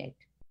will create?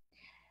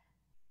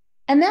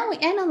 And then we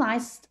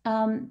analyzed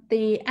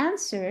the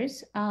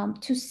answers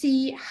to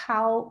see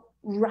how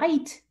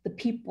right the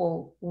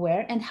people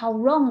were and how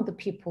wrong the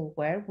people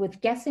were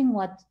with guessing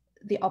what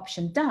the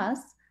option does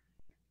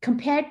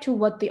compared to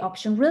what the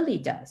option really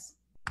does.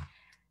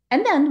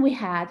 And then we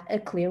had a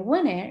clear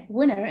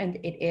winner, and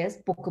it is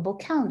bookable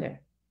calendar.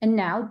 And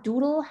now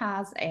Doodle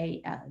has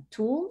a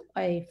tool,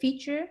 a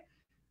feature,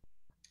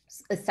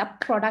 a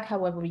sub-product,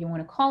 however you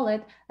want to call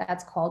it,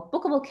 that's called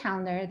bookable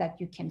calendar that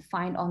you can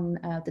find on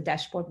the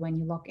dashboard when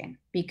you log in,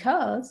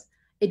 because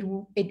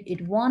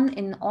it won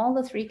in all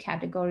the 3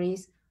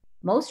 categories: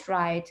 most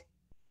right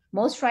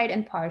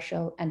and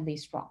partial, and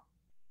least wrong.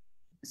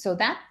 So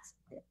that's,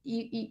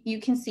 you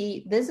can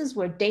see this is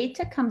where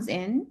data comes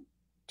in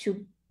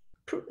to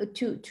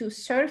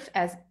serve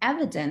as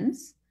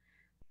evidence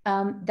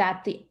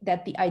that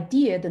the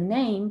idea, the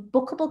name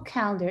bookable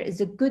calendar is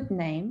a good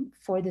name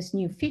for this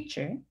new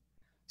feature,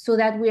 so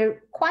that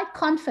we're quite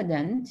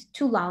confident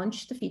to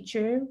launch the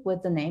feature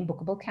with the name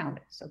bookable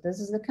calendar. So this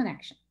is the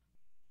connection.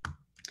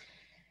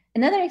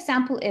 Another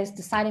example is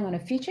deciding on a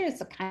feature. It's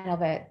a kind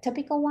of a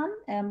typical one.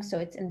 So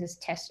it's in this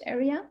test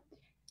area.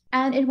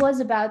 And it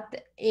was about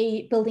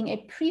building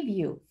a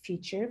preview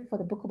feature for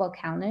the bookable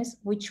calendars,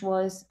 which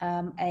was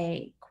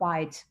a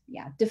quite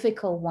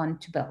difficult one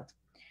to build.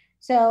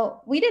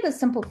 So we did a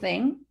simple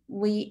thing.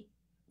 We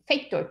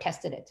fake door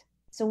tested it.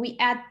 So we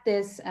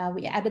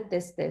added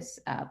this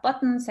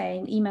button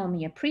saying email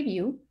me a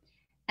preview.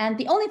 And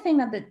the only thing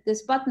that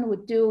this button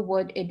would do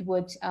would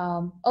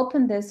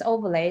open this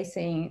overlay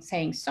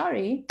saying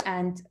sorry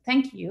and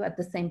thank you at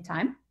the same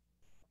time.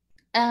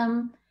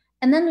 And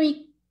then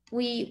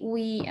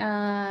we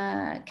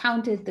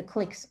counted the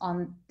clicks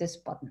on this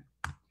button.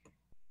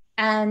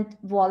 And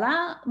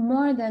voila,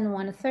 more than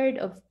 1/3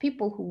 of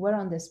people who were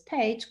on this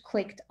page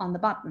clicked on the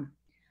button.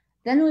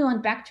 Then we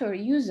went back to our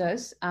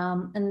users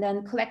and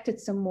then collected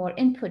some more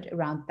input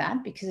around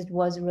that, because it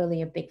was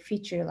really a big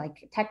feature.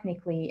 Like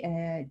technically,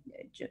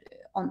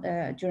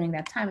 during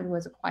that time, it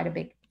was quite a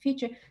big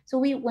feature. So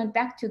we went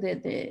back to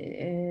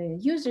the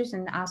users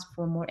and asked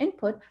for more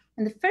input.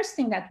 And the first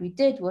thing that we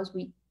did was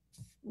we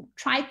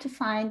tried to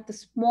find the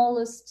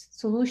smallest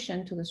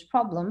solution to this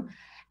problem,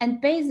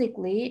 and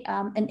basically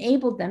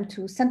enabled them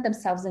to send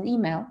themselves an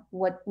email,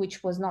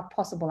 which was not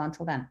possible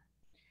until then.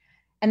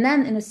 And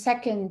then in a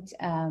second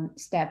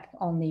step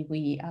only,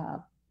 we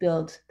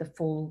build the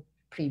full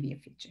preview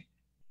feature.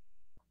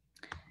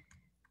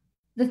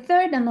 The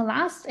third and the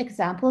last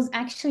example is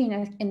actually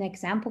an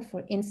example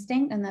for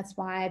instinct, and that's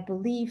why I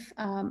believe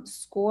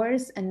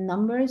scores and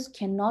numbers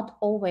cannot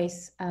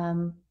always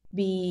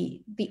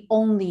be the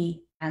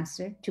only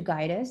answer to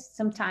guide us.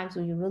 Sometimes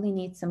we really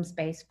need some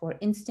space for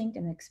instinct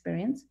and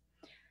experience.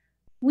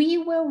 We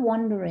were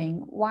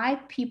wondering why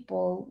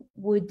people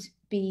would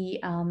be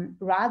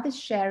rather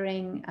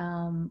sharing,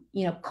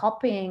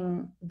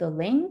 copying the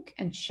link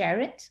and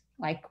share it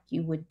like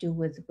you would do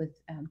with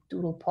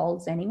Doodle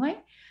polls anyway,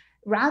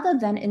 rather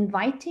than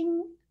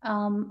inviting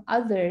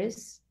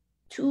others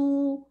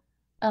to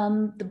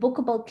the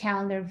bookable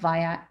calendar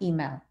via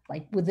email,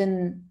 like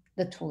within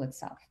the tool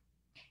itself.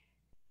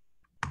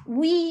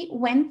 We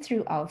went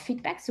through our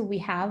feedback, so we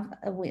had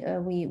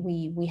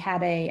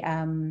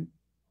a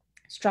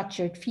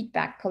structured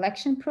feedback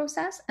collection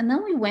process, and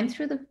then we went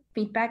through the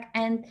feedback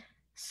and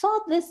saw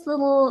this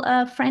little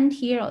friend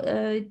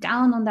here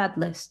down on that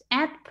list,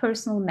 add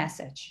personal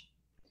message.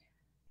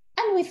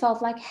 And we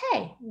thought like,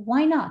 hey,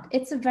 why not?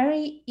 It's a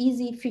very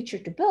easy feature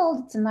to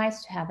build. It's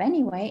nice to have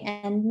anyway,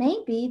 and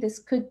maybe this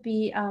could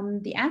be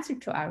the answer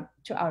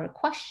to our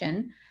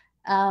question,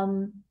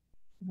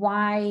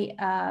 why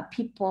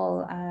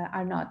people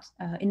are not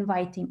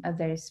inviting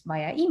others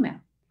via email.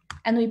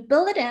 And we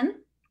built it in,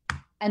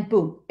 and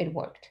boom, it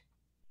worked.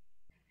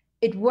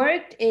 It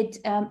worked. It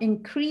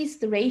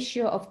increased the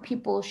ratio of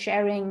people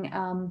sharing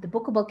the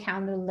bookable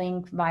calendar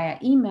link via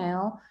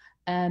email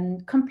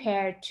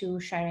compared to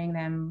sharing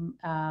them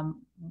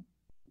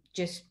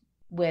just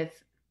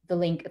with the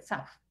link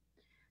itself.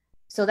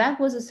 So that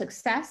was a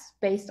success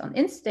based on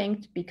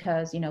instinct,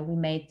 because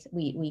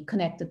we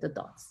connected the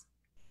dots.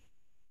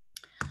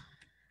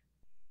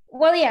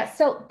 Well, yeah.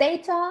 So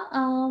data,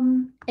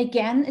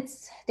 again,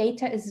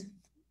 data is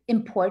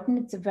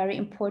important. It's a very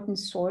important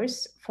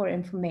source for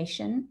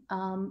information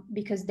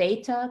because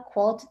data,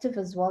 qualitative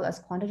as well as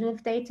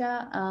quantitative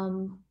data,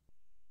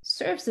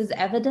 serves as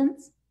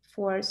evidence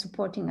for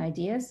supporting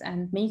ideas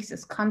and makes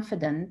us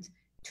confident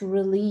to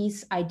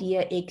release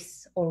idea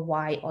X or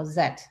Y or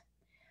Z.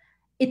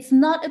 It's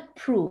not a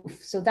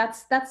proof. So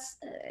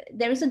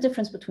there is a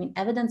difference between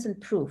evidence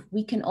and proof.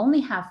 We can only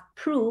have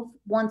proof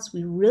once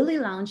we really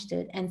launched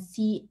it and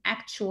see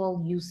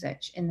actual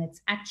usage in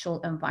its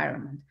actual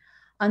environment.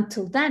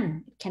 Until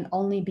then, it can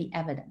only be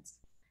evidence.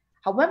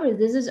 However,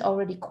 this is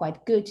already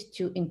quite good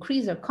to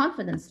increase our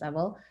confidence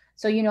level.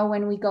 So, you know,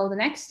 when we go the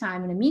next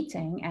time in a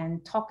meeting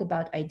and talk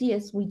about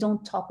ideas, we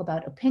don't talk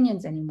about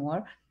opinions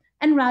anymore,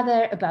 and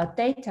rather about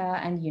data.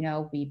 And, you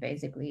know, we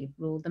basically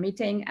rule the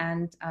meeting,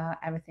 and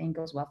everything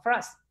goes well for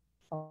us,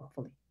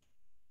 hopefully.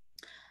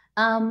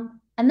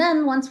 And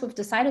then once we've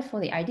decided for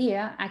the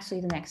idea,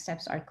 actually the next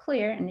steps are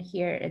clear. And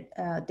here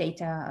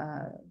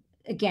data,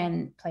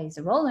 again, plays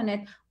a role in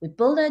it. We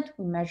build it,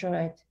 we measure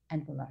it,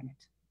 and we learn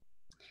it.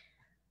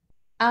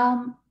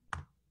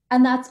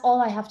 And that's all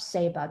I have to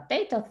say about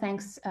data.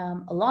 Thanks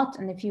a lot.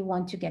 And if you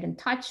want to get in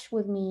touch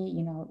with me,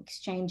 you know,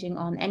 exchanging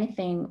on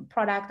anything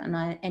product and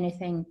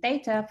anything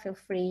data, feel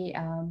free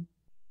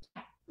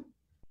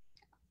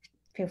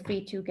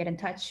to get in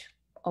touch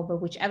over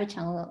whichever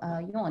channel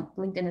you want.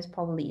 LinkedIn is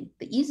probably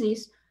the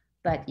easiest,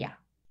 but yeah,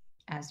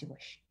 as you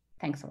wish.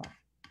 Thanks a lot.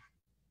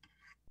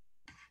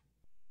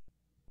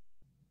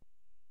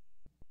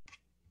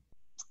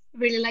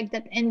 Really like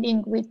that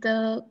ending with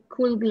the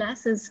cool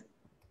glasses.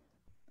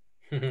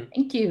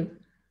 Thank you.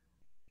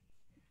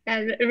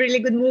 A really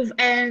good move.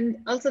 And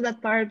also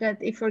that part that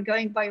if we're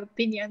going by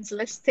opinions,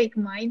 let's take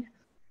mine.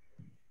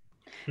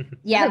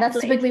 Yeah, that's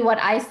typically what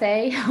I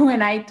say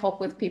when I talk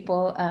with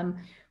people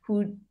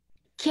who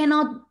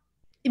cannot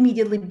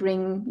immediately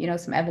bring, you know,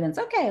 some evidence.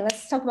 Okay,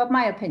 let's talk about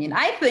my opinion,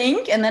 I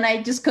think, and then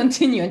I just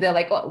continue, and they're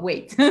like, oh,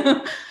 wait.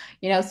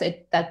 You know, so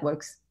that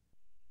works.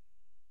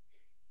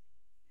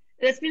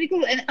 That's really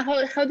cool. And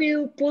how do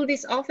you pull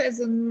this off as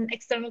an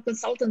external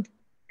consultant?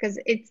 Because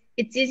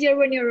it's easier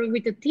when you're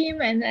with a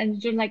team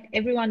and you're like,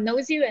 everyone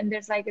knows you and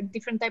there's like a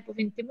different type of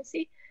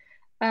intimacy.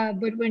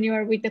 But when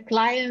you're with a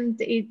client,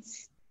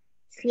 it's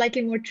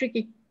slightly more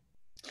tricky.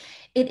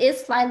 It is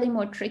slightly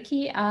more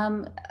tricky.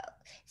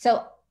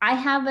 So I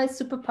have a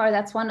superpower.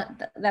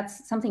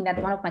 That's something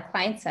that one of my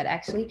clients said,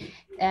 actually.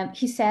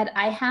 He said,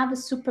 I have a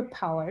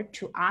superpower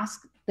to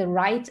ask the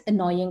right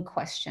annoying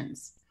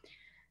questions.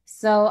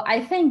 So I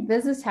think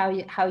this is how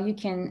you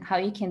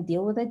can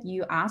deal with it.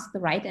 You ask the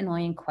right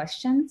annoying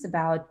questions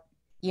about,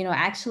 you know,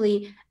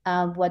 actually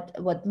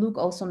what Luke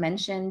also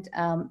mentioned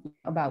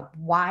about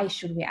why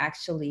should we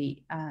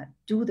actually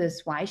do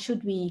this? Why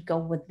should we go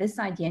with this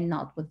idea and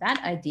not with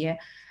that idea?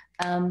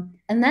 And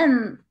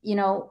then, you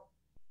know,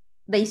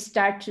 they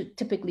start to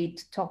typically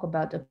talk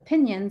about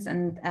opinions,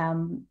 and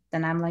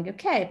then I'm like,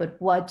 okay, but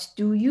what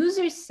do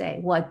users say?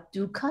 What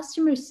do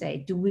customers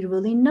say? Do we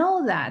really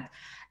know that?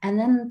 And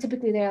then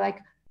typically they're like,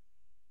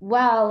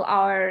 well,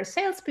 our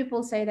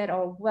salespeople say that,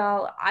 or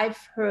well, I've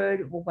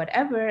heard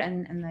whatever.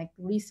 And like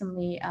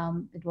recently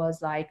it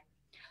was like,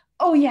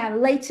 oh yeah,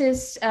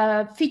 latest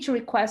feature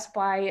request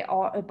by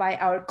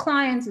our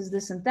clients is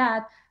this and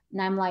that.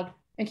 And I'm like,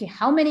 okay,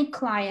 how many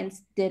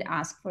clients did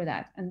ask for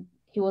that? And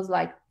he was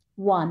like,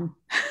 1.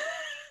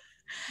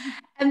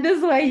 And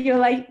this way you're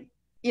like,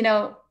 you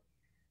know,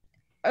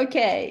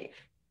 okay,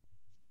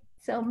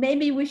 so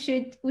maybe we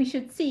should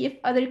see if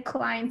other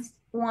clients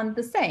want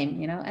the same,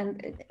 you know.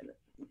 And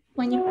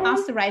when you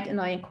ask the right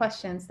annoying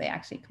questions, they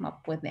actually come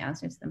up with the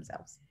answers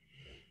themselves.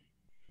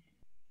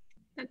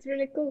 That's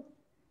really cool.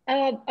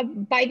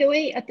 By the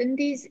way,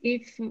 attendees,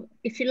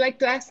 if you like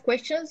to ask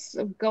questions,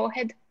 go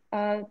ahead.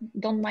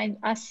 Don't mind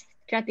us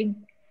chatting.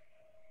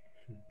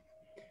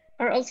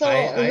 Or also,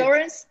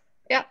 Lawrence,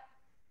 yeah.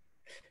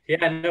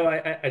 Yeah, no,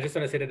 I just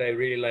want to say that I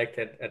really liked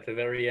that at the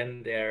very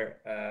end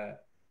there,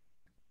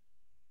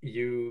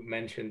 you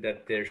mentioned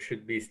that there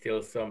should be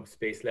still some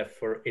space left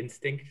for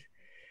instinct.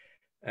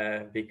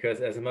 Because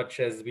as much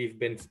as we've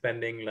been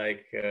spending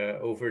like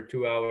over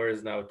 2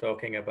 hours now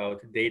talking about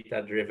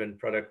data-driven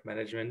product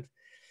management,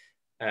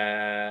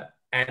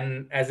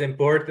 and as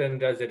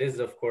important as it is,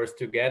 of course,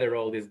 to gather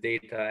all this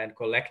data and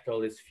collect all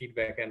this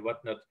feedback and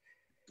whatnot,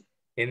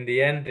 in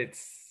the end,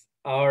 it's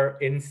our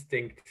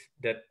instinct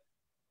that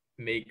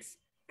makes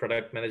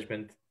product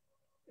management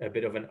a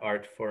bit of an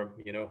art form,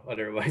 you know.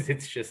 Otherwise,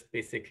 it's just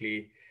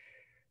basically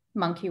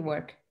monkey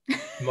work.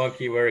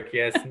 Monkey work,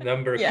 yes,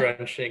 number Yeah.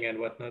 crunching and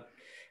whatnot.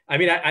 I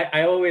mean,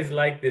 I always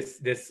like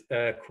this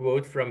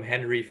quote from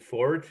Henry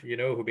Ford, you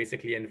know, who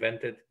basically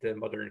invented the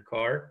modern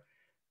car.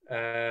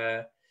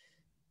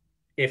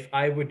 If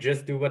I would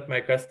just do what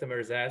my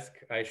customers ask,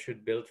 I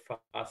should build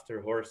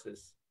faster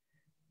horses.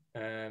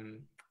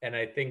 And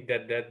I think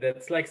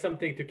that's like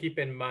something to keep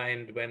in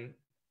mind when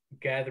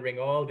gathering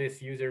all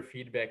this user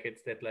feedback.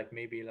 It's that like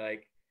maybe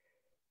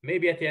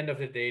at the end of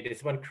the day,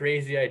 this one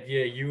crazy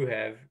idea you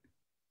have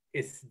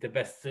is the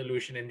best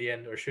solution in the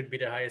end, or should be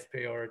the highest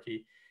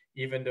priority,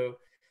 even though,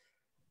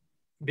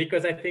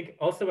 because I think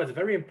also what's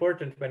very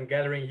important when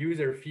gathering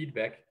user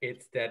feedback,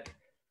 it's that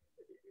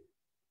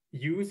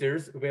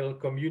users will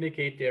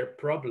communicate their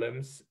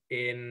problems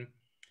in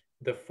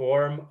the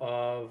form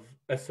of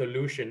a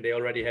solution they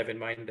already have in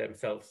mind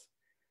themselves.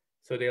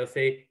 So they'll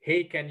say,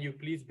 hey, can you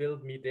please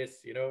build me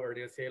this, you know, or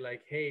they'll say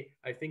like, hey,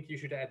 I think you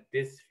should add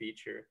this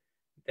feature.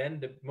 Then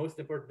the most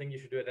important thing you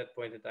should do at that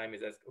point in time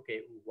is ask,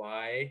 okay,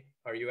 why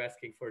are you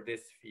asking for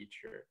this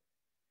feature?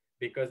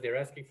 Because they're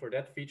asking for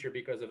that feature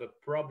because of a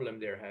problem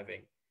they're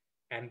having.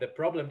 And the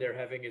problem they're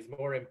having is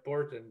more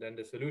important than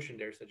the solution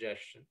they're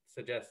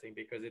suggesting,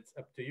 because it's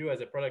up to you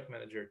as a product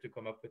manager to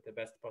come up with the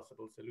best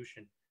possible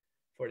solution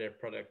for their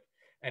product.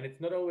 And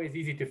it's not always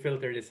easy to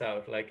filter this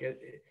out. Like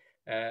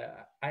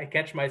I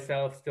catch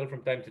myself still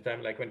from time to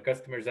time, like when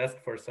customers ask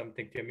for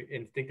something, to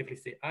instinctively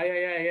say,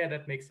 yeah,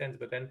 that makes sense.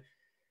 But then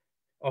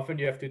often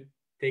you have to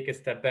take a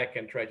step back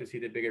and try to see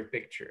the bigger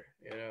picture,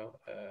 you know,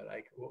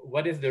 like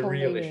what is the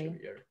real issue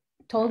here?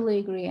 Totally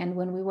agree. And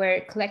when we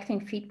were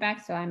collecting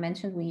feedback, so I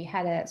mentioned we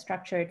had a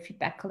structured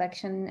feedback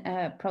collection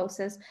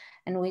process.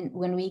 And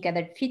when we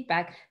gathered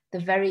feedback, the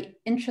very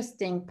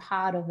interesting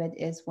part of it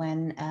is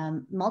when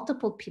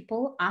multiple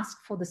people ask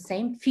for the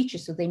same feature.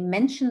 So they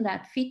mention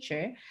that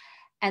feature.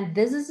 And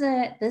this is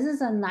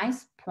a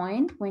nice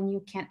point when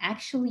you can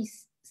actually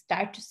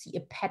start to see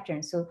a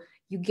pattern. So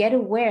you get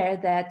aware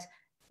that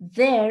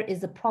there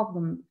is a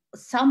problem.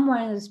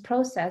 Somewhere in this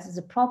process is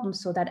a problem,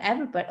 so that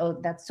everybody, or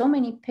that so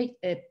many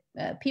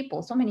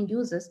people, so many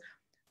users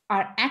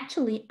are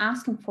actually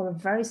asking for a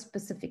very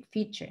specific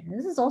feature. And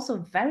this is also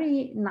a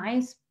very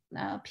nice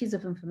piece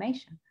of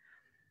information.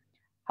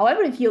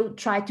 However, if you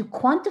try to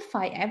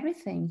quantify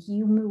everything,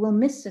 you will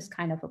miss this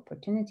kind of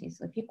opportunities.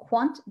 So if you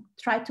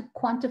try to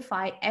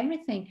quantify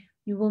everything,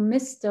 you will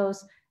miss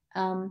those,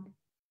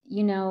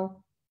 you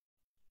know,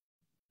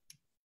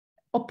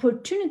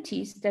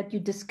 opportunities that you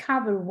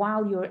discover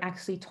while you're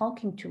actually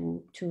talking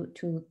to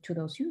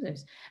those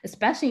users,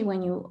 especially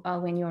when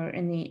you're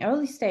in the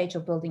early stage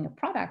of building a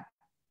product.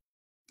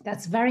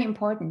 That's very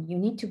important. You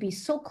need to be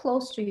so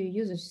close to your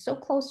users, so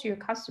close to your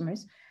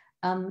customers.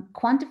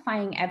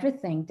 Quantifying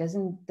everything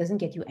doesn't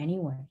get you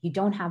anywhere. You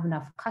don't have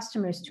enough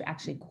customers to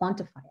actually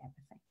quantify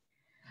everything.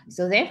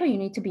 So therefore, you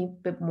need to be a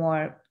bit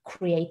more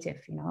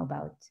creative, you know,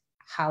 about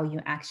how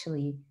you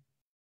actually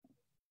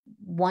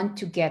want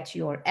to get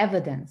your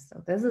evidence.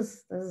 So this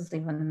is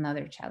even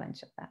another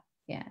challenge of that.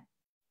 Yeah.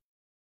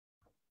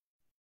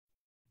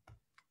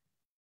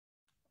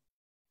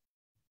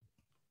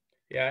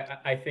 Yeah,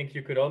 I think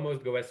you could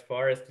almost go as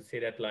far as to say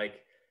that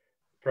like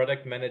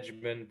product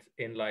management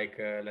in like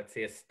let's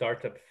say a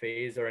startup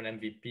phase or an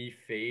MVP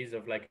phase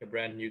of like a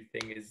brand new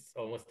thing is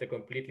almost a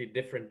completely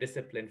different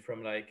discipline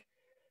from like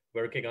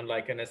working on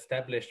like an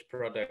established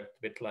product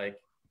with like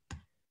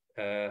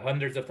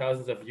hundreds of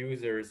thousands of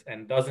users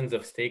and dozens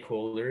of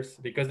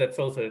stakeholders, because that's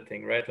also the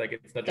thing, right? Like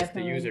it's not just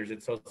the users,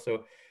 it's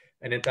also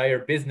an entire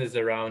business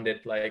around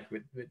it, like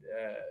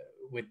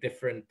with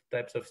different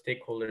types of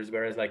stakeholders.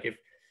 Whereas like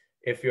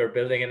if you're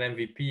building an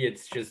MVP,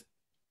 it's just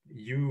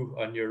you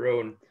on your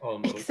own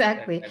almost.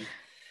 Exactly. And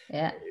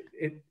yeah.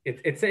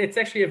 It's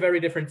actually a very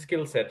different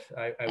skill set,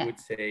 I would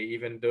say,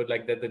 even though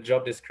like the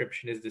job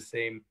description is the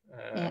same.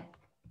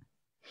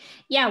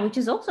 Yeah, which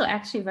is also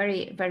actually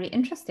very, very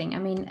interesting. I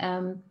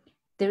mean,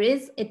 there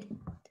is it.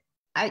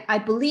 I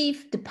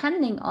believe,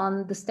 depending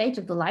on the stage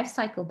of the life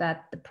cycle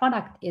that the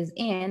product is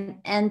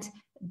in, and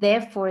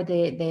therefore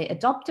the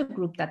adopter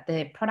group that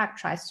the product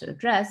tries to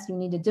address, you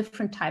need a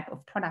different type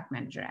of product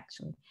manager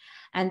actually.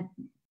 And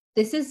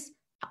this is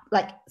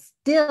like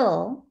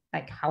still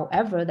like,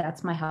 however,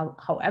 that's my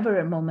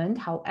however moment.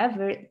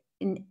 However,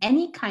 in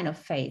any kind of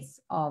phase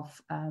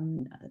of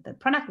the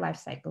product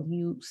lifecycle,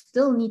 you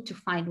still need to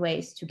find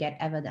ways to get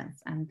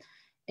evidence, and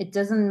it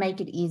doesn't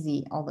make it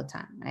easy all the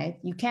time, right?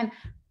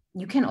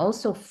 You can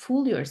also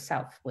fool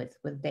yourself with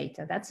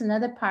data. That's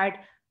another part,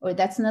 or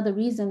that's another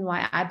reason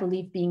why I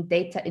believe being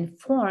data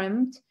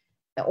informed,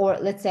 or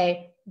let's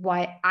say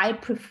why I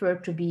prefer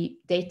to be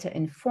data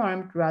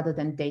informed rather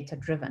than data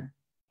driven.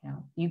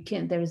 You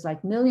know, there's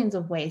like millions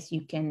of ways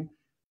you can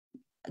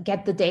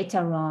get the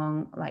data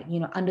wrong, like, you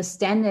know,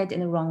 understand it in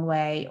the wrong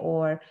way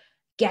or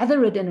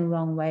gather it in the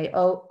wrong way.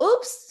 Oh,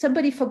 oops,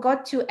 somebody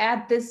forgot to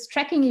add this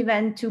tracking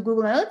event to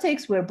Google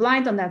Analytics. We're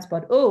blind on that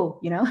spot. Oh,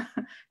 you know,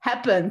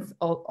 happens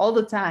all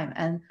the time.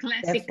 And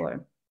classic.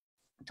 Therefore,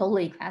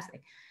 totally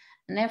classic.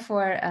 And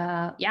therefore,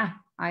 yeah,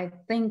 I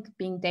think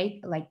being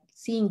data, like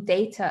seeing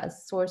data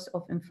as source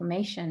of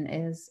information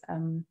is,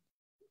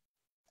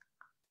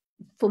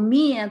 for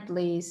me at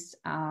least,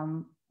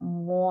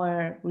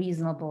 more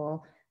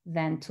reasonable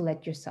than to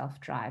let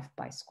yourself drive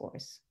by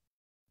scores.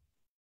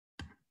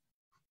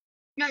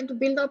 Yeah, and to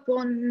build up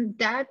on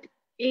that,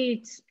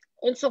 it's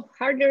also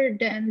harder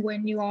than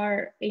when you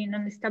are in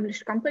an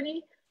established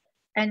company.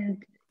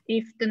 And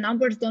if the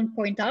numbers don't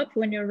point out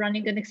when you're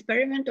running an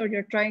experiment or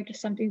you're trying to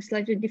something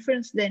slightly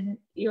different, then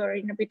you're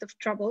in a bit of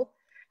trouble.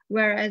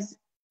 Whereas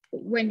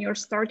when you're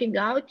starting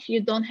out,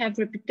 you don't have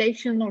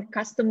reputation or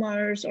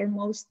customers or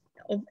most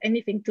of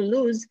anything to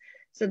lose.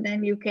 So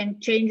then you can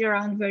change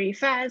around very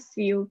fast.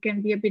 You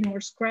can be a bit more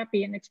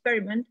scrappy and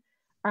experiment.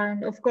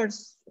 And of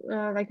course,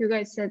 like you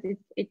guys said,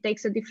 it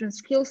takes a different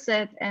skill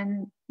set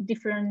and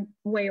different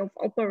way of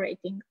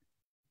operating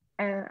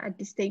at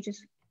these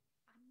stages.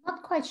 I'm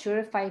not quite sure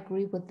if I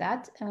agree with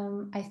that.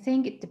 I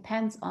think it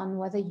depends on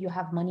whether you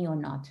have money or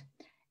not.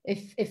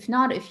 If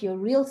not, if you're a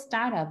real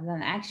startup,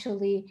 then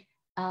actually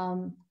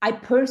I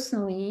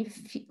personally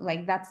feel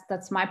like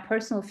that's my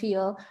personal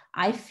feel.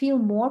 I feel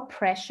more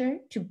pressure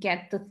to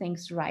get the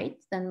things right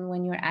than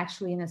when you're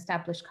actually an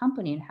established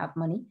company and have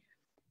money.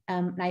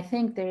 And I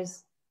think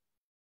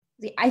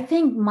I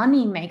think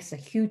money makes a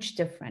huge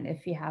difference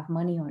if you have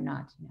money or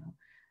not, you know,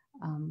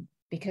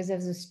 because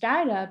as a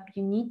startup,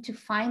 you need to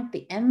find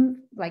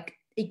like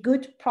a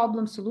good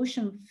problem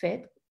solution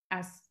fit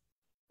as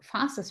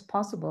fast as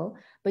possible,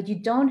 but you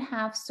don't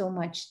have so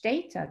much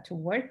data to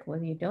work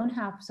with. You don't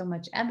have so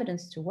much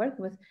evidence to work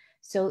with.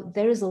 So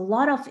there is a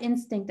lot of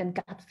instinct and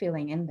gut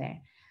feeling in there.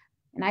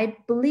 And I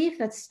believe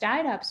that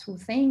startups who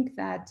think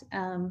that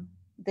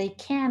they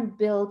can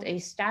build a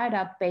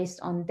startup based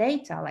on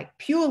data, like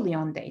purely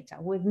on data,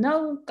 with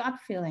no gut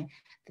feeling,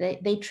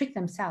 they trick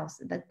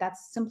themselves.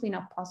 That's simply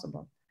not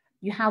possible.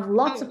 You have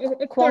lots of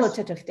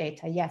qualitative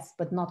data, yes,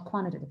 but not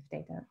quantitative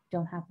data. You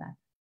don't have that.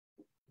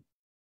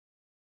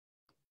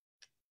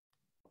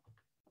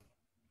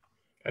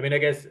 I mean, I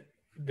guess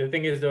the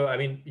thing is, though, I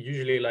mean,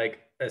 usually like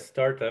a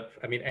startup,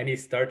 I mean, any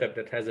startup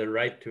that has a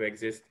right to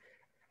exist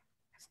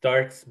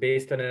starts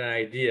based on an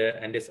idea,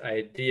 and this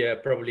idea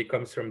probably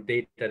comes from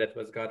data that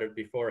was gathered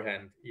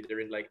beforehand, either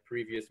in like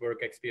previous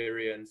work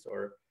experience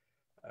or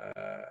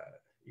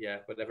yeah,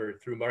 whatever,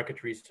 through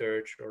market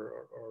research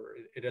or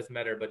it doesn't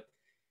matter. But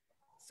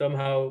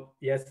somehow,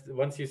 yes,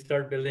 once you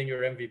start building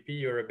your MVP,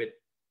 you're a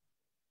bit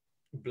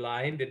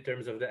blind in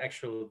terms of the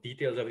actual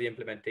details of the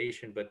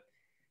implementation, but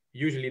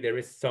usually there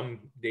is some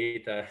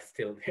data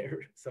still there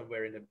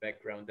somewhere in the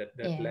background that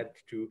led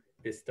to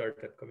this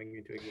startup coming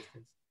into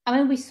existence. I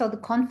mean, we saw the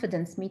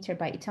confidence meter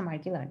by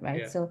Itamar Gillard,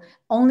 right? Yeah. So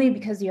only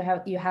because you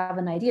have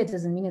an idea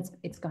doesn't mean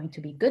it's going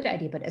to be a good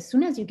idea. But as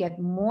soon as you get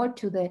more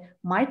to the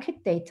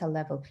market data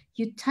level,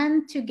 you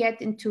tend to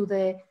get into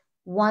the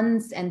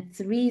ones and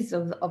threes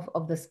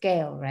of the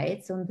scale,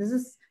 right? So this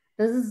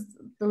is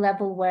the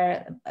level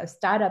where a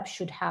startup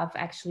should have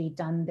actually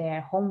done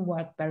their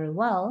homework very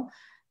well.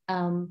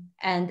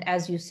 And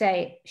as you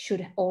say,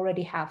 should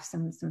already have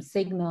some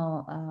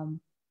signal,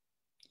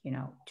 you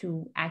know,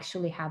 to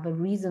actually have a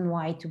reason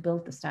why to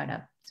build the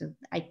startup. So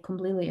I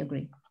completely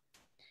agree.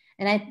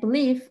 And I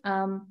believe,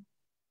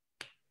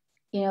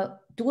 you know,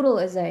 Doodle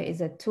is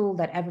a tool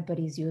that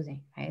everybody's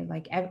using, right?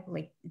 Like it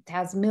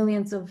has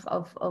millions of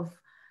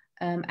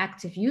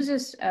active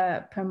users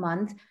per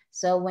month.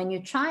 So when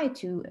you try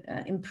to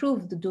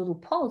improve the Doodle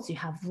pulse, you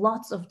have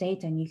lots of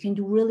data and you can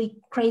do really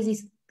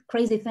crazy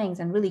things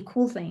and really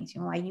cool things.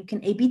 You know, like you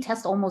can A/B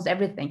test almost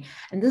everything.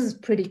 And this is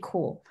pretty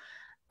cool.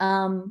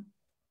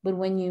 But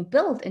when you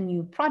build a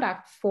new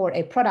product for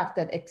a product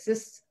that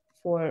exists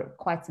for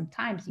quite some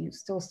time, you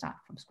still start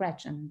from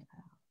scratch and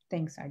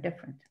things are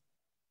different,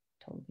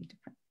 totally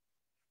different.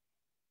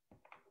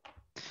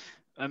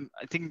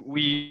 I think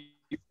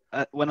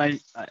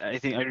I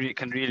think I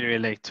can really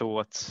relate to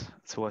what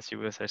you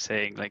both are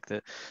saying, like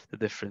the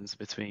difference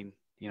between,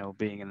 you know,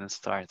 being in a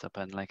startup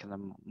and like in a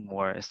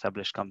more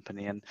established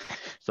company. And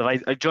so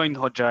I joined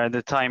Hotjar at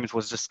the time it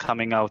was just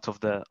coming out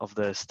of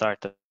the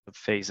startup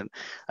phase, and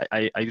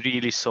I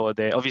really saw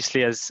there,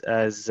 obviously, as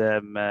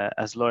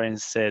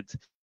Lawrence said,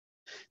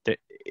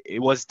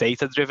 it was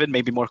data driven,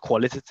 maybe more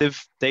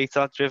qualitative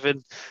data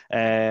driven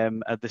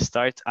at the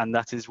start, and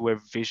that is where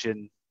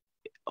vision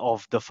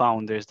of the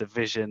founders, the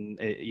vision,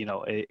 you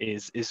know,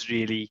 is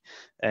really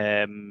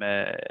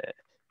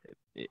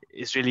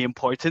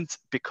important,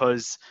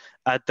 because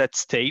at that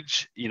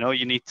stage, you know,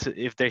 you need to,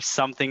 if there's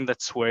something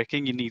that's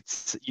working, you need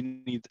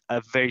a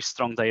very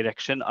strong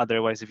direction.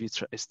 Otherwise, if you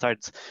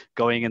start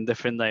going in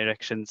different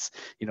directions,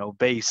 you know,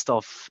 based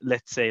off,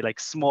 let's say,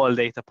 like small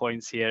data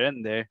points here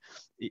and there,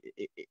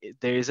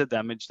 there is a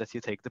damage that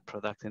you take the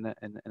product in a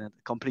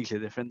completely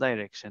different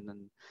direction,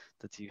 and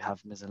that you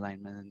have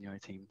misalignment in your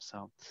team.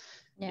 So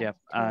yeah,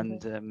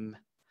 totally. And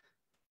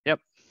yep,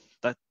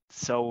 that,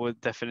 so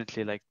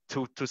definitely like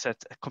two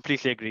sets,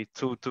 completely agree,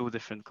 two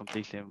different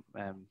completely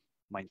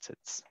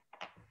mindsets.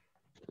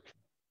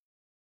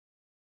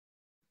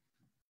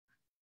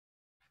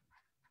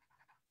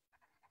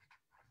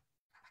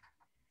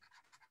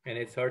 And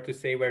it's hard to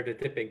say where the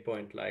tipping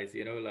point lies,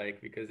 you know, like,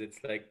 because it's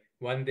like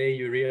one day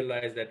you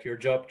realize that your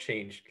job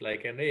changed,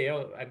 like, and hey,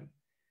 oh,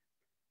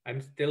 I'm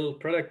still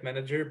product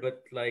manager,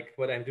 but like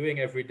what I'm doing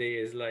every day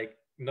is like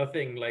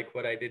nothing like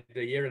what I did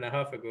a year and a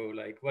half ago.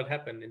 Like, what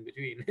happened in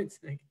between? It's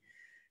like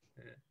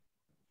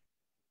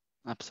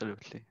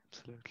absolutely.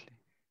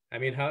 I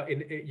mean,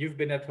 you've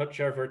been at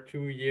Hotjar for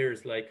 2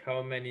 years, like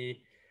how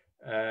many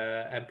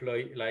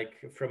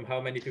from how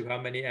many to how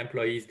many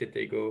employees did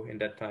they go in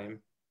that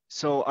time?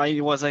 So I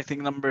was, I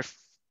think,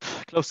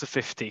 close to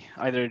 50,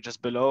 either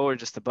just below or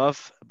just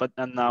above,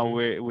 and now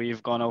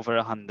we've gone over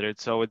 100,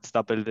 so it's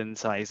doubled in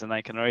size, and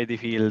I can already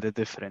feel the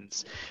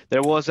difference.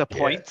 There was a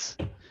point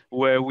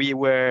where we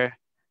were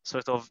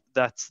sort of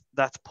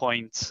that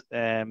point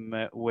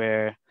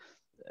where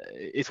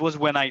it was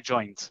when I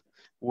joined,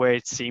 where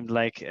it seemed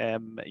like,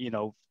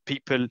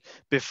 people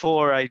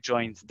before I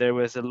joined, there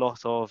was a lot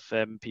of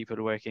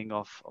people working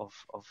off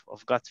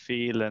gut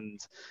feel and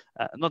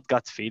not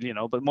gut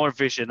feel, but more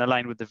vision,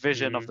 aligned with the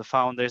vision of the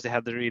founders. They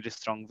had a really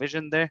strong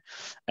vision there.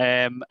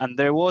 And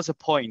there was a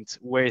point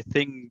where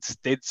things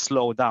did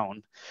slow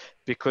down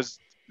because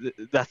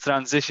that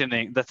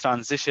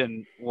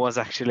transition was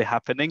actually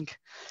happening.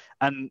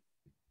 And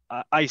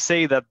I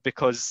say that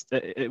because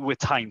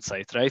with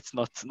hindsight, right?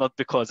 Not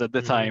because at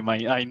the time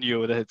I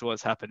knew that it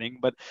was happening,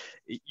 but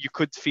you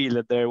could feel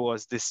that there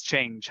was this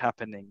change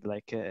happening,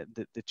 like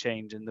the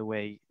change in the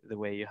way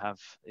you have,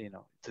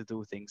 to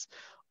do things.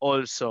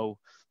 Also,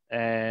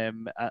 I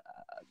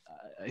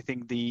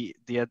think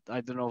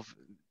I don't know if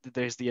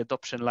there's the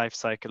adoption life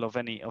cycle of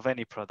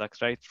any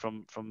product, right?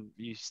 From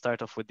you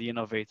start off with the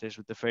innovators,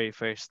 with the very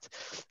first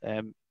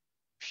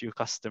few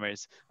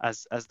customers.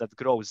 As that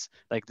grows,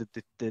 like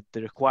the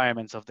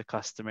requirements of the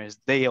customers,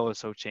 they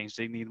also change.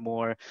 They need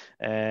more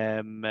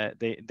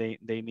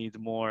they need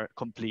more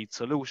complete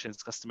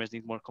solutions. Customers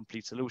need more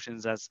complete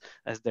solutions as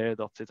they're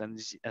adopted, and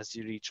as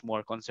you reach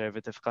more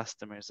conservative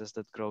customers as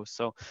that grows.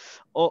 So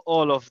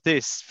all of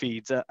this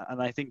feeds,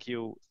 and I think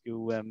you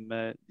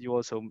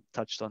also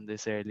touched on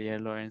this earlier,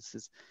 Lawrence,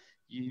 is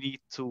you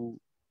need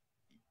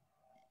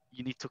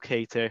to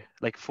cater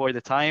like for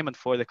the time and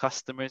for the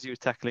customers you're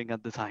tackling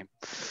at the time,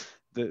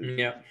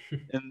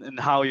 and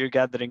how you're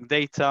gathering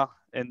data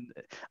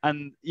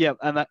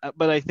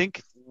but I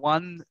think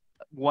one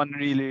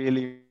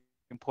really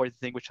important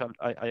thing, which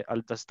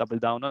I'll just double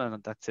down on,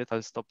 and that's it,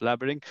 I'll stop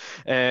blabbering,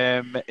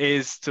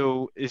 is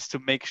to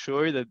make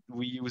sure that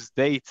we use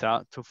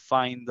data to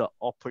find the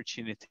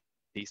opportunities.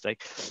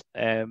 Like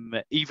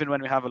even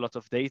when we have a lot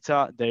of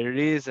data, there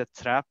is a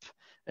trap,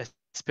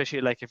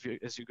 especially like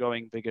as you're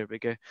going bigger.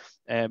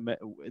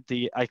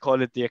 I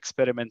call it the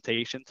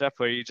experimentation trap,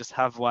 where you just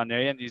have one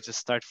area and you just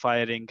start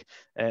firing.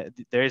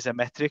 There is a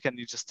metric, and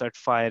you just start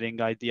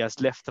firing ideas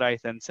left, right,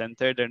 and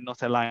center. They're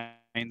not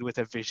aligned with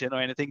a vision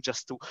or anything,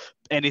 just to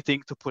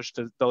anything to push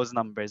those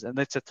numbers. And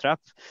it's a trap.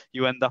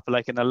 You end up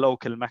like in a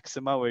local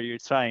maxima, where you're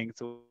trying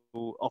to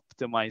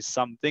optimize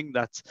something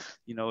that's,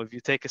 if you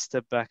take a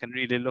step back and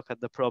really look at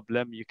the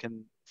problem, you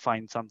can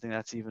find something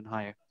that's even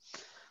higher.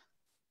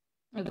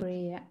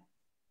 Agree. Yeah.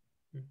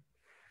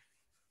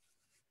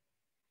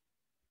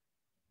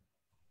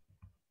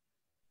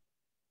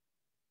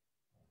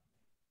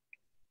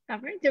 All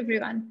right,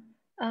 everyone.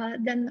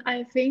 Then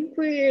I think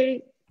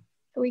we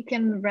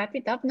can wrap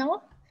it up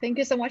now. Thank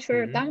you so much for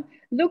your time.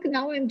 Look,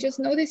 now I'm just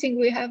noticing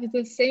we have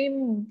the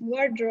same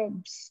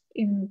wardrobes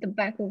in the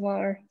back of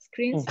our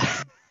screens.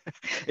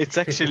 It's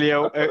actually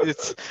I'll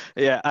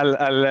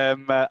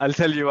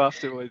tell you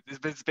afterwards.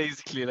 It's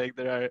basically like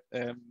there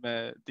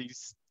are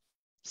these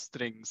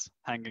strings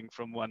hanging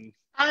from one.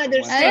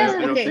 There's strings.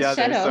 Okay, the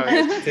other. Shadow.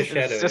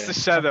 It's just a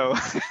shadow.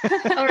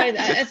 All right,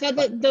 I thought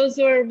that those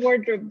were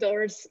wardrobe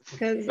doors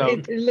because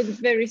it looks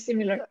very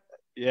similar.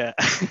 Yeah.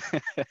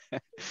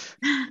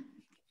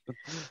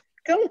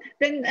 Cool.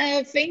 Then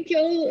thank you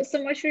all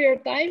so much for your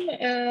time,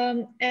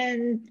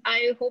 and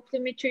I hope to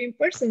meet you in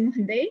person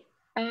one day.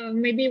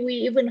 Maybe we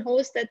even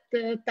host at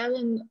the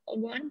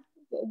TalonOne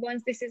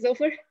once this is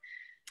over.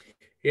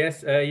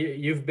 Yes,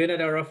 you've been at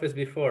our office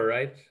before,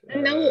 right?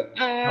 No,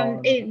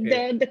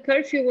 the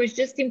curfew was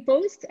just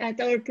imposed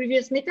at our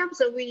previous meetup,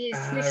 so we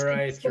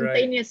switched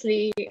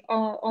spontaneously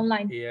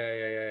online.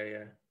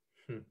 Yeah.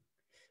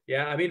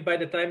 Yeah, I mean, by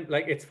the time,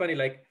 like, it's funny,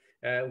 like,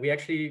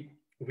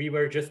 we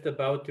were just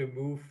about to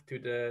move to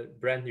the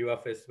brand new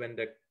office when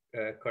the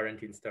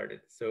quarantine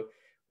started. So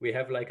we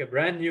have like a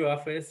brand new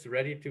office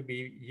ready to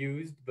be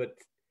used, but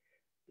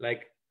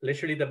like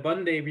literally the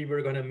Monday we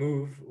were going to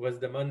move was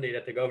the Monday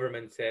that the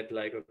government said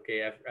like,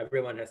 okay,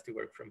 everyone has to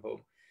work from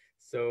home.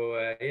 So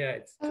yeah,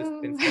 it's just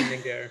been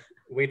standing there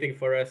waiting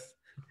for us,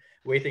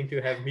 waiting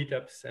to have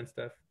meetups and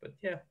stuff. But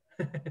yeah,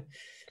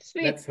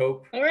 sweet. Let's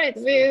hope. All right,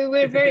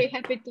 we're very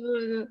happy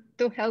to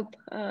help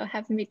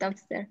have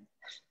meetups there.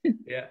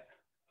 Yeah,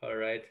 all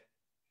right.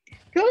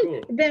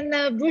 Cool. Then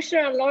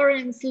Bushra,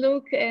 Lawrence,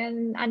 Luke,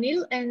 and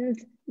Anil, and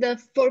the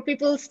 4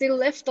 people still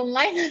left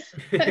online.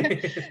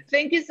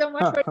 Thank you so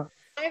much for your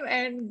time,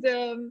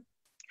 and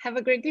have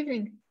a great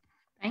evening.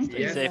 Thank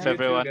you. Stay safe,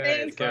 everyone.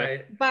 Thanks.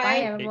 Bye. Bye,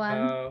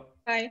 everyone.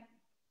 Bye.